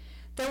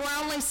 There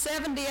were only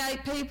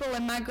 78 people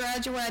in my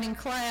graduating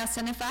class,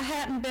 and if I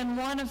hadn't been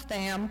one of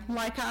them,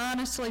 like I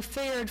honestly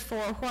feared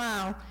for a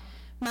while,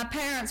 my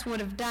parents would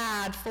have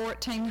died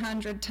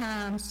 1,400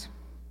 times.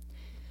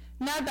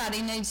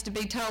 Nobody needs to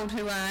be told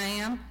who I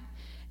am.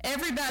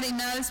 Everybody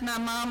knows my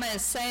mama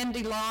is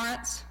Sandy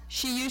Lawrence.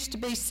 She used to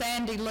be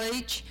Sandy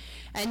Leach,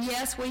 and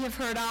yes, we have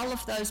heard all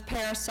of those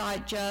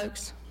parasite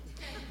jokes.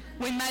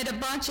 We made a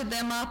bunch of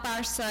them up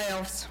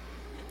ourselves.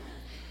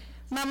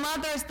 My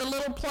mother is the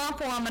little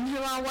plump woman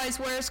who always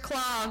wears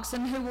clogs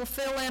and who will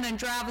fill in and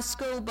drive a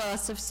school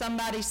bus if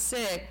somebody's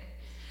sick.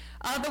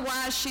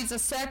 Otherwise, she's a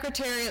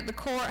secretary at the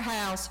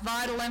courthouse,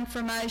 vital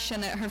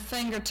information at her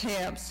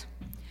fingertips.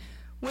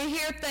 We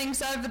hear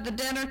things over the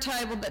dinner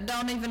table that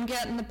don't even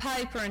get in the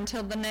paper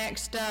until the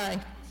next day.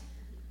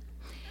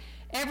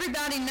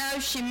 Everybody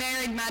knows she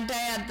married my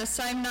dad the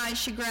same night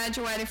she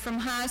graduated from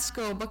high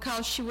school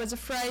because she was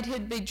afraid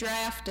he'd be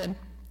drafted.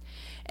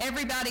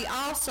 Everybody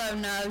also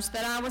knows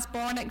that I was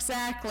born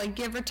exactly,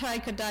 give or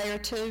take a day or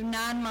two,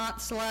 9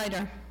 months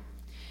later.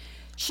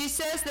 She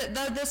says that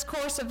though this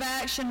course of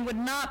action would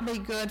not be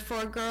good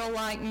for a girl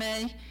like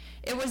me,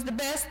 it was the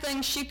best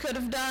thing she could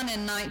have done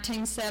in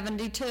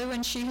 1972,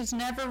 and she has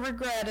never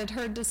regretted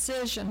her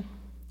decision.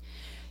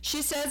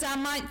 She says I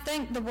might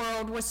think the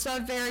world was so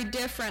very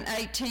different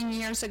 18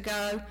 years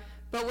ago,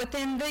 but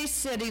within these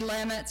city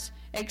limits,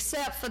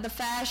 except for the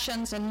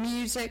fashions and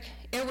music,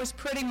 it was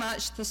pretty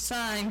much the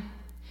same.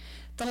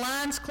 The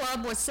Lions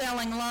Club was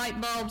selling light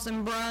bulbs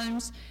and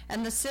brooms,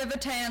 and the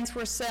Civitans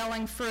were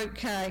selling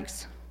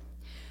fruitcakes.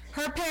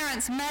 Her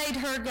parents made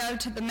her go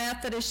to the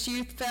Methodist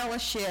Youth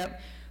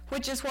Fellowship,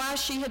 which is why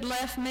she had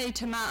left me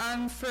to my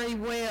own free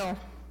will.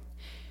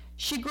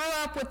 She grew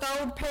up with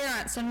old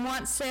parents and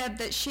once said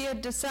that she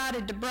had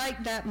decided to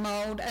break that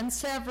mold and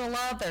several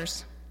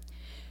others.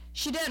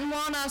 She didn't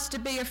want us to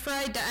be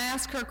afraid to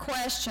ask her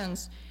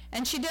questions,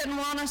 and she didn't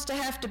want us to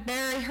have to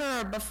bury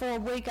her before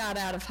we got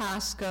out of high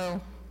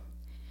school.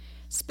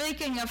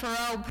 Speaking of her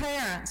old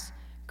parents,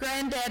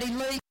 Granddaddy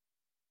Lee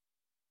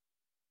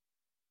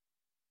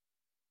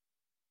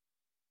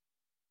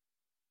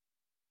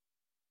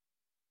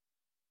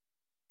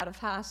out of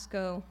high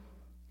school.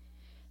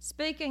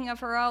 Speaking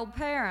of her old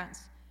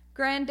parents,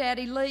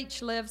 Granddaddy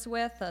Leach lives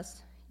with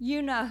us.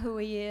 You know who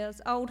he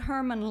is, old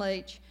Herman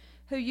Leach,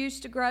 who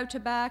used to grow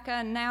tobacco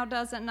and now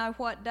doesn't know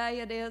what day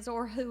it is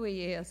or who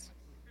he is.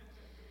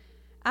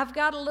 I've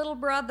got a little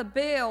brother,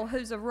 Bill,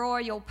 who's a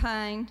royal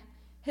pain.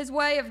 His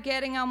way of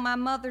getting on my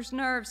mother's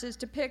nerves is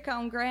to pick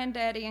on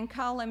Granddaddy and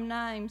call him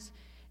names,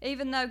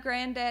 even though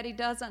Granddaddy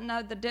doesn't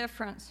know the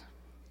difference.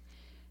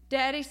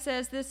 Daddy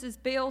says this is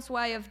Bill's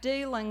way of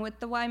dealing with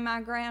the way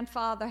my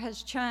grandfather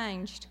has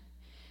changed.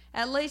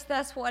 At least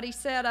that's what he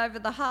said over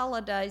the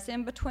holidays,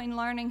 in between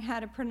learning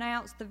how to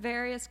pronounce the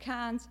various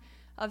kinds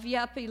of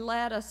yuppie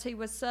lettuce he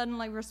was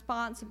suddenly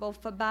responsible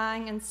for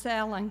buying and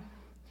selling.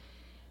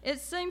 It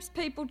seems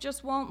people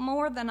just want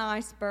more than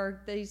iceberg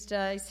these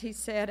days, he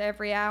said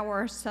every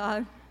hour or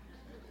so.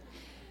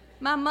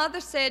 My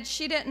mother said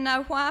she didn't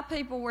know why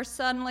people were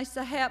suddenly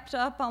so hepped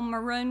up on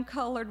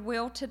maroon-colored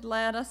wilted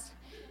lettuce,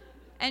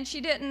 and she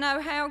didn't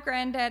know how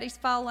Granddaddy's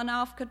fallen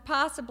off could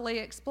possibly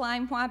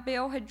explain why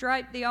Bill had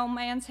draped the old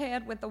man's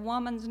head with a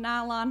woman's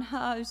nylon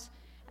hose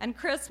and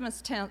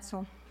Christmas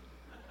tinsel.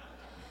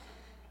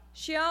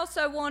 She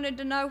also wanted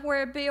to know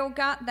where Bill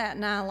got that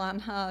nylon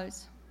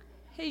hose.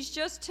 He's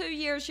just 2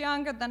 years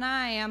younger than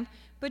I am,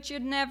 but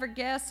you'd never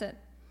guess it.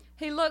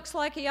 He looks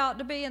like he ought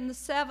to be in the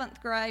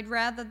 7th grade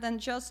rather than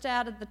just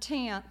out of the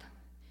 10th.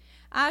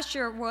 I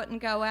sure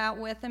wouldn't go out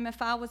with him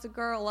if I was a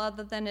girl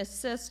other than his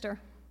sister.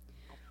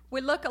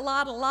 We look a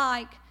lot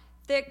alike,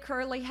 thick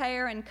curly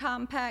hair and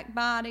compact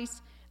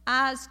bodies,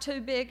 eyes too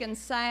big and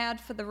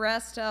sad for the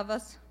rest of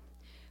us.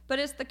 But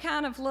it's the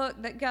kind of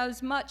look that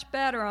goes much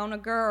better on a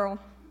girl.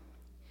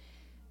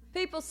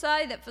 People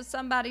say that for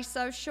somebody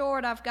so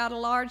short I've got a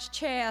large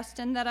chest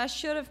and that I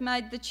should have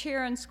made the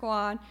cheering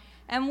squad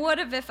and would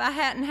have if I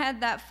hadn't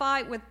had that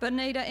fight with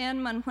Bonita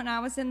Inman when I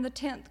was in the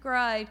 10th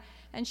grade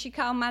and she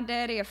called my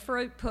daddy a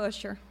fruit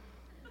pusher.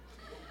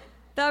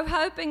 Though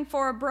hoping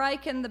for a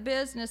break in the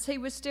business, he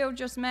was still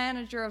just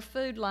manager of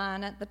Food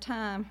Line at the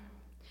time.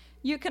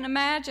 You can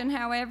imagine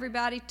how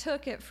everybody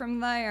took it from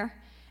there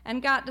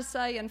and got to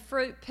saying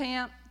fruit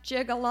pimp,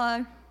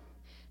 gigolo.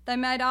 They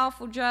made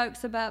awful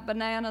jokes about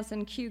bananas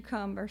and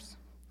cucumbers.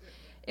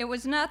 It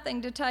was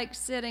nothing to take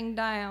sitting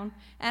down,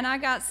 and I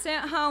got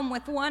sent home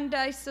with 1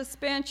 day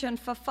suspension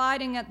for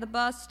fighting at the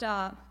bus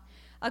stop.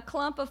 A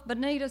clump of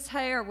Benita's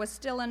hair was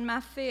still in my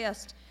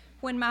fist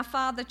when my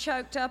father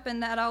choked up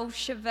in that old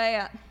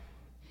Chevette.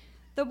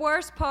 The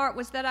worst part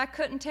was that I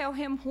couldn't tell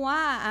him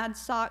why I'd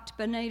socked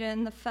Benita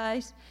in the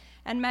face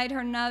and made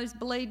her nose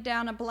bleed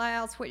down a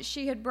blouse which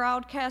she had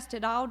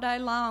broadcasted all day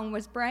long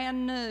was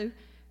brand new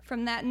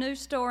from that new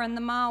store in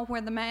the mall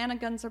where the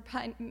mannequins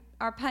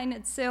are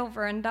painted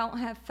silver and don't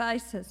have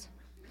faces.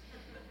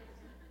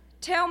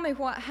 "Tell me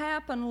what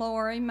happened,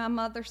 Lori," my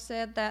mother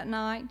said that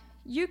night.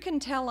 "You can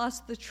tell us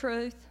the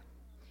truth."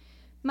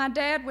 My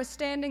dad was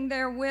standing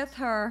there with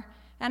her,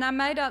 and I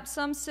made up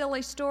some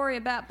silly story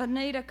about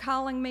Benita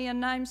calling me a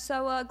name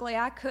so ugly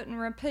I couldn't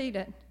repeat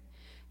it.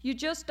 You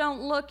just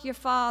don't look your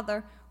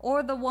father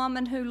or the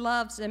woman who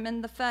loves him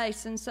in the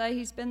face and say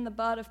he's been the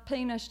butt of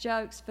penis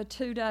jokes for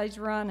 2 days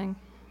running.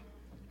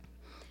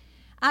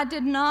 I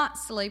did not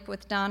sleep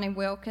with Donnie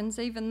Wilkins,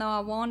 even though I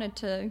wanted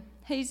to.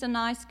 He's a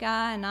nice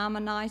guy and I'm a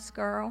nice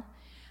girl.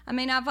 I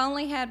mean, I've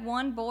only had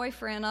one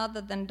boyfriend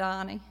other than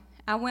Donnie.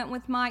 I went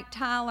with Mike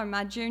Tyler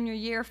my junior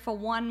year for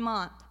 1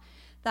 month,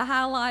 the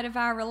highlight of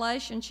our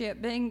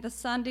relationship being the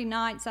Sunday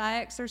nights I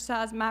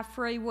exercised my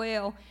free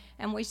will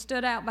and we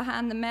stood out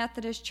behind the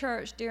Methodist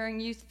church during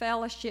youth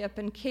fellowship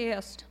and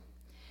kissed.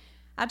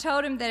 I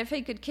told him that if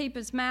he could keep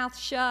his mouth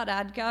shut,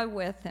 I'd go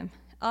with him.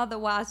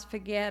 Otherwise,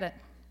 forget it.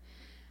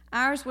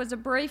 Ours was a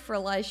brief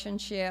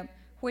relationship,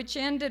 which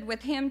ended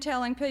with him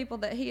telling people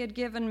that he had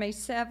given me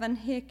 7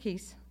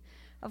 hickeys.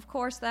 Of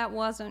course, that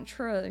wasn't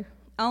true.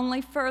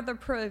 Only further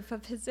proof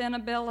of his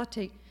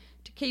inability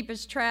to keep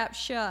his trap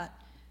shut.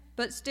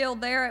 But still,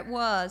 there it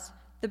was,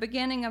 the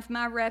beginning of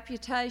my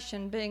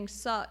reputation being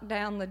sucked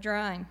down the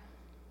drain.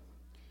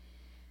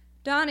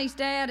 Donnie's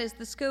dad is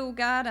the school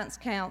guidance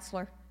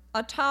counselor,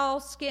 a tall,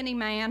 skinny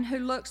man who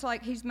looks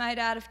like he's made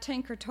out of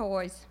Tinker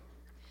Toys.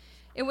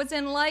 It was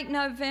in late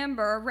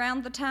November,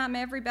 around the time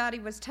everybody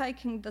was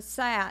taking the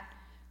SAT,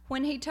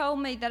 when he told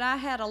me that I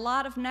had a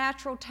lot of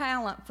natural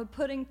talent for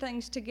putting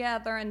things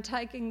together and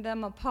taking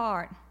them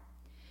apart.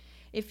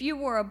 If you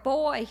were a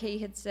boy, he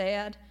had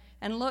said,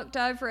 and looked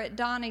over at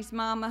Donnie's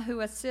mama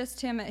who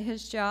assists him at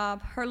his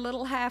job, her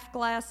little half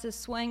glasses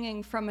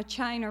swinging from a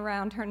chain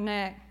around her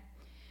neck,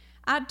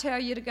 I'd tell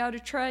you to go to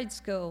trade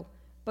school,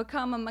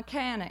 become a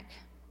mechanic.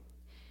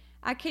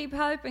 I keep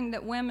hoping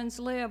that Women's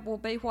Lib will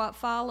be what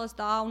follows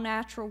the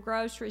all-natural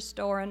grocery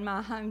store in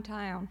my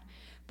hometown.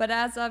 But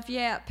as of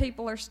yet,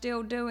 people are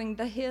still doing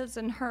the his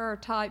and her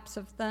types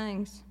of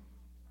things.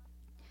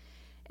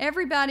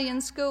 Everybody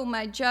in school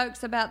made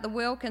jokes about the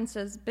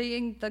Wilkinses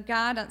being the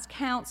guidance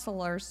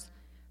counselors.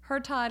 Her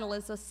title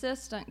is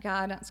assistant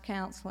guidance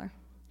counselor.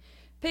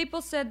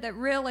 People said that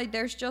really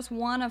there's just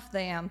one of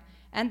them,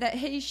 and that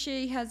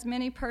she has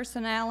many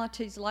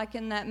personalities like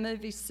in that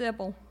movie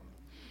Sybil.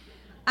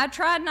 I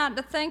tried not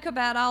to think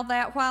about all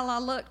that while I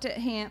looked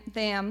at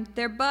them,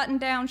 their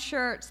button-down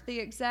shirts the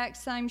exact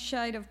same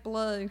shade of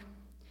blue.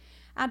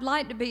 I'd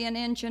like to be an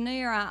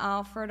engineer, I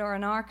offered, or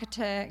an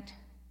architect.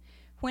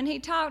 When he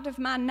talked of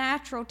my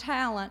natural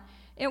talent,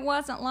 it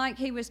wasn't like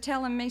he was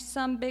telling me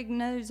some big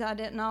news I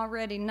didn't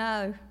already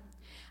know.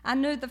 I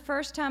knew the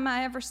first time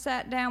I ever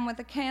sat down with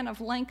a can of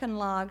Lincoln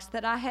Logs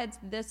that I had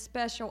this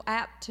special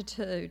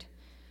aptitude.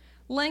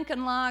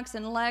 Lincoln Logs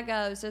and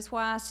Legos is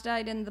why I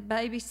stayed in the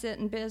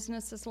babysitting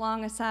business as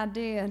long as I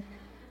did.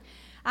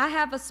 I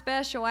have a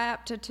special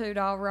aptitude,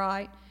 all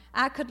right.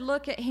 I could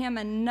look at him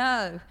and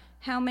know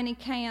how many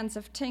cans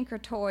of Tinker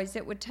Toys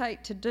it would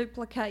take to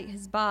duplicate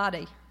his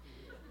body.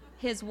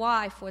 His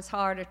wife was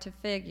harder to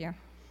figure.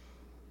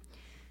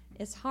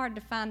 It's hard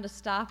to find a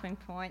stopping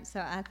point,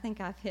 so I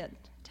think I've hit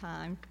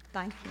time.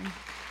 Thank you.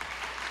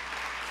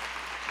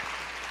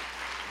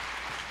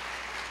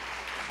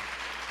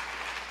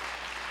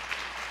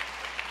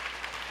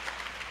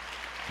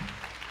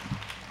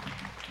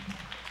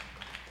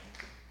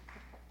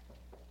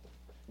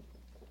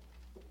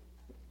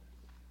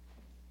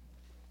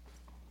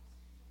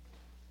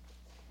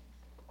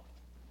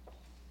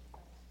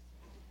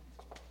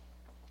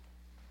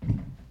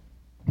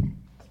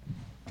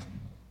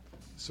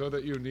 So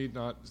that you need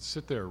not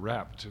sit there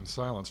wrapped in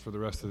silence for the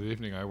rest of the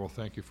evening, I will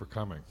thank you for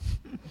coming.